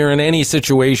streets or you're in any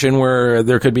situation where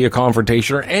there could be a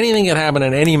confrontation or anything could happen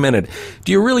at any minute,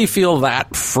 do you really feel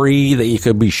that free that you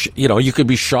could be, you could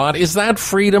be shot? Is that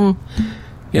freedom?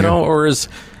 Or is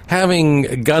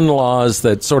having gun laws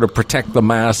that sort of protect the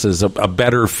masses a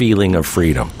better feeling of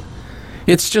freedom?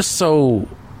 It's just so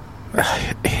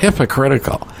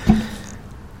hypocritical.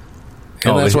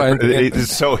 And that's why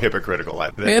it's so hypocritical.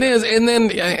 It is.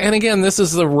 And again, this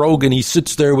is the Rogan. He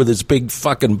sits there with his big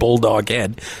fucking bulldog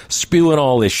head, spewing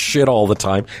all this shit all the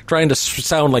time, trying to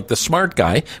sound like the smart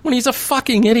guy when he's a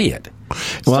fucking idiot.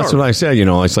 Well, that's what I said.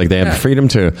 It's like they have the freedom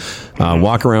to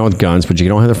walk around with guns, but you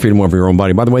don't have the freedom over your own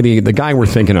body. By the way, the guy we're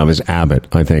thinking of is Abbott,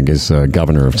 I think, is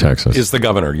governor of Texas. Is the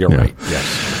governor. You're right.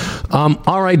 Yes.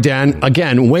 All right, Dan.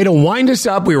 Again, way to wind us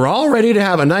up. We were all ready to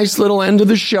have a nice little end of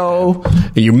the show.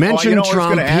 You mentioned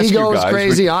Trump. He goes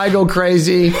crazy. I go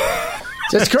crazy.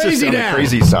 It's crazy, on Dan. The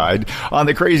crazy side. On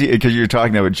the crazy, because you're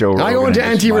talking about Joe Rogan. I go into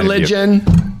anti-religion.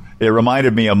 It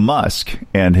reminded me of Musk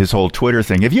and his whole Twitter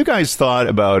thing. Have you guys thought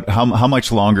about how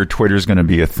much longer Twitter's going to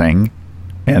be a thing?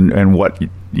 And what,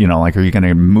 like, are you going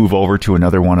to move over to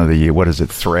another one of the, what is it,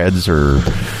 Threads or...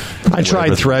 I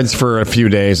tried Threads for a few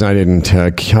days. I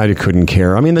couldn't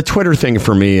care. I mean, the Twitter thing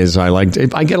for me is I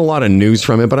get a lot of news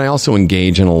from it, but I also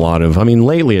engage in a lot of,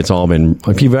 lately it's all been,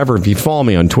 if you follow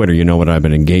me on Twitter, you know what I've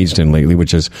been engaged in lately,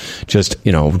 which is just,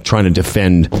 trying to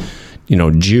defend,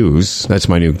 Jews. That's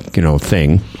my new,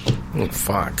 thing. Oh,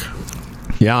 fuck.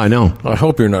 Yeah, I know. I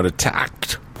hope you're not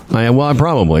attacked. I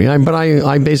probably, but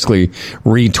I basically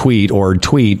retweet or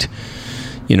tweet,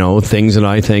 things that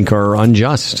I think are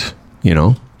unjust,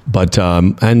 but,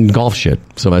 and golf shit.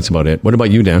 So that's about it. What about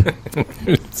you, Dan?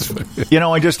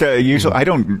 I just usually, I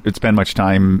don't spend much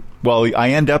time. Well, I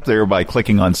end up there by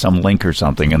clicking on some link or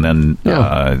something, and then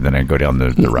I go down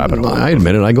the rabbit hole. I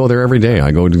admit it. I go there every day.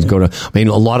 I go to. A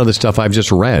lot of the stuff I've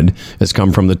just read has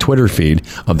come from the Twitter feed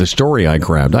of the story I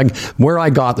grabbed. Where I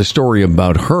got the story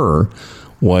about her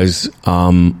was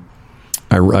somebody,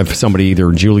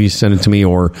 either Julie sent it to me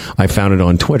or I found it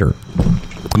on Twitter.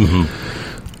 Mm-hmm.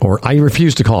 Or I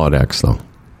refuse to call it X, though.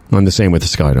 I'm the same with the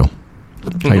Skydo.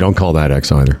 I don't call that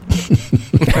X either.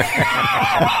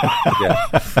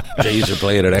 Jays are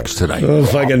playing at X tonight. Oh,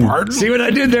 fucking see what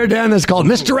I did there, Dan? That's called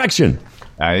misdirection.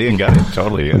 I didn't get it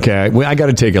totally. Okay, I got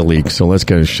to take a leak, so let's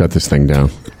go shut this thing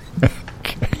down.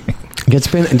 Okay. It's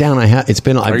been down. It's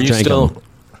been. Are you still?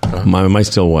 Am I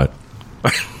still what?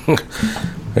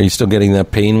 Are you still getting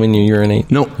that pain when you urinate?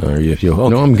 No. Are you, okay.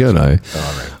 No, I'm good.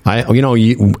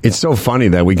 It's so funny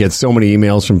that we get so many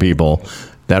emails from people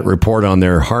that report on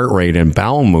their heart rate and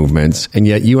bowel movements, and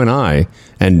yet you and I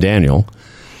and Daniel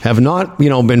have not,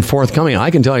 been forthcoming. I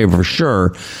can tell you for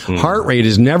sure, heart rate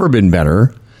has never been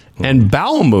better, and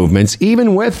bowel movements,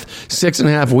 even with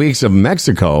 6.5 weeks of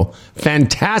Mexico,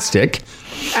 fantastic.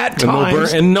 At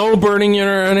times, no burning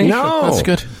urination. No, that's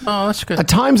good. Oh, that's good. At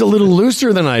times, a little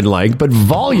looser than I'd like, but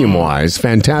volume-wise,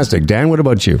 fantastic. Dan, what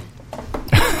about you?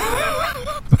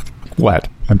 What?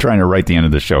 I'm trying to write the end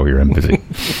of the show here. I'm busy.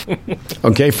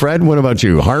 Okay, Fred, what about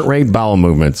you? Heart rate, bowel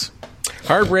movements.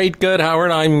 Heart rate good,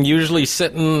 Howard. I'm usually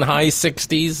sitting high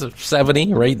 60s,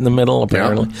 70, right in the middle,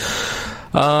 apparently. Yeah.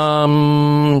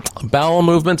 Bowel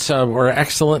movements were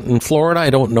excellent in Florida. I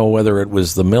don't know whether it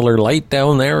was the Miller Lite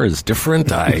down there is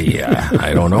different.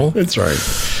 I don't know. That's right.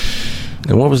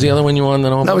 And what was the other one you wanted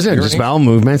to know? That was it. Urination? Just bowel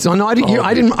movements. Oh, no, I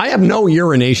didn't. I have no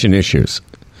urination issues.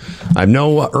 I have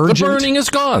no urgent. The burning is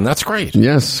gone. That's great.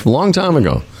 Yes, a long time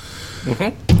ago.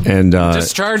 Mm-hmm. And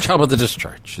discharge. How about the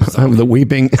discharge? The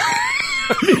weeping.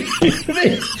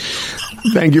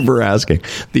 Thank you for asking.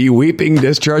 The weeping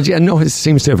discharge. Yeah, no, it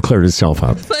seems to have cleared itself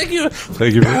up. Thank you.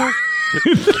 Thank you.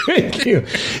 Thank you.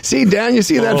 See, Dan, you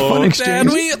see that fun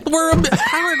exchange? Dan,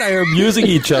 Howard and I are amusing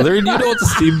each other, and you don't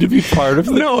seem to be part of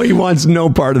it. No, he wants no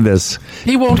part of this.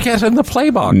 He won't get in the play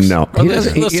box. No. Or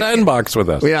the sandbox with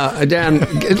us. Yeah, Dan,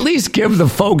 at least give the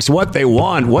folks what they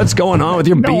want. What's going on with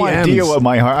your BMs? No idea what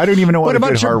my heart... I don't even know what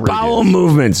about your bowel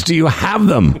movements? Do you have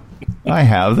them? I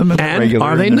have them. And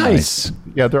are they nice?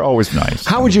 Yeah, they're always nice.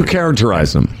 How would you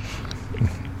characterize them?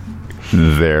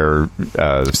 They're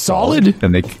solid,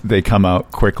 and they come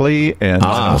out quickly, and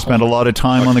spend a lot of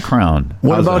time on the crown.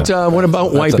 What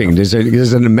about wiping? Is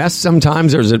it a mess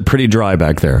sometimes, or is it pretty dry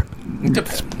back there?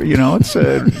 It's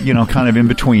kind of in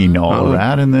between all of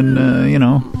that, and then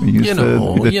use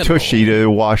the tushy to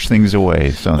wash things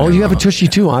away. So you have a tushy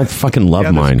too. I fucking love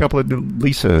mine. A couple of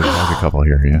Lisa has a couple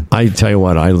here. Yeah, I tell you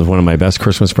what, one of my best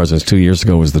Christmas presents 2 years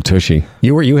ago was the tushy.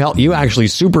 You actually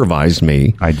supervised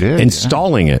me. I did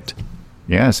installing it.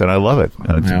 Yes, and I love it.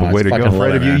 It's a way to go.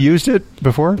 Fred, have you used it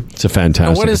before? It's a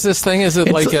fantastic. What is this thing? Is it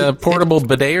like a portable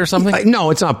bidet or something?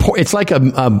 No, it's not. It's like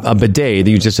a bidet.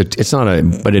 It's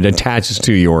not but it attaches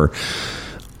to your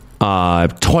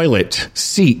toilet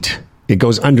seat. It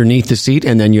goes underneath the seat,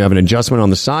 and then you have an adjustment on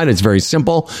the side. It's very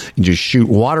simple. You just shoot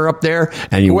water up there,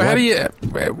 and you. Where do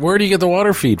you get the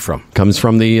water feed from? Comes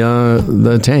from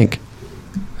the tank.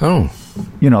 Oh,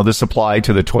 the supply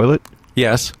to the toilet.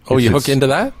 Yes. Oh, you hook into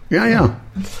that? Yeah.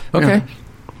 Okay.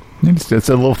 It's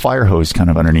a little fire hose kind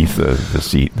of underneath the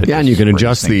seat. Yeah, and you can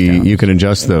adjust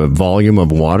the volume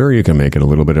of water. You can make it a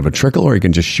little bit of a trickle, or you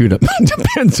can just shoot it.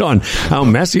 Depends on how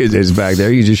messy it is back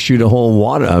there. You just shoot a whole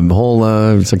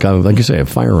it's like you say, a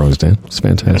fire hose, Dan. It's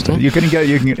fantastic. You can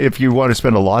if you want to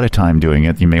spend a lot of time doing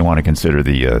it, you may want to consider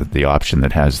the option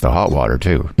that has the hot water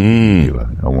too. Do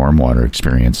a warm water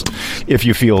experience if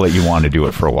you feel that you want to do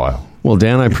it for a while. Well,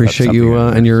 Dan, I appreciate you,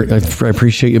 I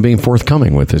appreciate you being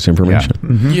forthcoming with this information. Yeah.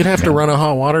 Mm-hmm. You'd have to run a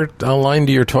hot water line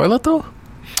to your toilet, though?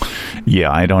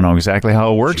 Yeah, I don't know exactly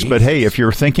how it works, but hey, if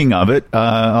you're thinking of it,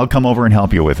 I'll come over and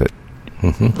help you with it.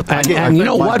 Mm-hmm. And you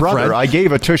know what, brother? Fred? I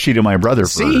gave a tushy to my brother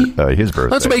for his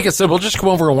birthday. Let's make it simple. Just come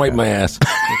over and wipe my ass.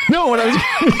 No,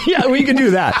 yeah, we can do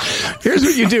that. Here's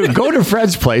what you do: go to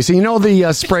Fred's place. And you know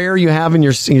the sprayer you have in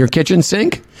your kitchen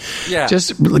sink. Yeah.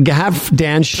 Just have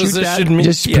Dan shoot Position that. Me.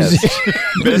 Just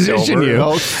position you,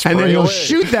 and then he'll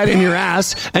shoot that in your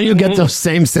ass, and you'll get the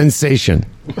same sensation.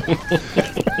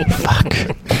 Fuck.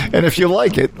 And if you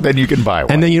like it, then you can buy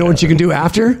one. And then you know what you can do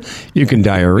after? You can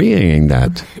diarrheaing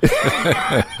that.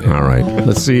 All right.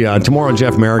 Let's see. Tomorrow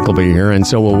Jeff Merrick will be here, and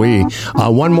so will we.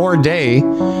 One more day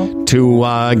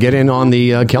to get in on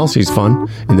the Kelsey's fun.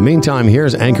 In the meantime,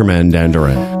 here's Anchorman Dan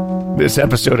Duran. This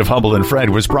episode of Humble and Fred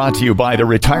was brought to you by the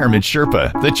Retirement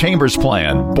Sherpa, the Chambers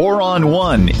Plan, Boron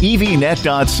One,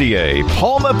 EVNet.ca,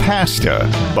 Palma Pasta,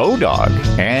 Bodog,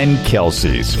 and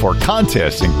Kelsey's. For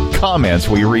contests and comments,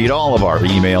 we read all of our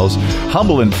emails.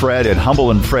 Humble and Fred at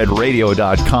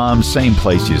humbleandfredradio.com. Same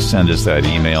place you send us that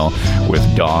email with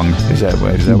dong. Is that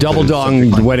Double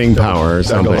dong wedding power or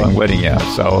something. Double dong wedding, yeah.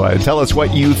 So tell us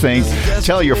what you think.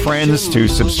 Tell your friends to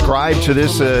subscribe to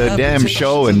this damn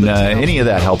show, and any of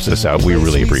that helps us out. We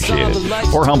really appreciate it.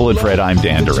 For Humble and Fred, I'm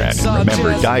Dan Duran. And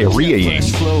remember, diarrheaing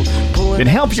can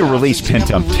help you release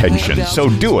pent-up tension. So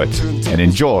do it and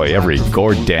enjoy every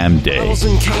goddamn day.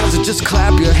 Just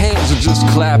clap your hands, or just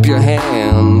clap your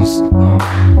hands.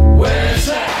 Well,